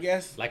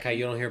guess. Like how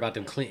you don't hear about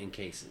them Clinton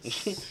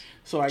cases.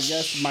 So I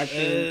guess my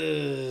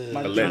thing.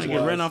 My Allegedly. thing Get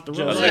was ran off the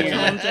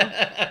road.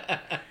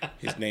 just-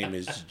 His name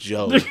is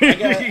Joe.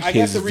 I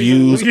guess the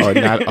reason views are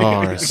not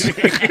ours.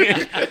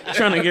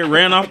 Trying to get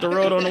ran off the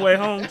road on the way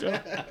home, Joe.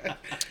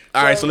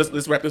 All right, so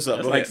let's wrap this up.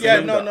 That's Go like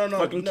ahead. Yeah, Slim no.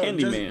 fucking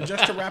Candy just, Man.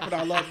 just to wrap it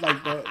all up,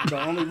 like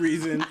the only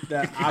reason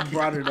that I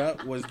brought it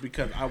up was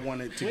because I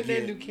wanted to When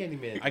get. that new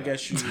Candyman? I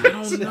guess you. I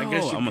don't know. I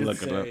guess you I'ma could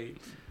look it up. say.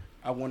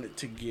 I wanted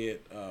to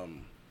get.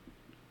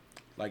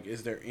 Like,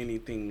 is there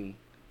anything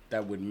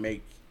that would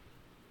make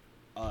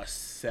us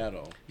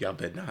settle Y'all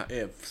bet not.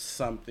 if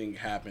something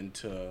happened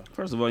to?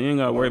 First of all, you ain't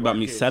gotta worry about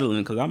me kids.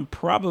 settling because I'm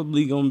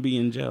probably gonna be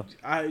in jail.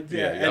 Yeah, y'all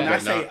and I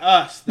bet say not.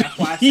 us. That's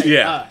why I say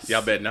Yeah, us.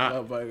 y'all bet not.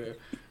 Motherfucker.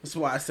 That's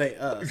why I say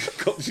us.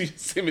 Coach, you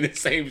sent me the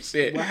same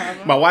shit. What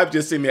happened? My wife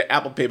just sent me an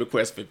Apple Pay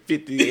request for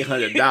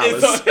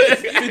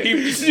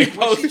 $5,800. She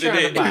posted trying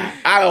to it. buy?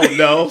 I don't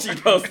know. She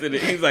posted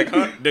it. He's like,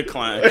 huh?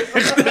 Decline. She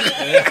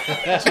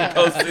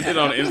posted it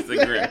on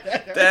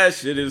Instagram. That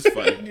shit is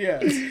funny. Yeah.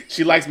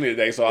 She likes me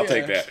today, so I'll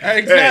take that.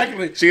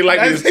 Exactly. Hey, she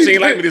liked me. That's- She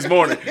liked me this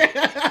morning.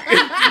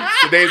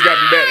 Today's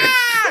gotten better.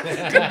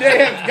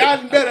 Today has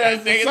gotten better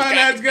as the sun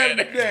has gotten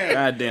better.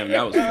 God damn,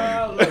 that was funny.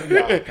 I love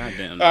y'all. God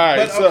damn. All right,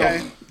 But so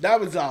okay, that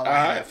was all I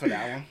right. had for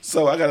that one.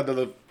 so I got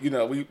another.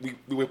 We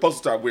were supposed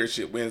to start weird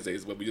shit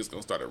Wednesdays, but we just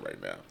gonna start it right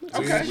now.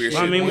 So this is weird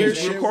Well, I shit. mean, we Weird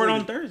shit, record weird.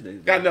 on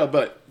Thursdays. I know,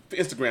 but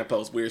Instagram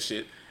post weird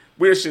shit.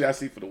 Weird shit I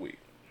see for the week.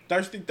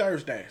 Thirsty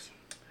Thursdays.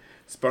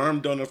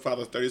 Sperm donor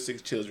fathers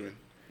 36 children.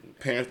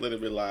 Parents later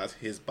realized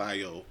his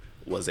bio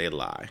was a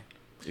lie.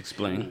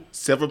 Explain.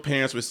 Several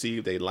parents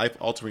received a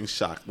life-altering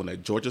shock when a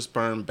Georgia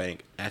sperm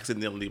bank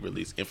accidentally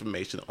released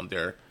information on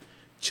their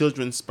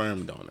children's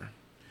sperm donor.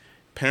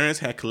 Parents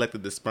had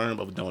collected the sperm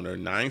of donor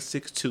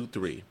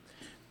 9623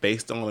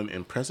 based on an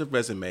impressive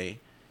resume,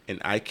 an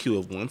IQ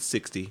of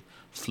 160,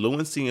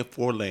 fluency in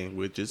 4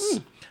 languages,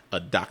 a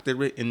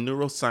doctorate in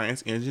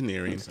neuroscience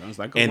engineering, Sounds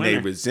like a and a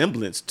winner.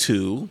 resemblance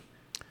to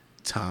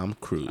Tom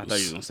Cruise. I thought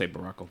you were gonna say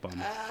Barack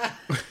Obama.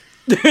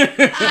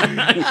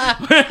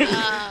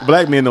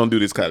 Black men don't do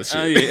this kind of shit.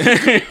 Oh yeah.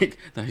 I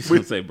thought you were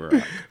gonna say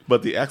Barack.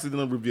 But the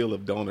accidental reveal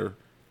of donor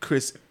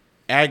Chris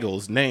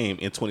Aggle's name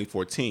in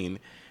 2014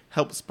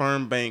 helped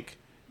sperm bank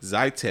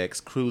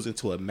Zytex cruise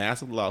into a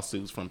massive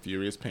lawsuit from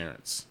furious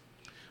parents.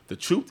 The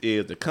truth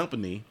is the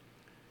company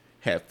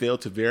had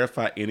failed to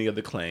verify any of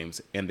the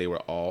claims, and they were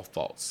all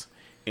false.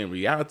 In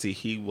reality,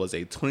 he was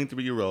a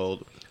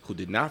 23-year-old who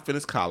did not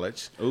finish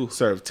college, Ooh.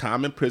 served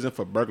time in prison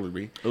for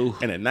burglary, Ooh.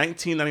 and a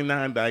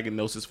 1999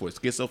 diagnosis for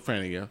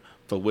schizophrenia,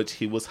 for which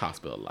he was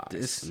hospitalized.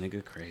 This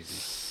nigga crazy.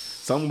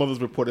 Some mothers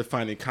reported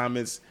finding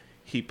comments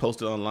he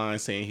posted online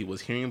saying he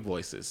was hearing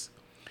voices.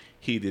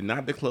 He did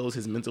not disclose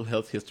his mental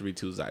health history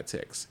to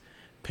Zytex.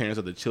 Parents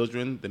of the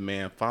children the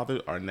man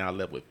fathered are now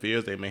left with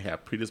fears they may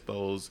have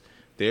predisposed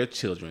their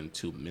children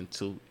to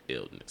mental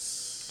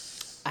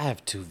illness. I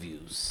have 2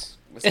 views.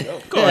 Let's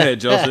go. Go ahead,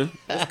 Joseph.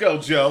 Let's go,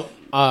 Joe.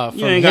 From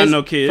You ain't got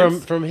no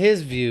kids. From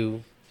his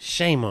view,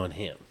 shame on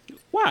him.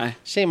 Why?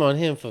 Shame on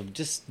him for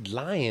just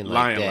lying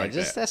Lying that. like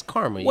Just that. that's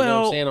karma. You know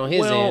what I'm saying on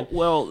his end.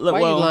 Why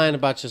you lying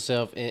about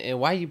yourself and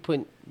why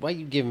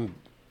you giving?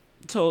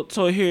 So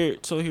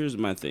here's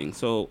my thing.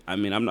 So I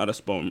mean, I'm not a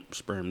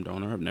sperm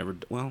donor. I've never.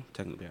 Well,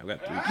 technically, I've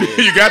got 3 kids.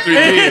 You got 3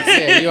 kids.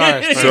 Yeah, you are.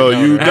 A sperm So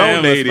donor. you I am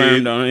a donated,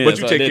 sperm donor, yeah, but you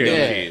so I take did care of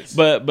donate. the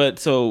kids. But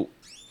so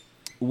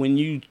when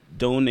you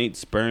donate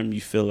sperm, you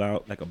fill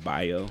out like a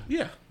bio.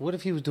 Yeah. What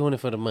if he was doing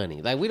it for the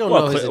money? Like we don't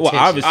know his Well, intentions.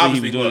 obviously he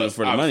Obviously was doing it was.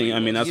 for the Obviously money. I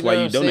mean, that's You why know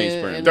you what I'm donate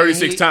saying? sperm. And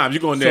 36 he- times. You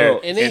go in there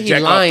And then he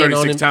jack off lying on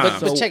 36 him.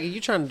 times. But check it,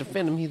 you trying to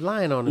defend him? He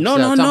lying on No,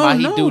 himself.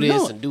 Talking about he do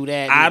this no. and do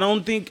that. I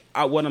don't think.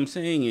 What I'm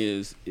saying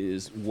is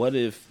what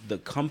if the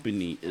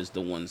company is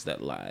the ones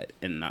that lied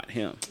and not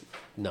him?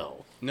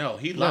 No, No,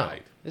 he no.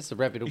 lied. It's a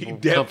reputable He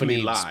definitely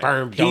company. lied.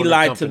 Sperm He donor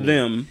lied company. to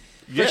them.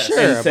 Yeah. sure.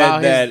 And about said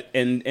his-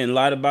 that and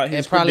lied about his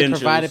And probably credentials.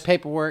 provided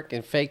paperwork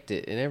and faked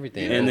it and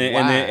everything. and then,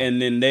 Why?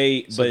 and then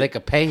they so but they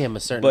could pay him a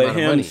certain but amount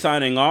of him money.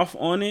 signing off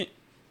on it.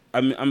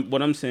 I mean,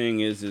 what I'm saying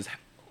is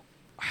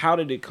how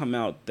did it come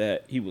out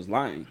that he was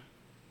lying?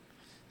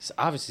 So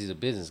obviously, the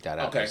business got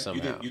out there Okay.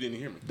 somehow. You didn't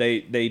hear me.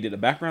 They did a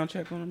background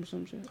check on him or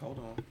some shit. Hold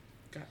on.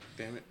 God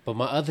damn it. But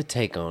my other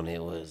take on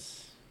it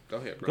was Go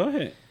ahead, bro. Go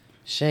ahead.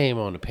 shame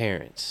on the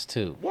parents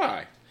too,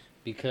 Why?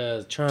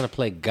 because trying to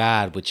play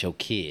God with your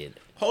kid.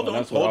 Hold Well, on.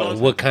 that's what Hold I on.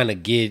 was- What kind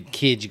of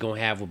kid you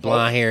gonna have with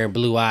blonde hair and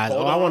blue eyes?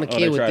 Hold Oh, I on. want a Oh,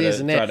 kid they with try this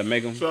to and try that. to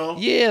make him. So,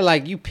 Yeah,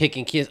 like you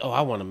picking kids. Oh, I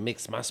want to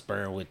mix my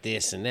sperm with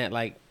this and that.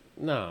 Like,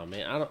 no,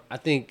 man. I don't. I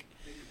think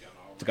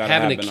It's gotta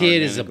having a happen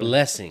kid is a organically.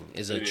 blessing.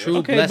 Is a It is. true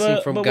Okay, blessing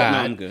but from no, God.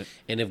 I'm good.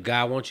 And if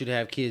God wants you to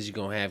have kids, you're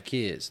gonna have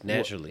kids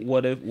naturally.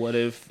 What if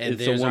and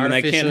it's a there's woman that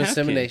artificial can't have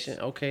insemination.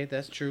 kids? Okay,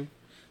 that's true.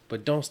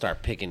 But don't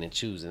start picking and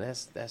choosing.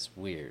 That's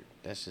weird.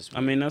 That's just.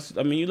 I Weird.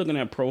 mean, you're looking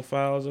at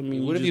profiles. I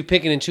mean, what if you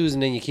picking and choosing,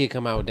 then your kid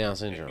come out with Down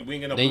syndrome? We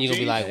ain't got no Then blue you're gonna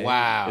be cheese? like,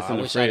 wow, It's I in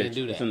the wish fridge. I didn't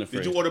do that. It's in the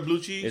fridge. did you order blue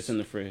cheese? It's in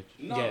the fridge.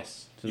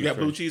 Yes. It's in You the got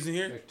blue fridge. cheese in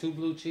here? There's 2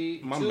 blue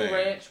cheese, My 2 man.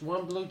 ranch,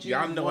 1 blue cheese.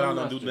 Y'all know I one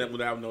don't do mustard. that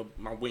without no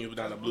my wings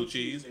without no blue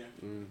cheese.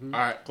 Mm-hmm. All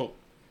right, cool.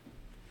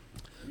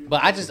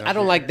 But I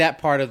don't like that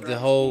part of the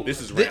whole.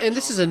 This is and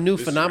this is a new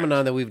This is phenomenon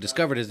ranch. that we've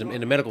discovered is in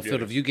the medical field.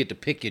 Yeah. Of you get to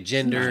pick your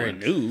gender and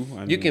New.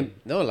 I you mean, can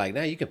like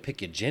now you can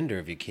pick your gender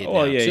of your kid. Oh,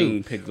 now, yeah, too.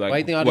 you can pick, like, Why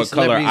you think all what these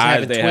color celebrities eyes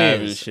having they have and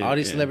twins? shit, All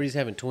these yeah. celebrities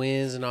having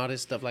twins and all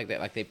this stuff like that.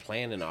 Like they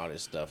planning all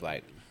this stuff.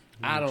 Like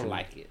I don't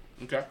like it.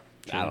 Okay.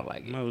 I don't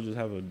like it. Might as well just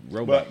have a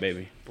robot But-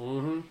 baby.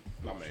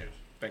 My man.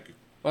 Thank you.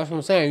 That's what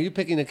I'm saying. You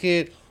picking a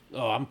kid.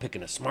 Oh, I'm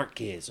picking a smart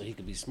kid so he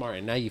could be smart.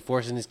 And now you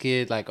forcing this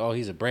kid like, oh,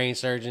 he's a brain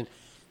surgeon.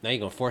 Now you're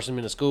gonna force him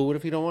into school. What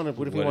if he don't want to?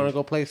 What if he What want to if-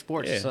 go play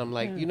sports or Yeah. something?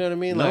 Like you know what I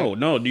mean? No, Like,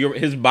 no.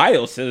 His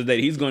bio says that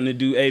he's going to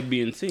do A,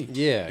 B, and C.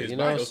 yeah, His you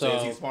know. bio So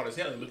says he's smart as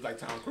hell and looks like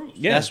Tom Cruise.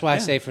 Yeah, that's why I yeah,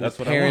 say from the that's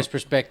what I parents' want.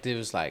 perspective,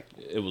 it's like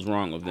It was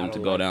wrong of I them don't to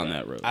go like down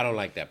that road. I don't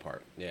like that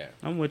part. Yeah,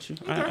 I'm with you.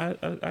 I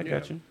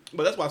got you.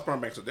 But that's why sperm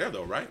banks are there,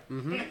 though, right?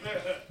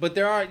 but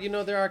there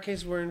are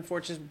cases where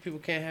unfortunately people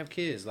can't have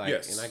kids. Like,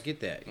 Yes. and I get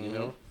that, you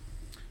know,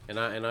 and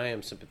I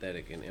am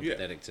sympathetic and Yeah.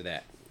 empathetic to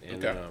that.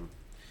 And Okay.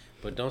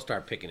 but don't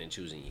start picking and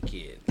choosing your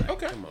kid. Like,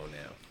 Okay. come on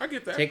now, I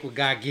get that. take what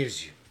God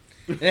gives you.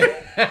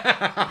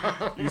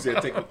 You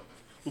said take.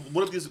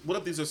 What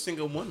if these are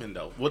single women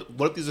though? What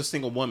if these are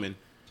single women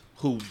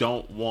who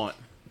don't want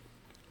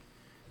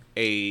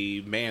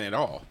a man at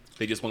all?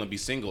 They just want to be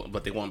single,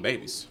 but they want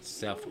babies.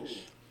 Selfish.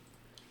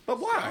 But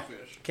why?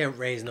 Can't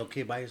raise no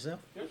kid by yourself.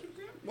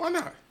 Why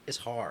not? It's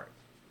hard.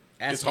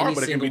 Ask It's hard, any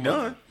but it can be single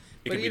woman. done.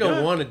 It But can you be don't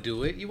done. want to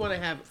do it. You want to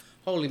have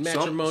holy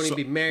matrimony, Some-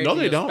 be married No, to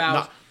they your don't. spouse.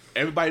 Not,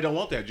 everybody don't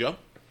want that, Joe.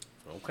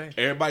 Okay.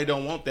 Everybody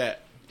don't want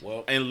that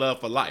Well, in love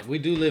for life. we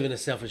do live in a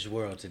selfish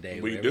world today.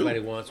 We Where do. everybody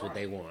wants what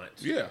they want.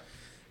 Yeah.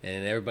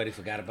 and everybody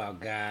forgot about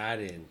God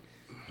and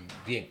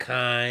being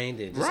kind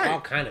and just Right.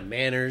 all kind of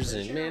manners,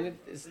 and man,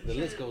 the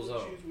list goes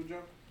on. Cheese with Joe?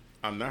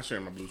 I'm not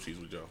sharing my blue cheese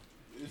with Joe.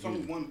 It's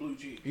only one blue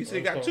cheese. He said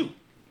he got 2.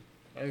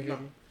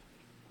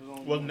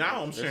 Well,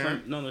 now I'm There's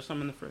sharing. there's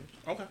some in the fridge.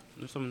 Okay.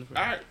 There's some in the fridge.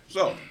 All right.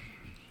 So,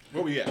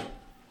 where we at?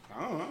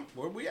 I don't know.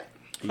 Where we at?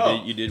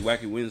 You did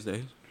Wacky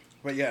Wednesdays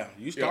But yeah,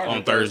 you started.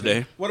 on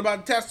Thursday. What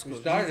about the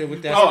testicles? Started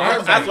with that. Oh,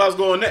 that's where I was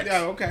going next.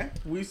 Yeah, okay.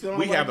 We still on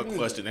We have a Wacky Wednesday.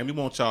 question, and we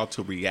want y'all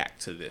to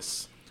react to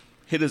this.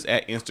 Hit us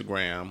at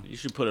Instagram. You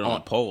should put it on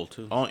a poll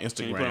too. On Can you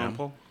Instagram. put it on a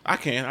poll? I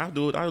can. I'll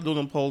do it. I'll do it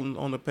on poll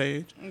on the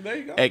page. There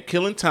you go. At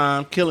Killing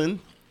Time, Killing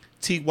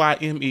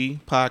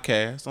TYME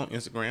podcast on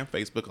Instagram,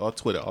 Facebook, or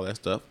Twitter, all that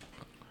stuff.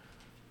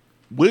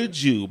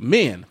 Would you,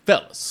 men,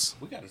 fellas?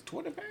 We got his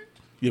Twitter page?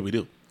 Yeah, we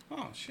do.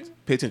 Oh, shit.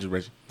 Pay attention,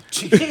 Reggie.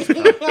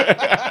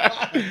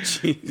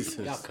 Jesus.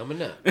 Y'all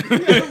coming up.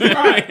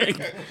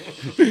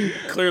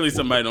 Clearly,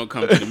 somebody don't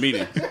come to the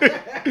meeting.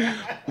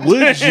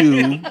 Would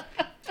you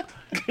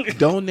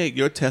donate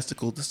your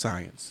testicle to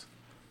science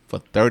for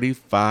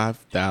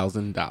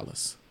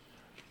 $35,000?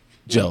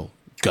 Joe,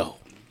 go.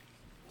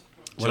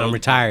 When I'm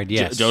retired,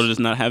 yes. Joe does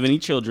not have any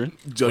children.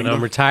 Joe, When you I'm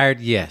know- retired,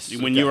 yes.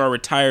 When you are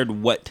retired,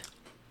 what?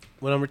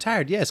 When I'm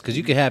retired, yes, because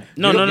you can have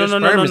No, your no,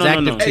 sperm no, is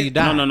active till you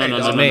die. no, no, Hey, no,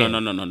 no, no, man. no,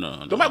 no, no, no,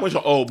 no. Nobody wants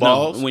your old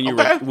balls. No, when you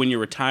okay? when you're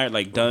retired,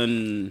 like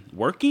done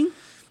working.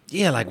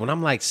 Yeah, like when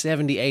I'm like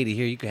 70, 80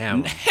 here, you can have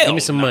them. Hell Give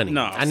me some no, money.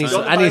 no, I need son.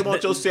 some, I Nobody need,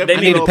 want your I need to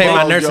 70-year-old pay my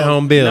balls, nursing Joe.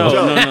 home bill. No,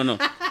 Joe. no, no,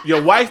 no.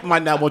 Your wife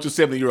might not want your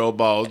 70-year-old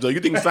balls. Joe, you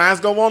think science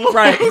go on them?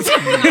 Right,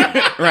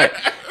 right.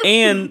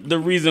 And the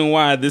reason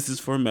why this is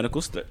for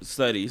medical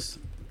studies.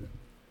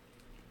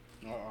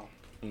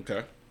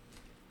 Okay.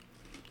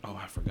 Oh,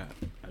 I forgot.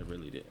 I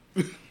really did.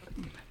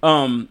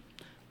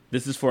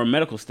 This is for a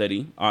medical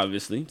study,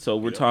 obviously. So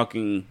we're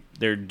talking.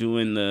 They're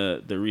doing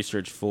the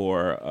research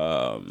for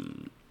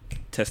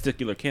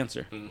testicular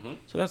cancer. Mm-hmm.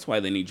 So that's why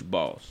they need your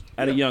balls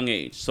at a young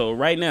age. So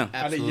right now,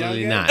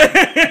 Absolutely young not.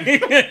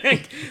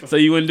 so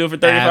you wouldn't do it for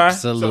 35?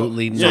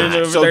 Absolutely You wouldn't do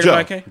not. it So, for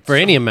Joe. 35K? For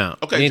any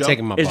amount. Okay, you ain't Joe.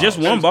 taking my It's balls. just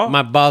one ball.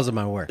 My balls are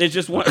my worth. It's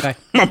just one. Okay.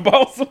 My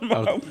balls are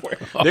my word.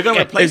 They're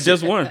gonna replace It's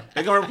just it. one.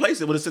 They're gonna replace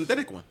it with a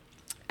synthetic one.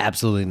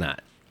 Absolutely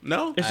not.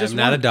 No. It's I'm just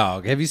not one. a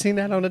dog. Have you seen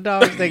that on the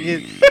dogs? They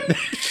get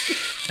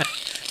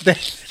they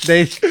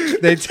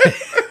they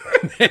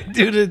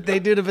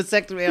do the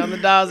vasectomy on the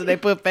dogs and they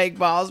put fake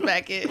balls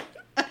back in.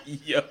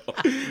 Yo.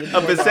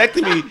 A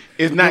vasectomy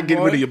is not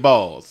getting rid of your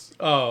balls.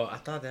 Oh, I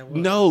thought that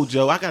was No,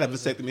 Joe, I got a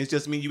vasectomy. It's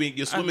just mean you ain't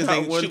your swimmers I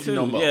ain't thought one shooting too.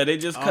 no more. Yeah, they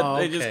just cut. Oh,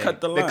 They just okay.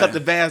 cut the They line. cut the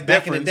vast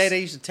back in difference. the day. They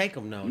used to take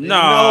them though.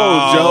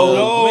 No,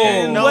 Joe.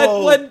 Man,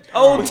 No. What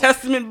Old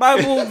Testament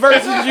Bible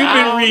verses you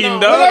been reading,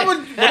 dog?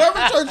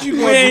 Whatever church you We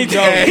go ain't to,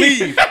 Joe,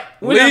 taking- leave.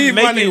 We're Leave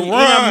not money, making, we're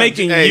not run.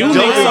 making Hey, eunuchs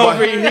Joe,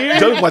 over here.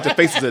 Joe watch the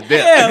faces of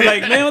death. Yeah,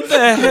 like man, what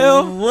the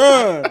hell?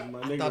 Run, my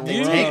nigga, they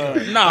run.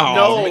 take them. No,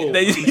 No. you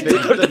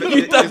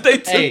thought they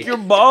took Hey. your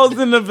balls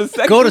in the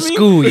vasectomy? Go to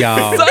school,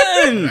 y'all.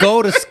 Son.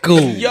 Go to school.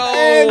 Yo,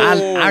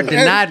 I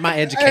denied my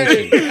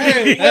education.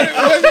 Hey,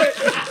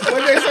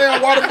 what they say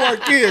on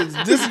Waterboard Kids,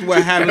 this is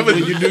what happens when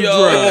you do drugs.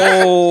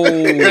 yo,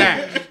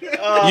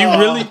 you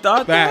really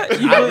thought that?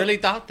 You I really- really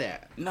thought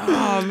that.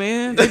 Nah,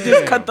 man, they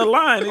just cut the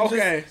line. It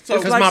Okay, just, so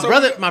it's Because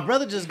like my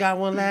brother just got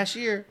one last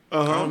year.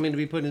 I don't mean to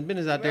be putting his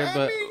business out there,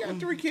 but he got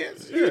 3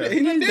 kids. He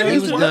done did He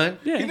his was work. done.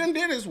 Yeah. He done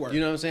did his work.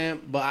 you know what I'm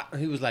saying? But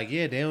he was like,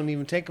 yeah, they don't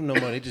even take them no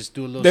more. They just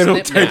do a little they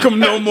don't snip take now. them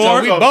no So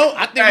more. we both,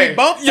 I think Hey, we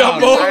both y'all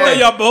thought both, it.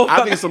 y'all both.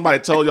 I think somebody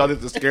told y'all this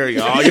to scare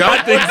y'all. Y'all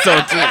I think so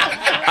too.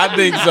 I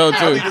think so I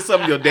think too. it's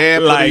something your dad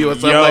put Like, in you or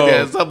something yo, like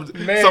that.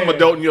 Some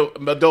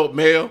adult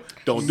male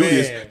don't do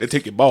this. Man. They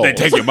take your balls. They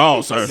take your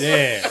balls, sir.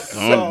 Yeah.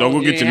 Don't go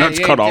You get your ain't- nuts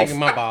you cut ain't off. taking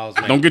my balls,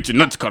 man. Don't get your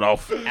nuts cut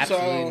off.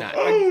 Absolutely not.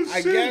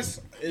 I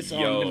guess it's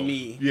Yo. on to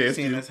me, Yeah, it's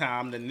seeing you. as how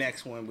I'm the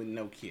next one with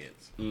no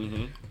kids.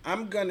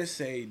 I'm gonna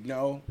say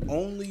no,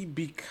 only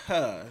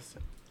because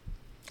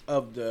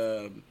of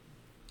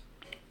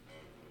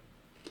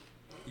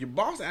your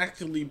balls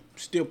actually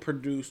still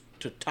produce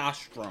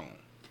testosterone.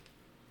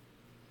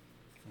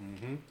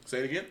 Say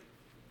it again.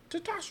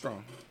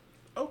 Testosterone.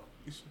 Oh,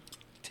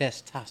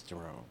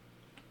 Testosterone.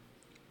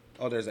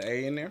 Oh, there's an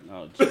A in there.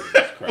 Oh Jesus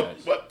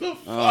Christ! what the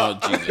fuck? Oh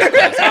Jesus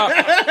Christ!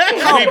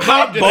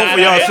 How both of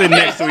y'all sitting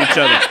next to each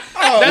other?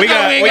 We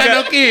ain't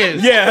got no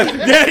kids. Yeah,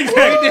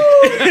 exactly.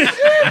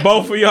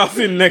 Both of y'all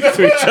sitting next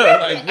to each other.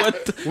 Like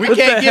what? We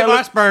can't give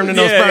our sperm to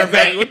no sperm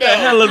bank. What the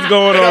hell is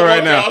going on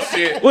right now?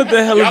 What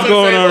the hell is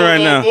going on right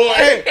now?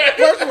 Hey,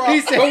 first of all,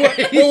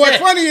 but what's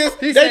funny is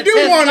they do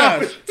want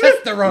us.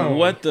 Testosterone.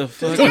 What the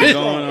fuck is going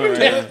on right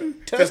now?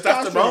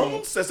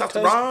 Testosterone?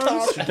 Testosterone?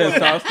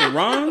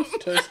 Testosterone?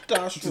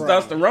 Testosterone.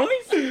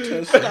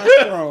 Testosterone?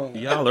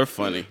 Testosterone. Y'all are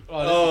funny.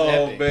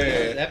 Oh, man.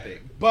 That's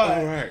epic. But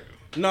All right.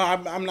 no,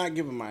 I'm not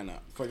giving mine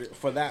up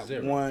for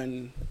that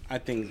one. I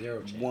think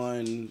Zero chance.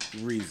 one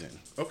reason.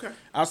 Okay.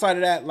 Outside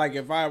of that, like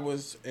if I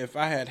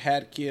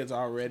had kids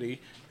already,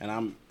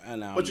 and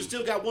But you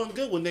still got one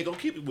good one they gonna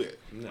keep it with.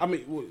 I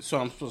mean, so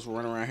I'm supposed to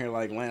run around here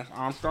like Lance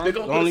Armstrong. They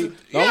The gonna only put us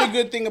in- yeah.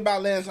 good thing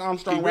about Lance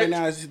Armstrong He right rich.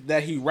 now is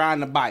that he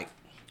riding a bike.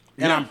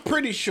 And I'm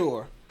pretty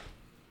sure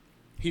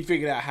he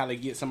figured out how to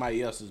get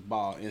somebody else's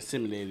ball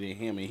inseminated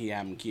him, and he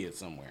having kids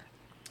somewhere.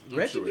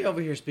 Reggie be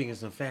over here speaking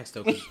some facts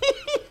though. 'Cause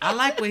I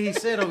like what he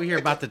said over here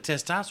about the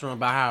testosterone,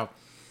 about how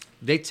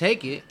they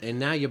take it and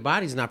now your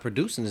body's not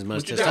producing as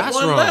much But you got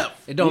one testosterone.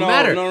 left. It don't No,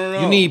 matter.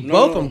 no. You need No,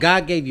 both no. of them.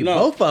 God gave you No.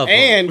 both of them.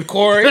 And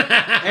Corey,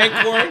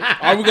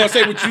 are we gonna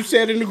say what you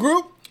said in the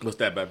group? What's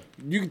that, baby?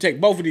 You can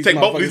take both of these. Take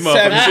both of these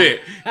motherfuckers. motherfuckers.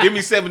 Shit. Give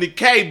me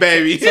 70K,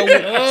 baby. So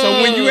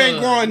when you ain't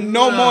growing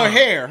no more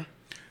hair,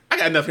 I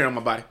got enough hair on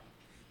my body.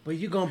 but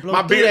you gonna blow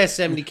My through beard- that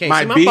 70K.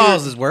 my See, my beard-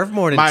 balls is worth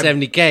more than my-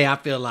 70K. I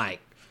feel like.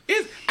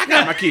 I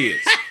got my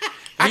kids.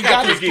 I He got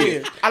got 3 his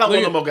kids. kids. I don't want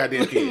Look no at- more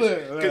goddamn kids.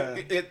 Look,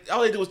 'Cause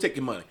all they do is take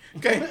your money.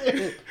 Okay?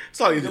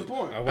 That's all they do. point.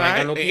 All Why ain't right?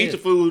 got no And eat kids?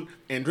 your food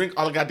and drink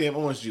all the goddamn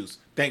orange juice.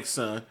 Thanks,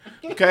 son.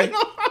 Okay?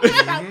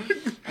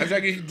 I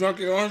think you drunk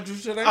your orange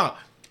juice today. I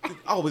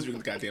always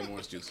drink the goddamn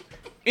orange juice.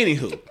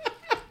 Anywho.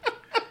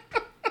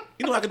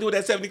 You know what I can do with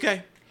that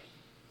 70K?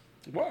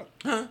 What?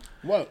 Huh?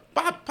 What?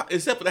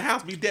 Except for the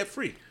house, be debt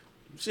free.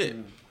 Shit.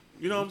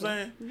 You know what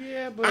I'm saying?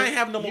 Yeah, but I ain't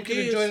have no more you can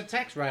kids. enjoy the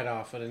tax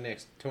write-off for the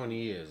next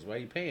 20 years. Why are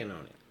you paying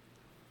on it?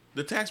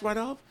 The tax write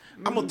off?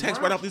 I'm gonna tax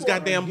write off these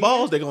goddamn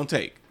balls they're gonna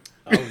take.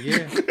 Oh yeah,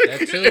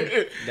 that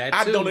too. That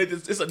I too. donate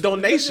this. It's a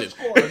donation.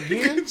 Score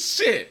again?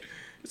 Shit.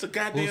 It's a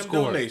goddamn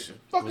scored? donation.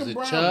 Was Fucking it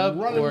Brown Chubb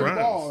running or, the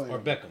ball. or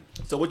Beckham?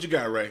 So what you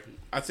got, Ray?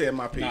 I said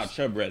my piece. Nah,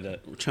 Chubb read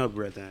that. Chubb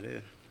read that. Yeah.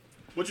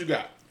 What you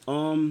got?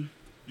 Um,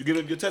 You give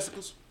up your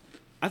testicles?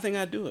 I think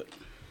I'd do it.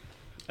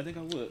 I think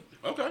I would.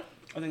 Okay.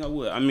 I think I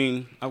would. I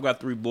mean, I've got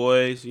 3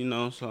 boys, you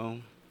know, so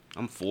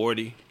I'm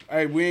 40.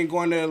 Hey, we ain't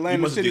going to You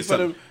Atlantic must City do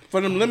something. for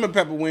them lemon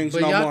pepper wings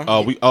But no y'all-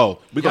 more. We Y'all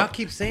gonna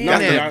keep saying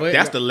That's that, the- but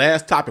that's the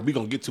last topic we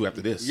gonna get to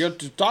after this. Your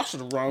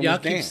testosterone y'all was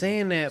keep damn.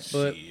 saying that,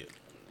 but Shit.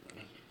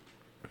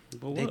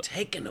 But they what?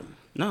 taking them.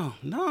 No,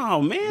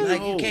 man. Like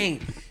no. you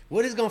can't.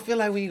 What is it gonna feel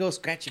like when you go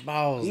scratch your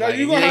balls? No, like,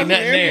 you gonna it have ain't an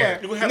nothing there.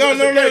 implant. You gonna have No, a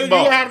you big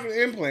ball. gonna have an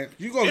implant.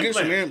 You gonna get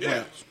some Implant,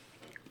 implants.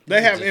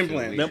 They have Just feel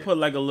implants. They'll put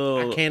like a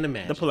little. I can't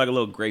imagine. They'll put like a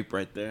little grape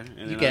right there.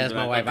 And You then can I'll ask be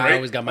my like, wife. I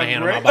always got my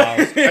hand on my grape?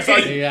 balls. That's all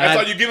you. Yeah, that's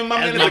I- all you giving my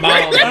man. That's is my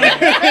a grape?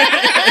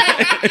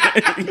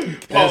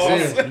 balls.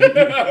 Pause.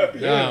 That's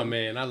it. No,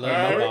 man, I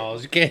love my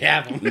balls. You can't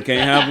have them. You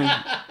can't have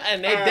them.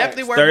 And they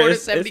definitely worth more than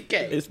 70K.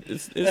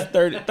 It's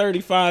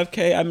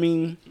 35K. I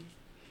mean,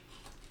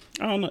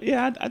 I don't know.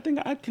 Yeah, I think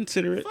I'd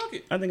consider it. Fuck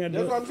it. I think I'd do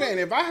That's what I'm it. saying.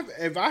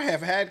 If I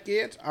have had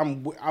kids,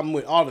 I'm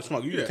with all the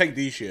smoke. You Yeah. can take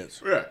these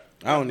shits. Yeah.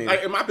 I don't need Like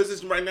it. in my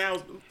position right now,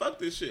 is fuck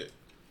this shit.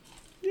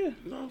 Yeah, You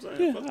know what I'm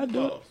saying? Yeah, Fuck I'd the do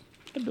it. balls.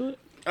 I'd do it.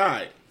 All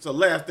right. So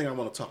last thing I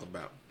want to talk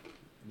about.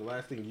 The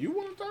last thing you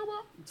want to talk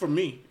about? For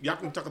me, y'all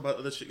can talk about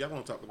other shit y'all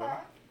want to talk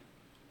about.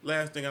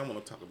 Last thing I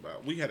want to talk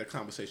about. We had a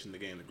conversation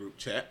again in the group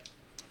chat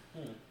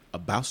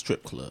about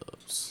strip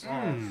clubs.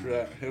 Oh,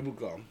 shit. Here we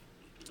go.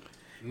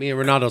 Me and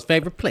Ronaldo's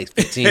favorite place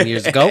 15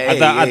 years ago.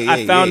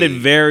 I found it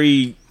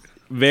very,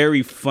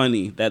 very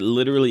funny that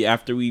literally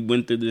after we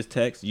went through this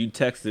text, you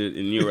texted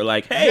and you were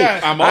like, "Hey,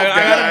 Yes. I'm off, I got a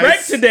guys.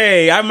 break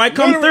today. I might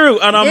come Literally-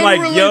 through." And I'm like,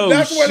 literally, "Yo,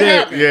 that's what shit!"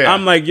 happened. Yeah.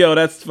 I'm like, "Yo,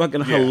 that's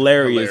fucking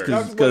hilarious." hilarious.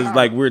 That's what Because happened.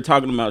 like we're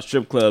talking about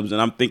strip clubs, and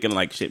I'm thinking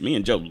like, "Shit, me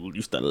and Joe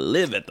used to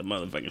live at the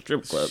motherfucking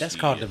strip club." That's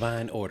called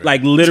divine order.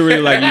 Like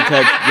literally, like you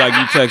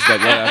text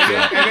like right after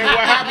that. And then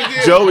what happens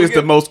is Joe we is the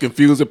get- most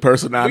confusing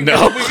person I we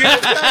know. get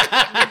a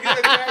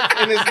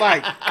text, and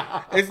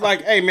it's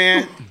like, hey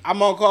man,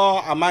 I'm on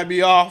call. I might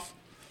be off.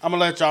 I'm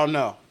gonna let y'all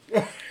know.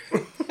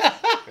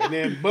 And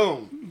then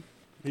boom,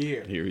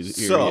 here. Here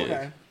So- he is.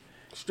 Okay.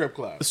 Strip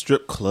club.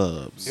 Strip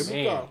clubs. Here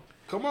we Man. go.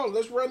 Come on,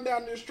 let's run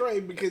down this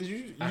train because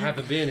I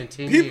haven't been in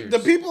 10 peop- years.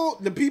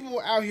 the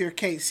people out here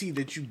can't see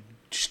that you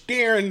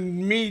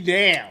staring me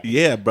down.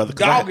 Yeah, brother.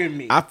 'cause Dogging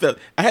me. I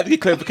had to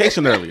get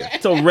clarification earlier.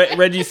 So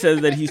Reggie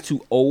says that he's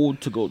too old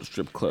to go to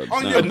strip clubs.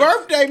 On now. your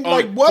birthday,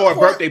 like what for a point-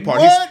 birthday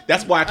party. what-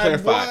 That's why I at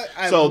clarified. what-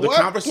 at So the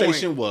what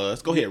conversation point-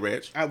 was, go ahead,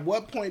 Reg. At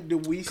what point do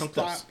we Come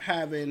stop close.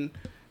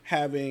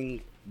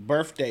 having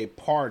birthday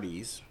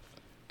parties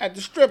at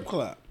the strip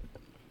club?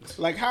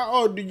 Like, how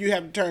old do you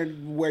have to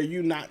turn where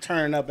you not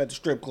turning up at the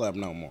strip club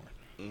no more?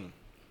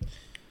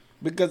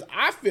 Because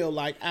I feel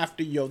like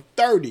after your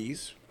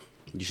 30s,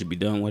 You should be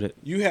done with it.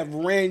 you have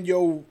ran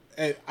your.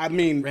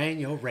 ran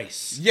your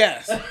race.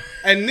 Yes,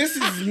 and this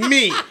is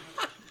me.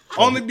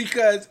 Only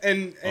because Oh,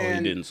 he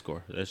and didn't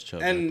score. That's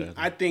Chubb. and right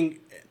there. I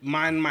think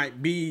mine might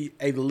be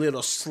a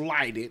little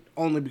slighted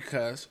only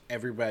because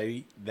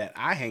everybody that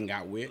I hang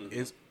out with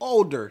is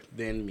older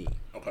than me.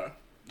 Okay.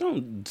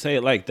 Don't say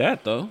it like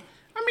that though.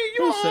 I mean,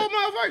 you an Who said- old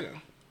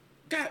motherfucker.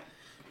 God.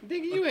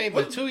 Nigga, you ain't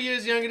but 2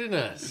 years younger than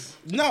us.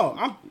 No,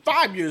 I'm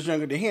 5 years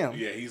younger than him.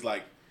 Yeah, he's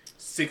like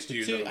 6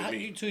 years Two, older than you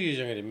me. 2 years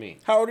younger than me.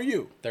 How old are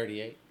you?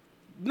 38.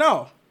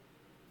 No,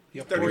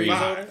 He's 4 years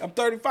 35. I'm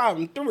 35.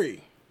 I'm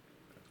 3.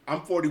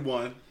 I'm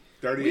 41.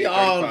 38, We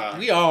all 35.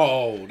 we all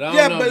old. I don't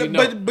Yeah, know if you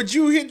know. but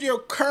you hit your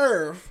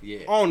curve Yeah.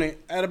 on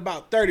it at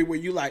about 30 where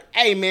you like,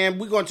 hey man,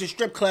 we going to the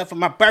strip club for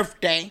my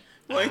birthday.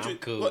 Well, ain't I'm you,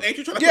 cool. well, ain't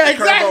you trying to Yeah, put the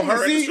curve on exactly.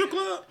 her at the See? strip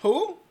club?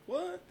 Who?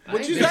 What?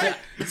 What you say?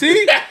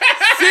 See?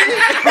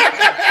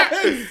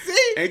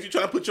 Ain't you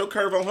trying to put your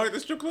curve on her at the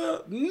strip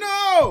club?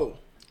 No.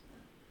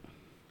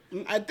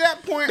 At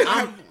that point,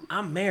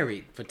 I'm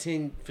married for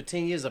 10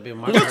 years. I've been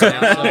married now. So.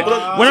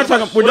 We're not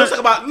talking. We're Let's talk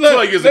about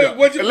 12 years ago.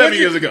 11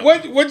 years ago.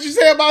 What you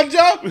say about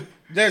Joe?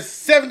 There's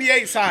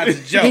 78 sides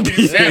of Joe.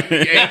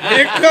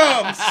 Here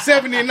comes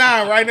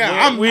 79 right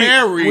now. I'm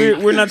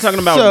married. We're not talking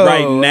about So,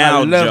 right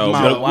now, I love Joe,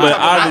 my but wife.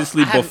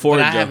 obviously before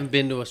I Joe. haven't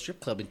been to a strip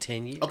club in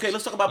 10 years. Okay,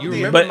 let's talk about You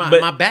the remember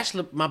But-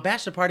 my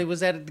bachelor party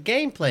was at the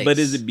game place. But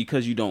is it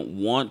because you don't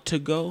want to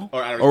go,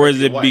 Or out of or is respect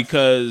to it your wife?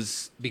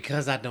 because?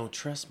 because I don't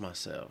trust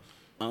myself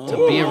Oh.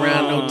 to be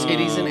around no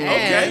titties and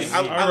Okay, ass. I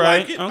All like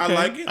right, it. I okay.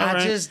 like it. All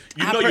right.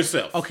 You know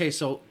yourself. Okay,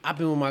 so I've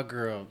been with my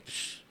girl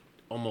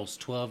almost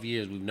 12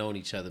 years. We've known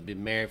each other.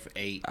 Been married for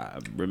 8. I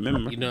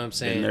remember. You know what I'm Been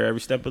saying? there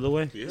every step of the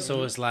way. Yeah.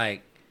 So it's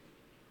like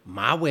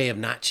my way of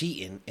not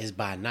cheating is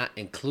by not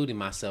including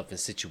myself in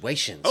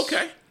situations.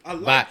 Okay. I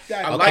like But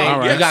that. I okay, like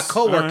it, you yes. got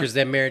coworkers All right.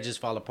 that marriages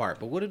fall apart.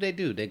 But what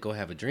do? They go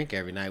have a drink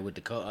every night with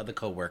the other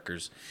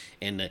coworkers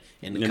and the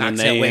then cocktail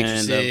they end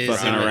waitresses. up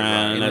fucking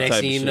around, and that next type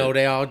thing of you know, shit.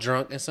 they all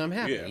drunk and something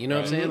happen. Yeah, You know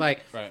what I'm right. saying?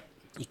 Like Right.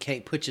 you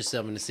can't put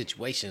yourself in the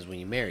situations when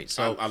you're married.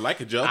 So I like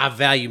it, Joe. I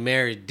value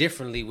marriage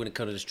differently when it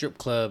comes to the strip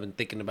club and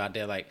thinking about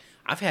that. Like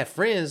I've had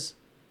friends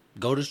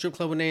go to the strip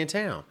club when they're in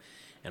town,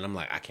 and I'm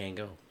like, I can't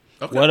go.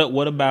 Okay.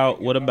 What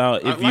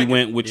about I if like you it.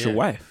 went with your Yeah.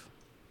 wife?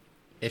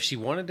 If she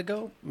wanted to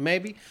go,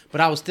 maybe. But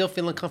I was still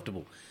feeling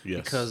comfortable.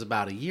 Yes. Because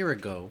about a year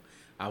ago,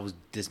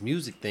 this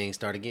music thing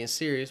started getting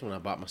serious when I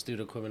bought my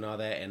studio equipment and all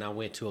that. And I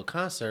went to a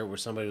concert where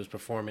somebody was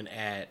performing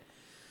at,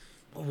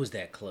 what was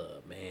that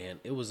club, man?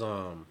 It was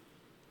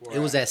it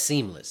was at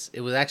Seamless.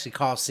 It was actually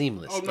called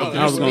Seamless. Oh, no, It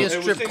I was used to be a it was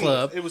strip seamless.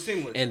 club. It was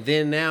seamless. And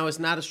then now it's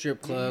not a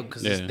strip club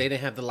because Yeah. they didn't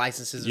have the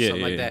licenses or Yeah,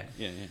 something yeah, like that.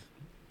 yeah.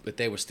 But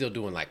they were still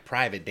doing like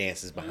private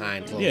dances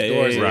behind closed Yeah, yeah,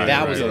 doors, yeah, and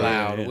that was right,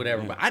 allowed yeah, or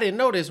whatever. yeah. But I didn't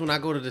know this when I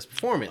go to this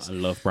performance. I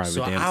love private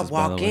so dances. I by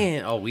walk the way.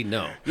 in. Oh, we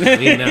know. We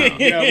know.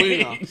 Yeah, we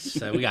know.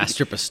 So we got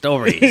stripper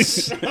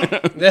stories.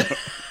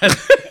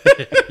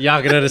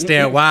 Y'all can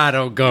understand why I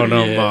don't go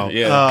no more.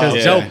 yeah. Because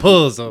Yeah. Joe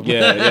pulls them.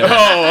 Yeah, yeah,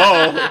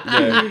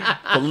 yeah.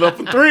 Pulling up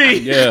for 3.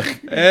 yeah.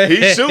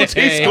 He shoots,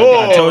 he Hey,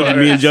 scores. I told you,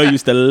 me and Joe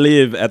used to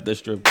live at the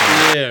strip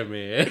club. Yeah,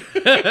 man.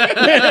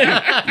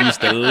 We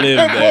used to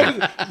live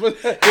there.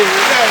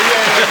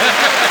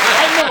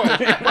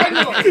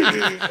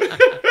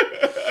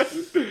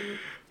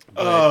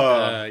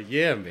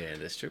 Yeah, man.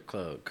 The strip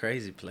club,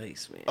 crazy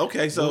place, man.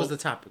 Okay, so- what was the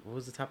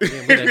topic?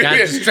 again? We done got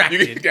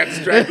distracted. You got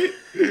distracted.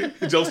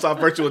 Joe saw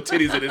virtual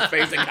titties in his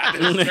face and got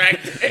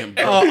distracted.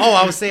 Oh,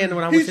 I was saying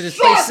when I went to this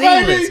short, place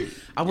baby! Seamless.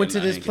 I went to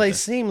nah, I this ain't get place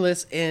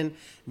Seamless, and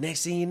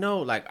next thing you know,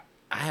 like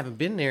I haven't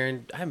been there,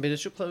 and I haven't been to a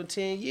strip club in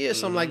 10 years,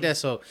 something like that.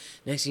 So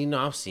next thing you know,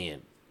 I'm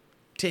seeing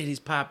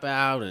titties pop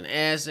out and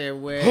ass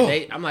everywhere.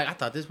 I'm like, I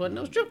thought this wasn't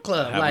no strip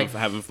club. Having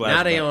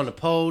Now they flashbacks. on the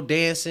pole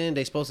dancing.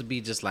 They supposed to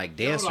be just like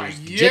dancers, Like,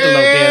 gigolo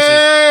dancers.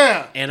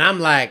 yeah. And I'm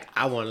like,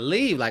 I want to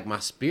leave. Like my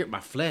spirit,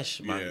 my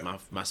flesh, Yeah.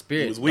 my It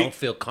spirit was weak. don't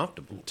feel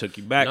comfortable. Took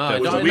you back. No, to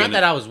it don't- the not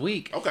that I was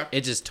weak. Okay.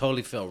 It just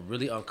totally felt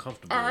really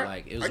uncomfortable. All right.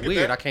 Like it I was get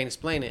weird. that. I can't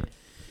explain it.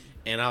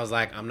 And I was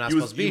like, I'm not You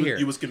supposed to be here.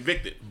 You was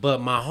convicted. But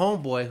my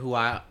homeboy,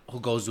 who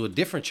goes to a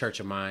different church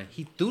of mine,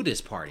 he threw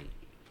this party.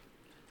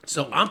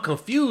 So I'm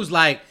confused.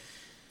 Like,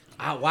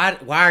 why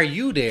are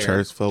you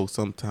there? folks,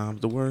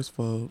 sometimes the worst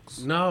folks.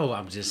 No,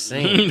 I'm just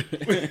saying.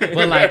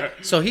 But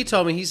like, so he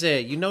told me, he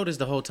said, you noticed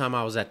the whole time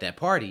I was at that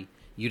party,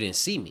 you didn't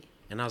see me.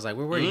 And I was like,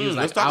 where were you? He was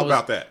like, let's talk I was,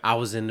 about that. I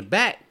was in the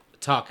back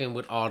talking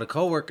with all the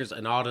coworkers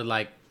and all the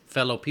like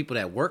fellow people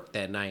that worked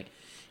that night.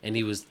 And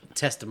he was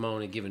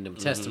giving them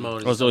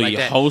testimonies. Oh, and so stuff he like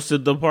that.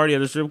 hosted the party at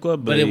the strip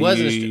club, But it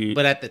wasn't. he-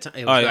 But at the time,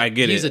 it Oh, was I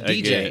get he's it. a I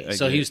DJ, get it. I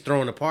so get he it. was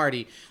throwing a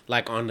party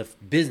like on the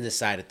business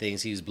side of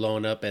things. He was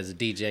blowing up as a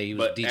DJ. He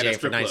was But at a DJing for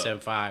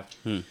strip club.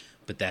 97.5.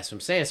 But that's what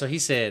I'm saying. So he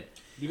said,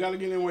 You got to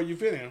get in where you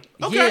fit in.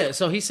 Okay. yeah.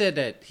 So he said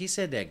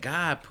that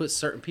God put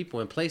certain people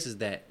in places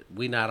that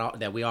we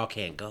all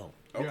can't go.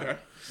 Okay.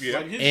 Yeah.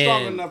 Like he's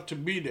strong And enough to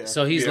be there.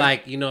 So he's Yeah.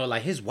 like,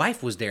 like his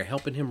wife was there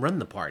helping him run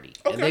the party,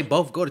 and Okay. they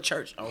both go to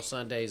church on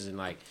Sundays, and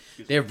like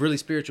they're really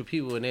spiritual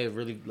people, and they're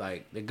really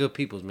like they're good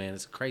peoples, man.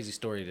 It's a crazy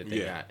story that they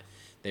Yeah. got.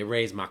 They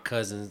raised my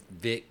cousin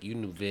Vic. You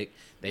knew Vic.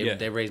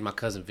 They raised my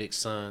cousin Vic's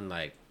son.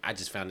 Like I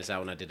just found this out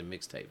when I did a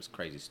mixtape. It's a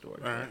crazy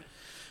story. All man. right.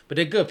 But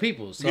they're good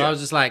people. So Yeah. I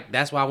was just like,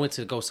 that's why I went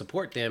to go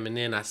support them. And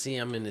then I see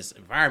them in this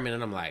environment,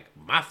 and I'm like,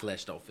 my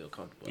flesh don't feel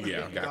comfortable.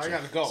 Yeah, I gotcha.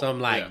 got to go. So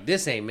I'm like, Yeah.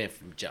 this ain't meant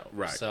for Joe.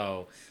 Right.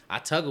 So I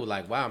tuggled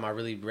like, wow, am I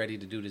really ready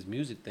to do this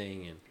music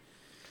thing? And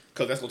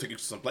Because that's going to take you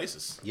to some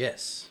places.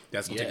 yes,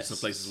 That's going to take you to some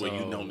places where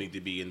you So don't need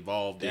to be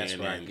involved That's in.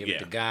 right. And, Give yeah. it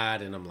to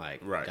God, and I'm like,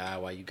 Right.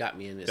 God, why you got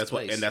me in this That's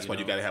place? why, and that's why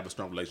you know? got to have a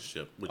strong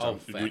relationship, which, Oh,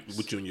 facts.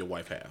 which you and your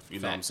wife have. You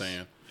know what I'm Facts.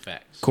 saying?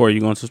 Facts. Corey, you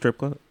going to the strip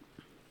club?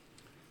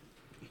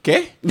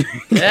 Okay. You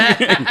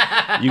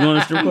going to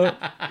the strip club?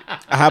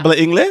 Habla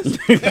English?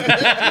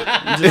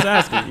 I'm just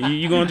asking.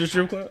 You going to the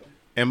strip club?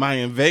 Am I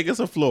in Vegas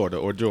or Florida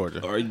or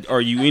Georgia? Or are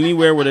you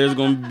anywhere where there's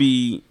going to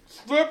be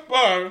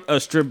Stripper a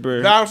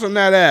stripper? bouncing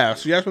that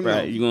ass. Yes or no?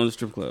 Right, you going to the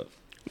strip club?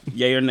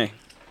 Yay or nay?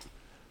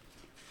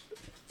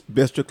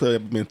 Best strip club I've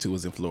ever been to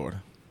was in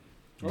Florida.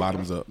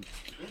 Bottoms up.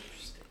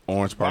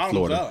 Orange Park, Bottoms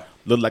Florida. up.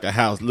 Looked like a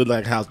house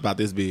about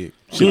this big.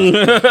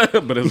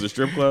 But it was a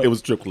strip club. It was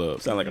a strip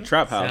club. Sound like a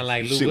trap house. Sound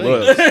like Lou Shit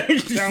Williams.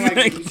 was.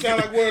 Sound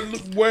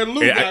like where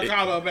Lou got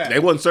caught up at. They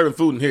wasn't serving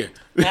food in here.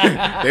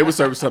 They were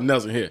serving something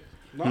else in here.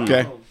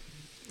 Okay.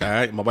 All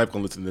right. My wife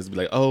gonna listen to this and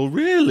be like, "Oh,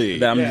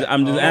 really?" I'm just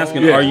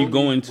asking. Yeah. Are you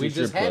going to We a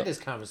strip just club? had this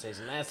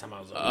conversation last time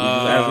I was on. I'm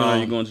just asking. Are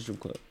you going to a strip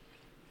club?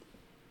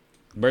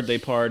 Birthday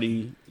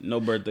party? No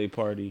birthday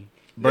party.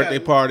 Birthday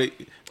party,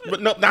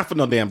 but no, not for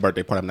no damn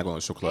birthday party. I'm not going to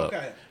a strip club.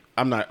 Okay.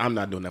 I'm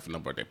not doing that for no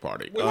birthday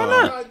party. Well,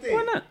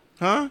 Why not?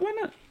 Huh? Why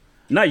not?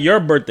 Not your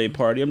birthday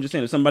party. I'm just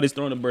saying if somebody's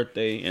throwing a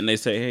birthday and they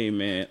say, "Hey,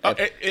 man,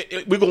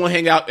 We're gonna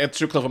hang out at the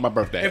strip club for my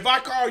birthday. If I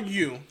call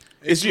you,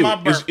 it's you. my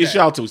birthday. It's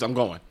y'all too. So I'm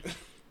going.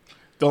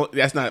 Don't.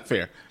 That's not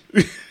fair.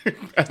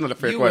 That's not a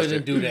fair You question.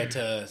 wouldn't do that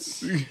to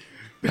us.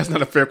 That's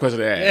not a fair question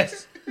to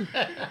ask.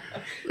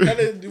 That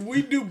is,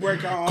 we do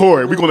break our own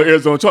Corey, we're rules. going to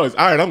Arizona Charlies.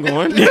 All right, I'm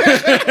going.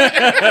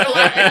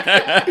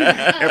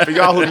 And for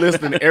y'all who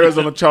listen,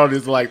 Arizona Charlies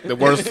is like the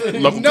worst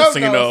local No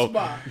casino.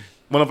 spot.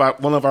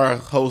 One of our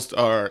hosts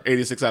are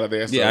 86 out of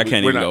there. So yeah, I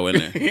can't we're even not- go in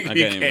there. I can't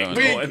even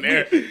go in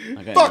there.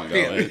 I can't Fuck even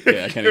go in.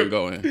 Yeah, I can't even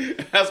go in.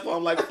 That's why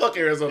I'm like, fuck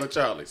Arizona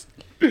Charlies.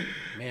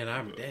 Man,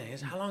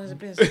 how long has it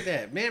been since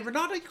that? Man,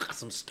 Ronaldo, you got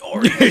some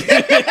stories.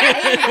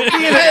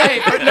 Hey,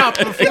 but no,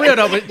 for real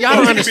though, but y'all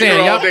don't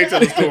understand. All day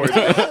telling stories.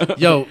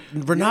 Yo,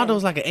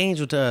 Ronaldo's like an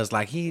angel to us.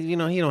 Like he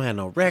don't have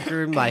no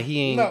record. Like he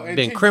ain't No, been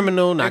until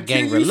criminal, not until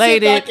gang you sit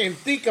related. back and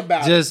think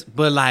about it.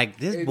 But like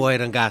this boy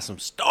done got some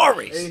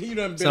stories. And he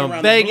done been Some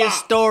around the Vegas block.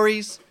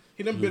 stories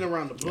He done been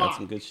around the Got block.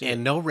 some good shit.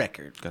 and no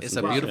record. Got It's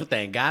some a good beautiful shit.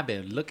 thing. God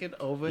been looking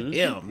over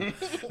him.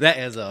 That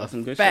is a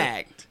some good shit.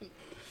 fact.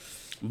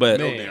 But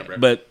Man.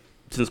 but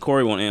since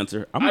Corey won't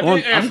answer, I'm I going.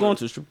 didn't answer. I'm going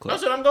to a strip I club.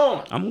 said I'm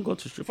going. I'm gonna go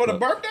to a strip For the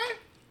club. birthday?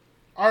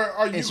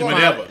 Are you And going?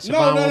 Whenever.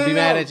 Siobhan won't be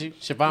mad at you.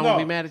 Siobhan won't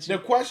be mad at you.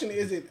 The question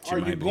isn't, are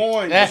you might be.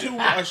 going to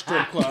a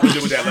strip club? We'll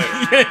deal with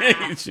that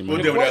later. She We'll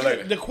might- deal with that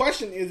later. The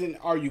question isn't,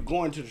 are you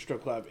going to the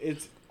strip club?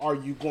 It's, are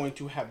you going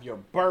to have your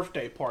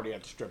birthday party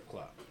at the strip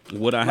club?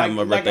 Would I have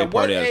my Like birthday at what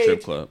party at a strip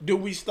age club? do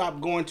we stop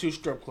going to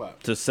strip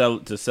club? To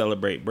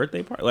celebrate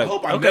birthday party? Like, I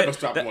hope I okay, never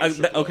stop going to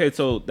strip club. okay,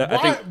 so that,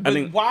 Why, I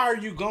think why are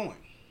you going?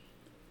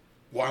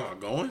 Why am I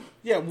going?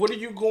 Yeah, what are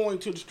you going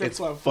to the strip It's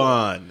club for?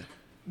 fun.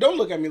 Don't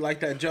look at me like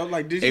that, Joe.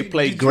 Like They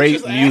play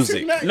great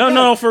music.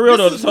 No, for real,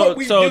 This though. is what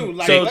we So- do.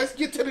 Like, so- let's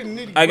get to the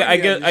nitty.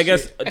 I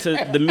guess to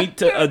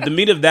the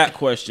meat of that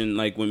question,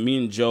 like when me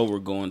and Joe were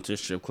going to a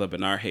strip club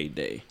in our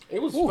heyday,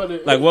 it was for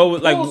the, like what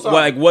was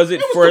was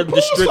it for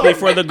the strictly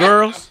for the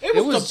girls?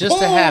 It was just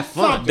to have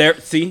fun. There,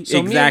 see, So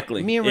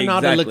exactly. Me and Ronaldo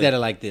exactly. looked at it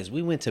like this.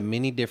 We went to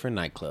many different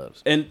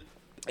nightclubs. and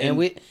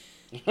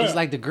It's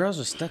like the girls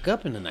are stuck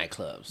up in the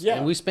nightclubs. Yeah.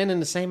 And we spending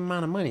the same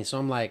amount of money. So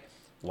I'm like,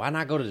 why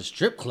not go to the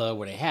strip club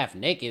where they half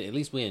naked? At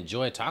least we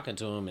enjoy talking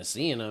to them and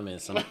seeing them,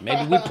 and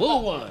maybe we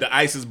pull one. The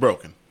ice is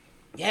broken.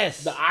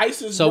 Yes. The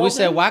ice is So we broken.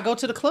 said, why go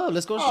to the club?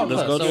 Let's go to the strip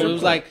let's club. go to So the it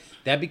was club. like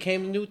that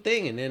became the new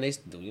thing. And then they,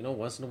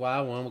 once in a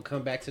while, one would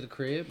come back to the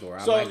crib, or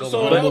I So, might go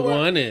so, home in other with words,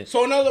 one. And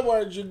so in other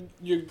words, you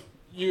do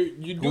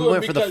We it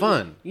went for the because-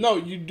 fun. No,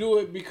 you do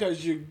it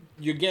because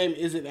your game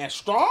isn't as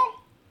strong.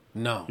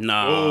 no,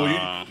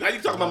 nah. Now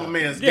you talking about my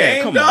man's Yeah,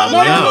 game, come dog?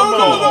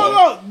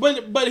 on,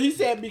 No. But he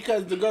said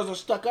because the girls are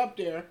stuck up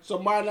there, so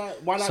why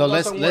not? So go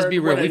let's somewhere be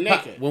where real. they're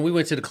naked? When we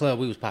went to the club,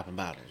 we was popping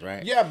bottles,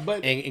 right? Yeah,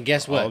 but And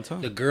guess All the what?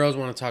 time. The girls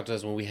want to talk to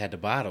us when we had the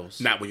bottles.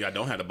 Not when y'all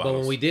don't have the But bottles.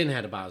 when we didn't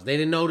have the bottles, they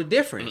didn't know the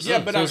difference. Yeah,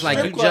 but so at it's a like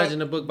strip you club- judging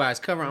the book by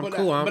its cover. I'm but at-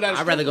 cool. but at a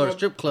I'd rather strip go to club-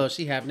 strip club.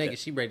 She half naked.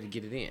 She ready to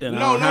get it in. And I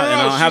no, don't have- and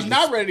I don't have she's to-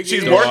 not ready to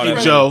She's get working,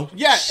 it. Joe.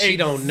 Yeah, She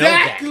don't know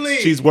that. exactly.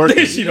 She's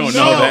working. She don't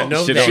No. know that.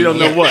 Know She that. She don't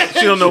know what.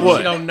 She don't know She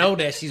what. don't know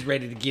that she's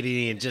ready to get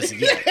it in just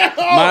yet.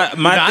 My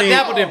I thing.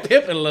 dabbled in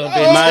pimping a little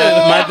bit.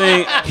 My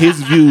thing.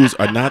 His views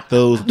are not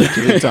those of the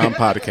Killing Time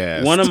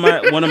podcast.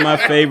 One of my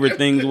favorite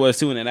things was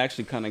too, and it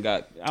actually kind of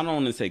got, I don't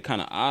want to say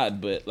kind of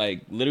odd, but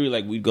like literally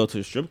like we'd go to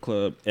a strip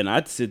club and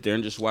I'd sit there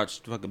and just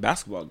watch fucking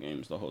basketball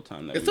games the whole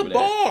time. That It's we a were there.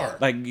 bar.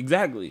 Like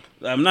exactly.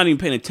 I'm not even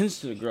paying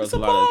attention to the girls It's a a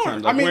lot of the bar.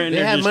 time. Like, I mean, we're in They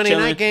there had just Monday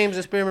chilling. night games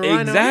at Spearmint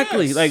Rhino.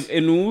 Exactly. Yes. Like,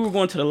 and when we were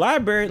going to the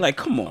library, like,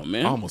 come on,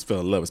 man. I almost fell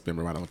in love with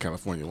Spearmint Rhino in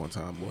California one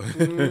time, boy.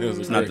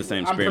 It's not the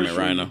same I'm pretty Spearmint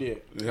sure Rhino. you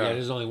did. Yeah,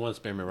 there's only one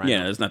Spearmint Rhino.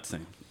 Yeah, it's not the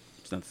same.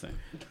 It's not the same.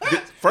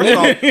 First of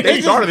all,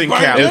 they started in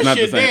burned Cali. That It's not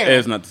the shit same. down.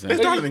 It's not the same. They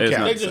started in It's Cali.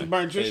 not They the just same.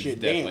 burned your It's shit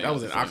definitely down. That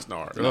was in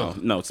Oxnard. No,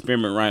 Ugh. no,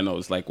 Spearmint Rhino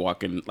is like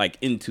walking like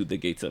into the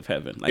gates of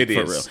heaven. Like It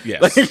for is, real.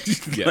 yes.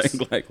 Like, Yes.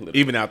 like literally.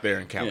 Even out there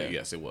in Cali, Yeah.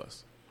 yes, it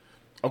was.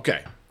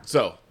 Okay,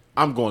 so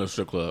I'm going to the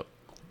strip club.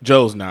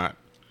 Joe's not.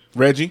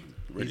 Reggie?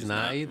 He's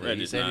not either. He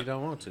Reggie's said he not.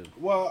 don't want to.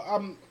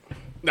 Well,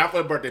 Not for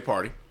a birthday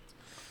party.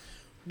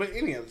 but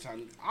any other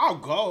time I'll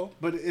go.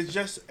 But it's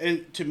just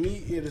to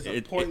me, it is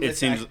a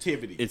pointless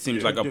activity. It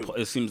seems to like do.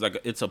 it seems like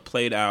it's a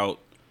played out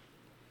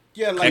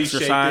yeah, like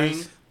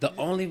exercise. thing. The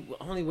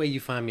only way you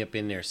find me up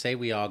in there, say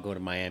we all go to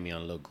Miami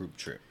on a little group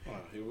trip. Oh,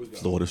 here we go.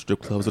 Florida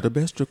strip clubs are the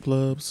best strip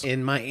clubs.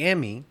 In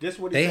Miami, This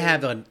what he they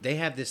said.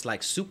 have this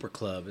like super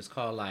club. It's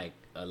called like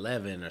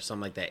 11 or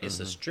something like that. It's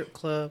a strip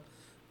club,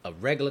 a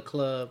regular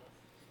club,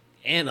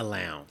 and a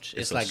lounge.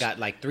 It's like got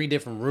like 3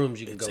 different rooms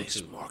you can go to.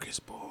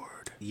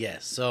 Smorgasbord.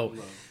 Yes. So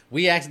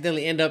we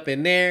accidentally end up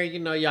in there. You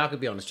know, y'all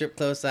could be on the strip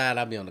club side.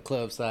 I'll be on the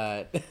club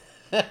side.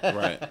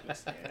 Right.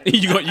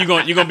 you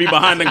gonna be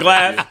behind the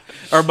glass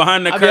or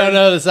behind the I'll curtain? be on the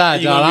other side,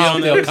 You y'all. gonna be I on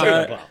don't the feel other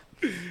side?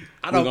 comfortable.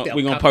 I don't feel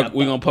We gonna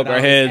comfortable poke our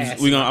without heads. ass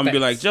We in gonna my I'm gonna be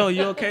face. like, Joe,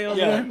 you okay over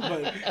Yeah,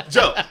 there? but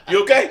Joe,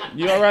 you okay?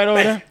 You all right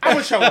over there? I'm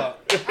gonna show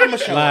up. I'm gonna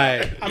show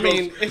Like- up. I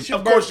mean, it's your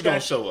Of birthday. course you're gonna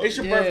show up. It's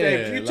your birthday.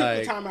 If Yeah, you took like-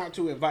 the time out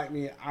to invite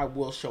me, I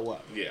will show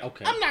up. Yeah.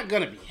 Okay. I'm not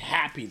gonna be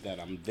happy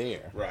that I'm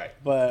there. Right.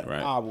 But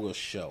Right. I will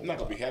show I'm not up.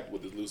 gonna be happy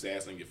with this loose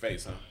ass on your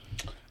face,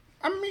 huh?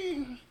 I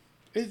mean,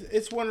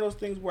 it's one of those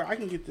things where I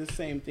can get the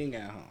same thing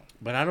at home.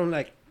 But I don't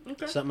like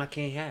Okay. something I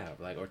can't have,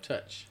 like or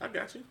touch I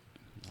got you.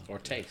 or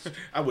taste.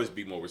 I wish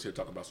B More was here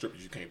talking about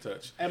strippers you can't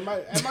touch. And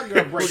my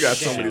girl breaks We got it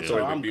so down, many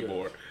stories I'm with B good.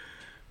 More.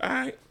 All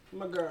right.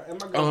 My girl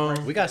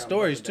breaks We it got down,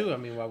 stories breaks it too. down.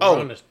 I mean, while Oh.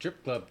 we're on the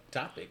strip club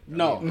topic.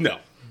 No. No.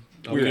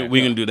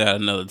 We can do that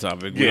another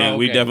topic. Yeah,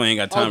 We okay. definitely ain't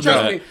got time Oh, for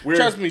that.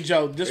 trust me,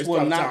 Joe. This It's will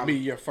about not time. be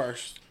your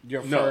first or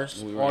I,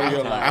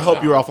 your last. I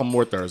hope you're off on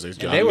more Thursdays,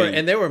 John.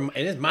 And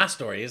it's my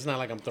story. It's not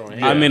like I'm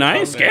throwing. I mean, I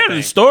ain't scared of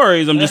the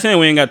stories. I'm just saying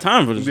we ain't got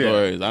time for the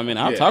stories. I mean,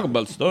 I'll talk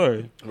about the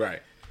story.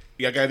 Right.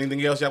 Y'all got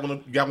anything else y'all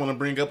wanna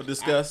bring up and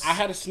discuss? I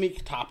had a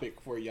sneak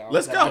topic for y'all.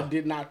 Let's that go. I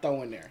did not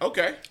throw in there.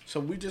 Okay. So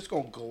we just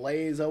gonna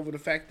glaze over the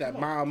fact that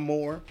Mom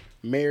Moore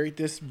married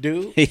this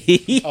dude.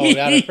 Oh,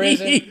 out of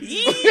prison.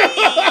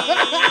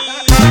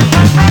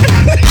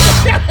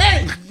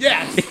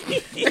 Yes,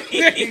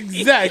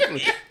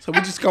 exactly. So we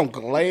just gonna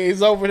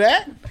glaze over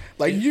that.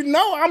 Like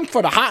I'm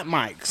for the hot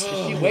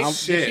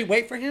mics. Did she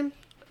wait for him?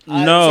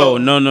 No. I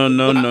heard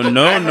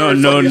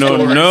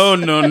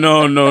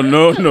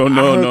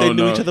some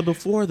No. other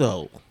before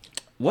though.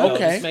 What?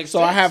 Okay, this makes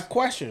so I sense. have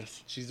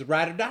questions. She's a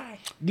ride or die.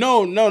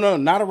 No,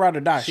 not a ride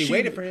or die. She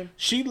waited for him.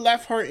 She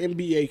left her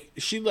NBA.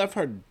 She left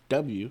her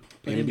WNBA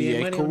money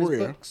on his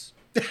career, books.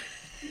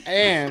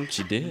 and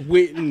She did.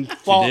 went and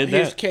fought did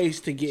his that. case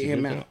to get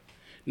him out.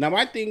 Now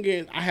my thing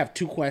is, I have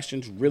 2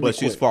 questions really But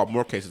quick. she's fought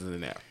more cases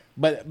than that.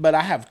 But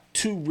I have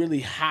 2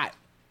 really hot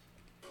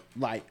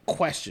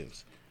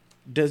questions.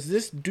 Does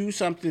this do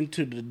something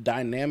to the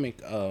dynamic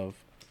of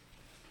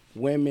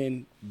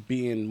women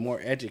being more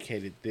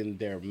educated than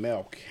their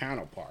male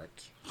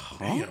counterparts?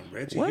 Damn,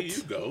 Reggie, What? here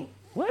you go.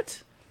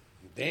 What?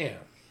 Damn.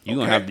 You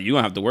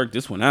gonna have to work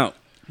this one out.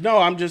 No,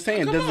 I'm just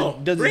saying. Come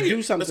on, Does bring it it. do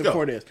Let's something go.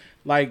 for this?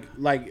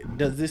 Like,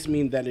 does this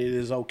mean that it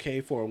is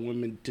okay for a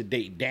woman to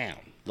date down?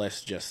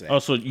 Let's just say. Oh,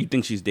 so you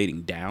think she's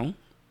dating down?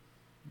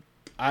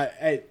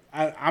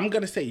 I'm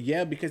gonna say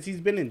yeah because he's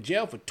been in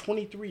jail for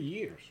 23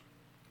 years.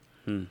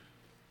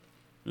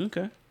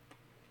 Okay.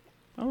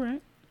 All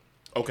right.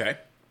 Okay.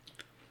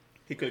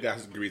 He could have got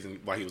his reason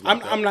why he was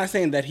locked up. I'm not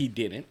saying that he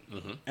didn't,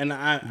 and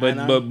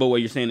But what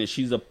you're saying is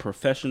she's a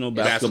professional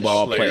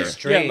basketball player.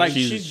 player. Yeah, like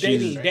she's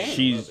dating down.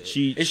 Is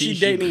she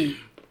dating?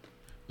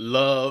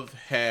 Love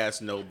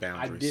has no I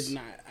boundaries. did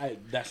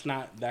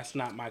not. That's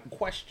not my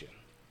question.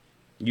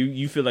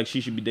 You feel like she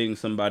should be dating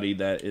somebody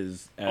that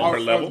is at her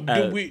level?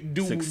 Do we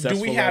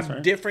successful as her?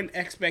 have different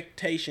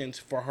expectations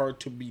for her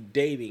to be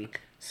dating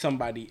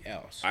somebody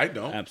else? I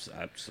don't.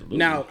 Absolutely.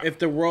 Now, if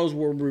the roles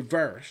were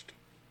reversed,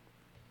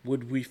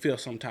 would we feel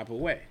some type of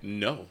way?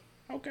 No.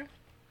 Okay.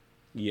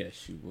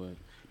 yes, you would.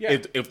 Yeah.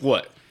 If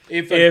what?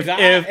 If a guy,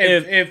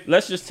 if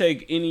let's just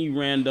take any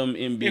random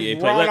NBA if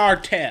player. Ron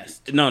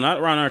Artest, No,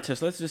 not Ron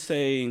Artest. Let's just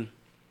say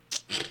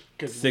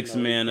 'cause we sixth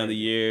know man he's of the crazy.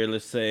 year.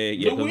 Let's say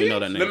yeah, Lou because we know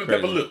that Williams? name. Let me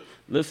pepper crazy. Lou.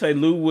 Let's say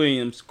Lou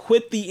Williams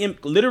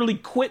literally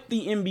quit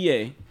the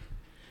NBA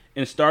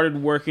and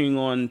started working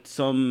on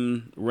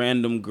some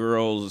random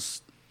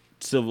girl's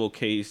civil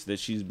case that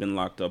she's been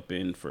locked up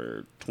in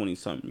for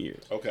 20-something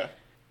years. Okay.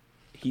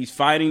 He's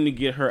fighting to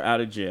get her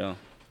out of jail.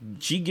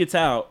 She gets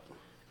out,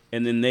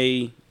 and then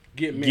they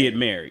get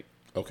married.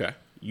 Okay.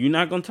 You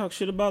not gonna talk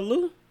shit about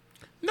Lou?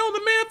 No,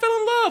 the man fell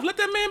in love. Let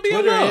that man be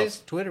in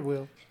love. Twitter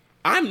will.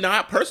 I'm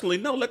not personally.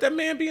 No, let that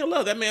man be in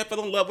love. That man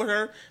fell in love with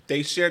her.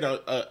 They shared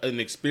an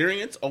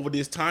experience over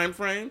this time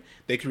frame.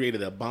 They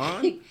created a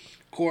bond.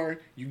 Corey,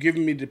 you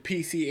giving me the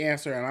PC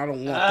answer, and I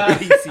don't want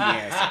the PC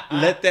answer.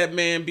 Let that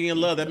man be in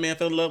love. That man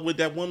fell in love with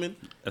that woman.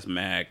 That's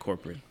mad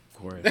corporate.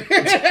 Corey. That's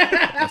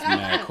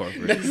mad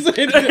corporate.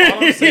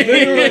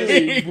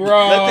 Literally,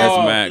 bro.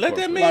 That's mad Let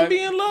that corporate. man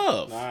be in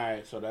love. All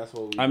right, so that's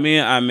what we. I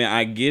mean,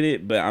 I get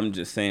it, but I'm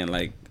just saying,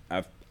 like,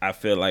 I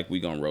feel like we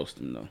gonna roast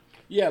him though.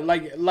 Yeah,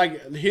 like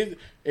his.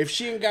 If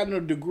she ain't got no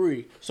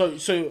degree, so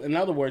in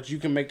other words, you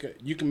can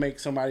make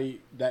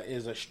somebody that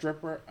is a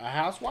stripper a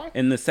housewife.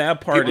 And the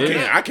sad part People is,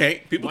 can. I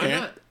can't. People Why can.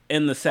 not?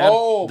 and the sad,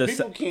 Oh, the,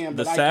 people sa- can,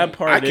 the but I sad can't.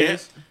 part I can't.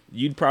 is,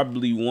 you'd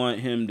probably want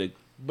him to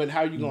But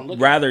how you gonna look?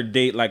 rather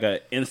date like a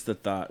insta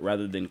thought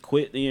rather than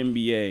quit the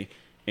NBA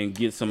and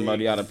get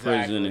somebody out of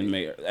prison and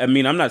Exactly. make. I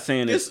mean, I'm not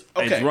saying This-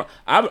 it's okay. wrong.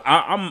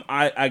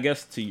 I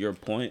guess to your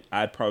point,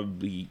 I'd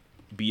probably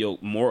be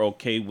more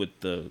okay with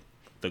the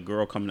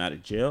girl coming out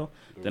of jail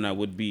than I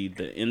would be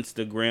the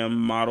Instagram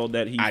model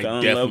that he I fell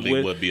in love definitely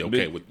with. would be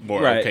okay But- with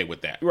more right, okay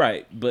with that.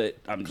 Right, but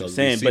I'm Because just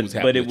saying, we see what's but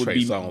happening it with would Trey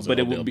be, Songz but and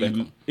it would Odell be,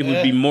 Beckham. it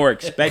would be more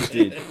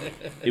expected.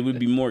 It would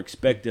be more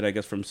expected, I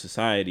guess, from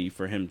society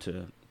for him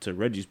to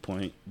Reggie's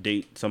point,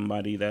 date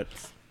somebody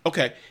that's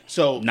Okay,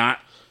 so not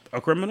a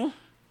criminal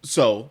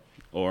so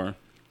or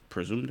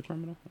presumed a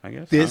criminal. I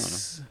guess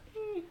this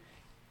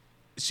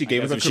she I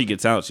gave don't up know. If she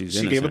gets out, she's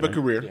she gave up a innocent,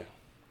 right? career. Yeah.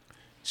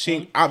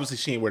 Obviously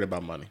she ain't worried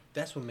about money.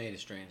 That's what made it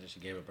strange that she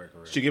gave up her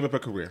career. She gave up her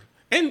career.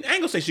 And I ain't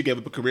gonna say she gave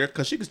up a career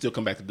because she can still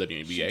come back to the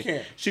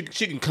WNBA. She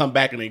She can come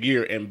back in a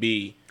year and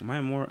be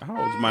Maya Moore, how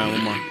old is Maya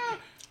Moore?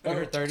 in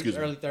her 30s, Excuse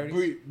me. early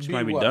 30s. She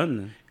might be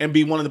done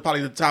then. one of the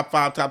probably the top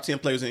 5, top 10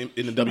 players in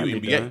the She might be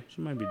WNBA. done.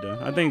 She might be done.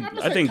 I think I'm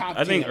gonna say top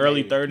 10,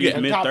 early maybe. 30s, Yeah.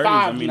 mid Top 30s.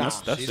 five, I mean, nah.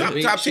 that's She's Top- a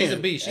beast. top She's 10.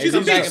 a beast. She's She's a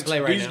a back beast. and play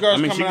right These now. girls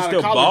I mean, coming she can out still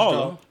of college, ball, though.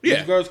 though. Yeah,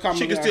 These girls coming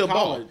she can out still of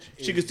ball. college.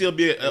 She can still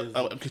be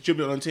a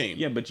contributor on the team.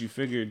 Yeah, but you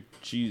figured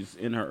she's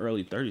in her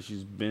early 30s.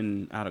 She's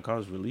been out of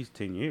college for at least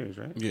 10 years,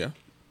 right? Yeah.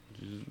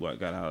 She's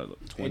got out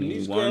at And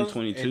these 21, girls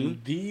 22.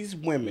 and these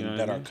women You know what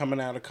that I are mean? coming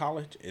out of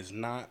college is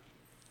not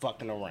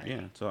fucking around.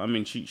 Yeah, so I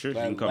mean, she Like,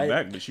 can come like-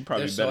 back, but she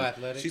probably They're so better.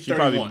 athletic. She's She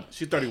probably- 31.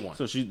 She's 31.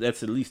 So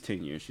that's at least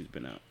 10 years she's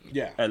been out.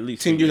 Yeah. At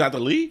least 10 years out the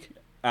league?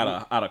 out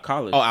of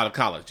college. Oh, out of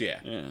college, yeah.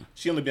 Yeah.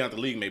 She only been out the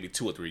league maybe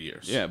 2 or 3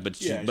 years. Yeah, but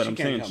Yeah, but she I'm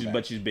can't saying come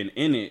back. she's been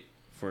in it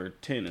for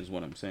 10 is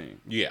what I'm saying.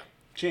 Yeah.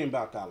 She ain't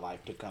about that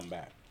life to come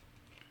back.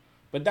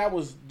 But that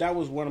was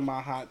one of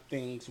my hot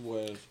things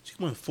was She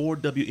won 4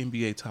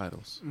 WNBA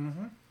titles.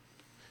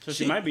 So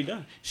she might be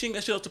done. She ain't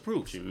got shit else to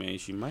prove. She might.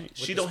 She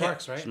the don't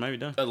Sparks, have right? She might be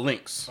done.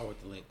 links. Oh,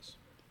 with the links.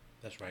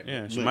 That's right.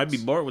 Yeah, she Links. might be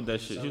bored with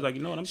that shit. She's like,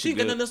 you know what, I'm She too ain't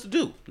got good. nothing else to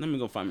do. Let me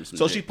go find me some.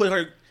 So dick. she put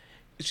her.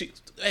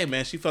 Hey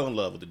man, she fell in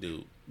love with the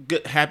dude.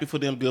 Good, happy for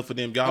them, good for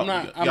them. Y'all,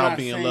 I'm y'all not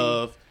be in saying-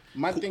 love.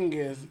 my thing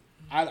is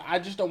I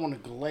just don't want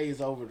to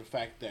glaze over the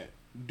fact that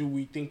do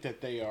we think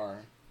that they are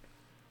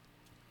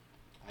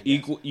I guess,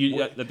 Equal. I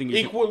think you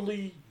should-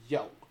 equally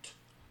yoked.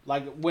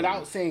 Like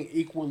without saying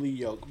equally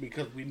yoked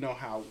because we know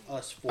how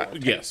us four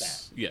take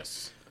Yes,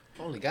 yes.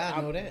 Only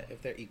God know that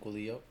if they're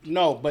equally yoked. that.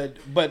 No, but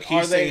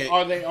He's saying-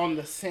 are they on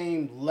the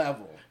same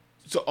level?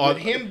 So are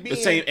With him the being-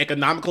 same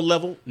economical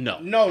level? No.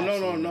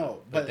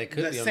 No. But they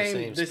could be on the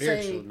same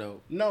spiritual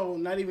note. No,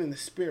 not even the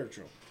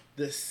spiritual.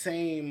 The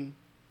same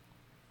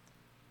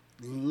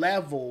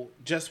level,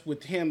 just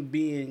with him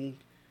being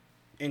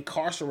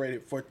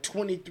incarcerated for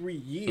 23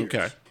 years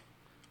Okay.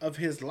 of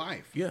his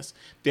life. Yes,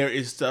 there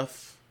is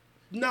stuff.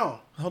 No,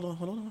 Hold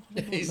on.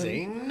 He's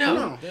saying no.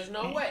 No. There's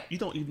no way. You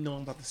don't even know what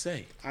I'm about to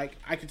say. I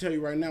can tell you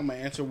right now, my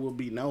answer will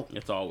be no.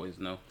 It's always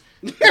no.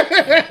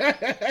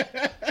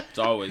 It's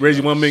always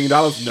Reggie, no. $1 million?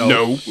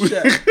 No.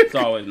 It's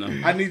always no.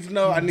 I need to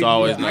know. I need to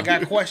always know. no. I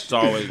got It's questions.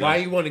 always no. Why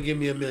you want to give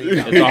me $1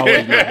 million? It's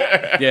always no.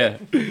 Yeah.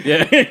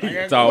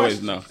 It's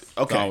always no. It's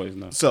Okay. always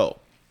no. So,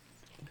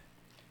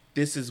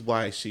 this is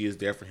why she is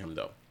there for him,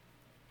 though.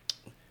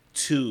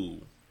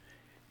 2,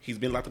 he's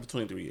been locked up for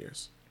 23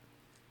 years.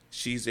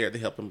 She's there to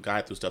help him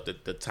guide through stuff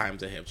that the times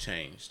that have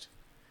changed,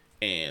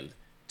 and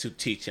to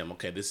teach him,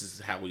 okay, this is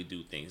how we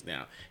do things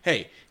now.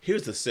 Hey,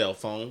 here's a cell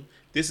phone.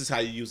 This is how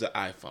you use an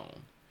iPhone.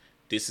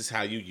 This is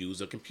how you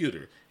use a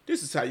computer.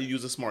 This is how you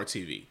use a smart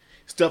TV.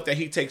 Stuff that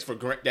he takes for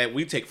that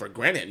we take for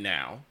granted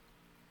now.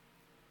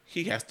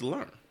 He has to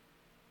learn.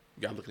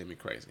 Y'all looking at me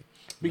crazy.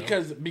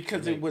 Because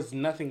it was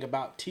nothing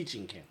about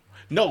teaching him.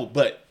 No,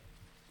 but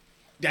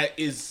that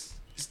is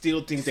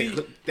still things See,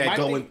 that my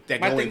go thing- in,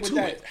 that my go thing into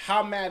with it. that,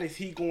 how mad is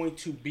he going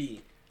to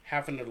be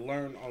having to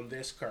learn on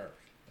this curve?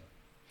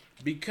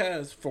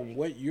 Because from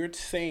what you're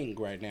saying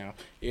right now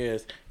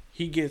is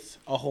he gets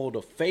a hold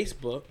of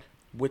Facebook,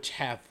 which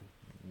have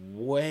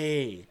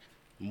way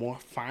more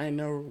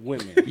finer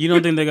women. You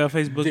don't think they got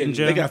Facebook in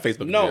jail? They got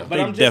Facebook. No, in jail. but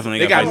They I'm just definitely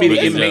they got got Facebook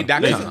media in jail.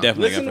 inmate.com. They Listen-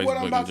 definitely Listen got to what Facebook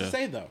I'm in about to jail.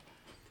 say, though.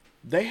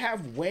 They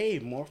have way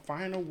more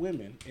finer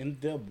women in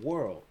the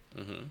world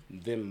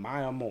than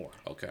Maya Moore.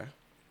 Okay.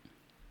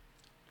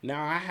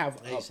 Now I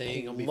have They say he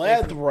a gonna be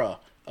plethora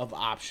of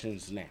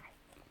options now.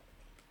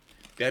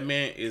 That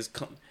man is.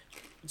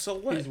 So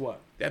what? He's what?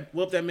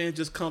 What if that man is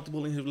just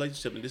comfortable in his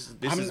relationship and this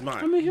is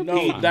mine? I mean, he'll No,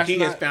 be fine. that's He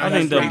not, has found I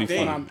think that's that'd be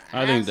right fun.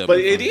 there. I think that'd But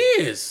be it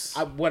fun. is.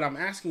 What I'm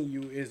asking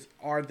you is,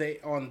 are they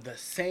on the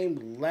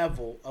same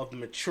level of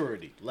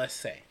maturity? Let's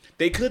say.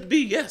 They could be.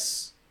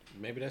 Yes.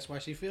 Maybe that's why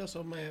she feels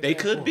so mad. They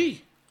bad could for him.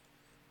 be.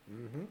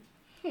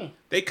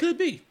 They could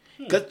be.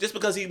 Cause just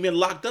because he's been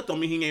locked up don't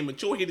mean he ain't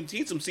mature. He done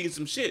seen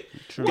some shit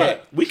True.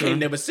 that we True. can't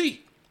never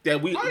see.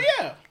 That we Oh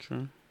yeah,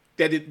 True.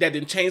 that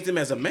didn't change him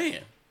as a man.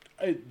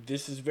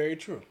 this is very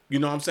true. You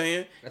know what I'm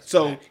saying? That's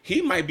So fact.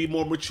 he might be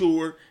more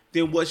mature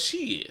than what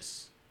she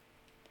is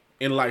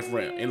in life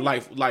realm, in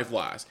life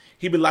wise.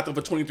 He been locked up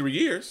for 23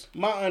 years.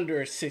 My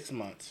under is 6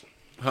 months.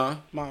 Huh?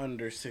 My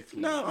under is 6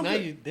 months. No, I'm Now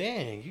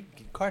good. you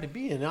Cardi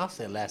B and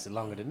Offset lasted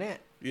longer than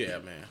that. Yeah,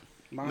 man.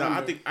 My No,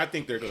 under- I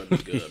think they're gonna be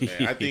good,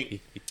 man. I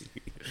think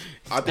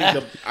I think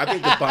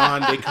the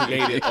bond they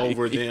created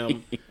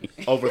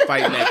over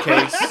fighting that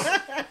case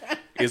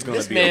is gonna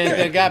This be man okay.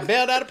 that got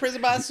bailed out of prison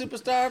by a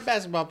superstar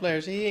basketball player.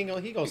 So he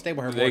gonna stay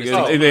with her more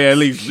than At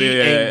least He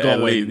ain't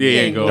going He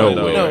ain't going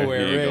nowhere,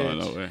 nowhere. He Reg. ain't going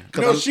nowhere.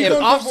 No, she If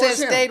gonna Offset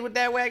divorce him. stayed with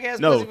that whack ass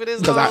No, pussy for this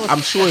because long,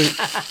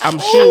 I'm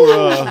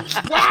sure.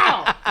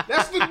 Wow,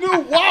 that's the new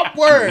WAP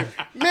word.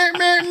 Man.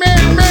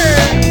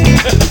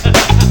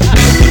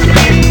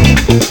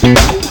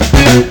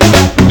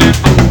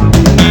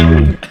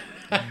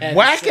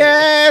 Whack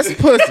ass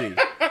pussy.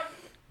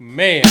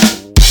 man.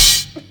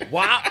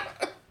 Wow.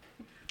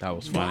 That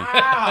was funny.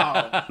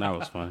 Wow. That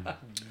was funny.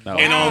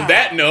 And on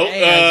that note,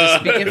 Hey, I'm just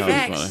speaking that was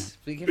facts. funny.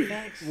 Speaking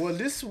facts. Well,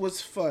 this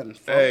was fun.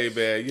 Folks. hey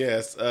man,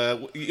 yes.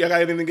 You got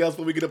anything else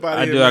before we get up out of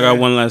I here? do. I got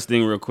man? one last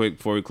thing real quick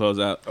before we close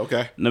out.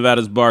 Okay.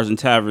 Nevada's bars and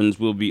taverns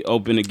will be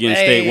open again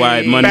Hey,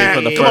 statewide Monday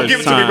for the Come on, first give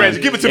it to me, time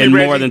Reggie. Give it to me, in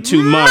Reggie. more than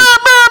 2 months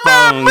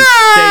following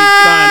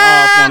state sign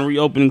off on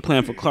reopening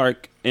plan for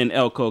Clark and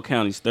Elko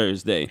counties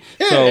Thursday.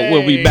 So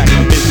we'll be back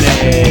in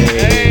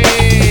business.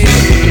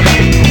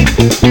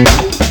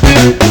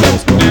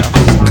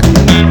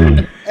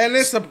 And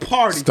it's a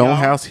party.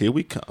 Stonehouse, here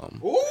we come.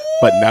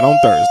 But not on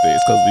Thursdays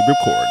because we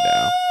record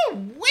now.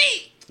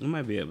 We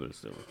might be able to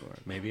still record.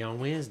 Maybe on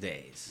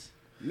Wednesdays.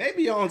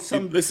 Maybe on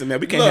some. Listen, man,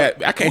 we can't Look, have.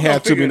 I can't we're gonna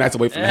have too figure many it nights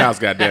away from the house.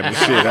 Goddamn it,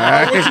 shit. All What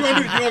right. you gonna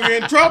do? You gonna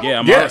get in trouble? Yeah,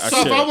 I'm Yes. So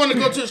if shit. I want to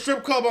go to the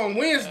strip club on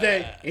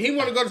Wednesday and he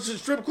want to go to the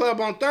strip club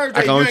on Thursday,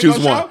 I can you only ain't choose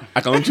gonna one. show? I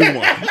can only choose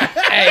one.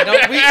 Hey,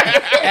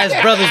 as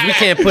brothers, we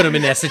can't put them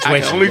in that I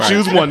situation. can only Right.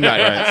 choose one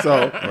night. Right.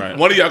 So Right.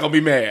 one of y'all gonna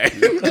be mad.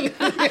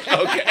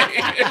 Okay.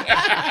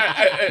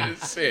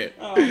 Shit.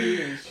 All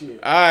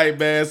right,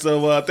 man.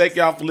 So thank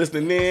y'all for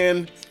listening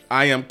in.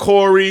 I am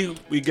Corey.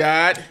 We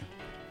got.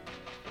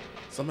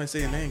 Somebody say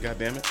your name.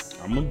 Goddamn it.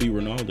 I'm gonna be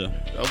Ronaldo.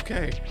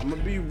 Okay. I'm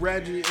gonna be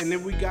Reggie, and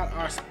then we got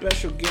our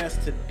special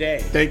guest today.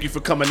 Thank you for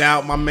coming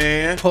out, my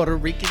man. Puerto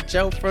Rican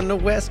Joe from the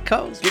West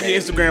Coast. Give your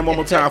Instagram one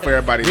more time for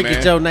everybody, Ricky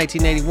man. Joe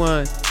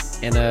 1981.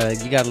 And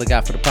you gotta look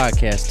out for the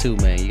podcast too,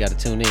 man. You gotta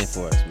tune in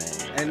for us,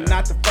 man. And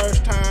not the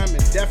first time,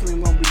 and definitely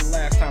won't be the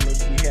last time that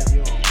we have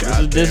you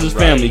on. This is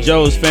Goddamn family. right.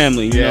 Joe's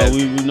family. You Yes. know,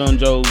 we've known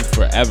Joe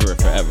forever.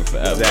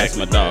 That's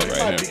my dog It's right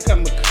gonna here.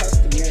 become a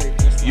customary.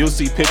 Just You'll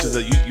see pictures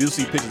of you'll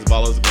see pictures of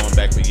all of us going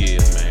back for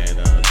years, man.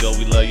 Joe,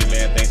 we love you,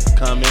 man. Thanks for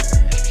coming.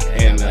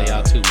 And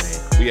Y'all too,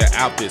 man. we are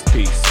out this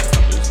piece.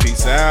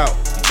 Peace out.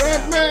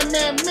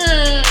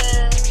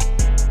 man.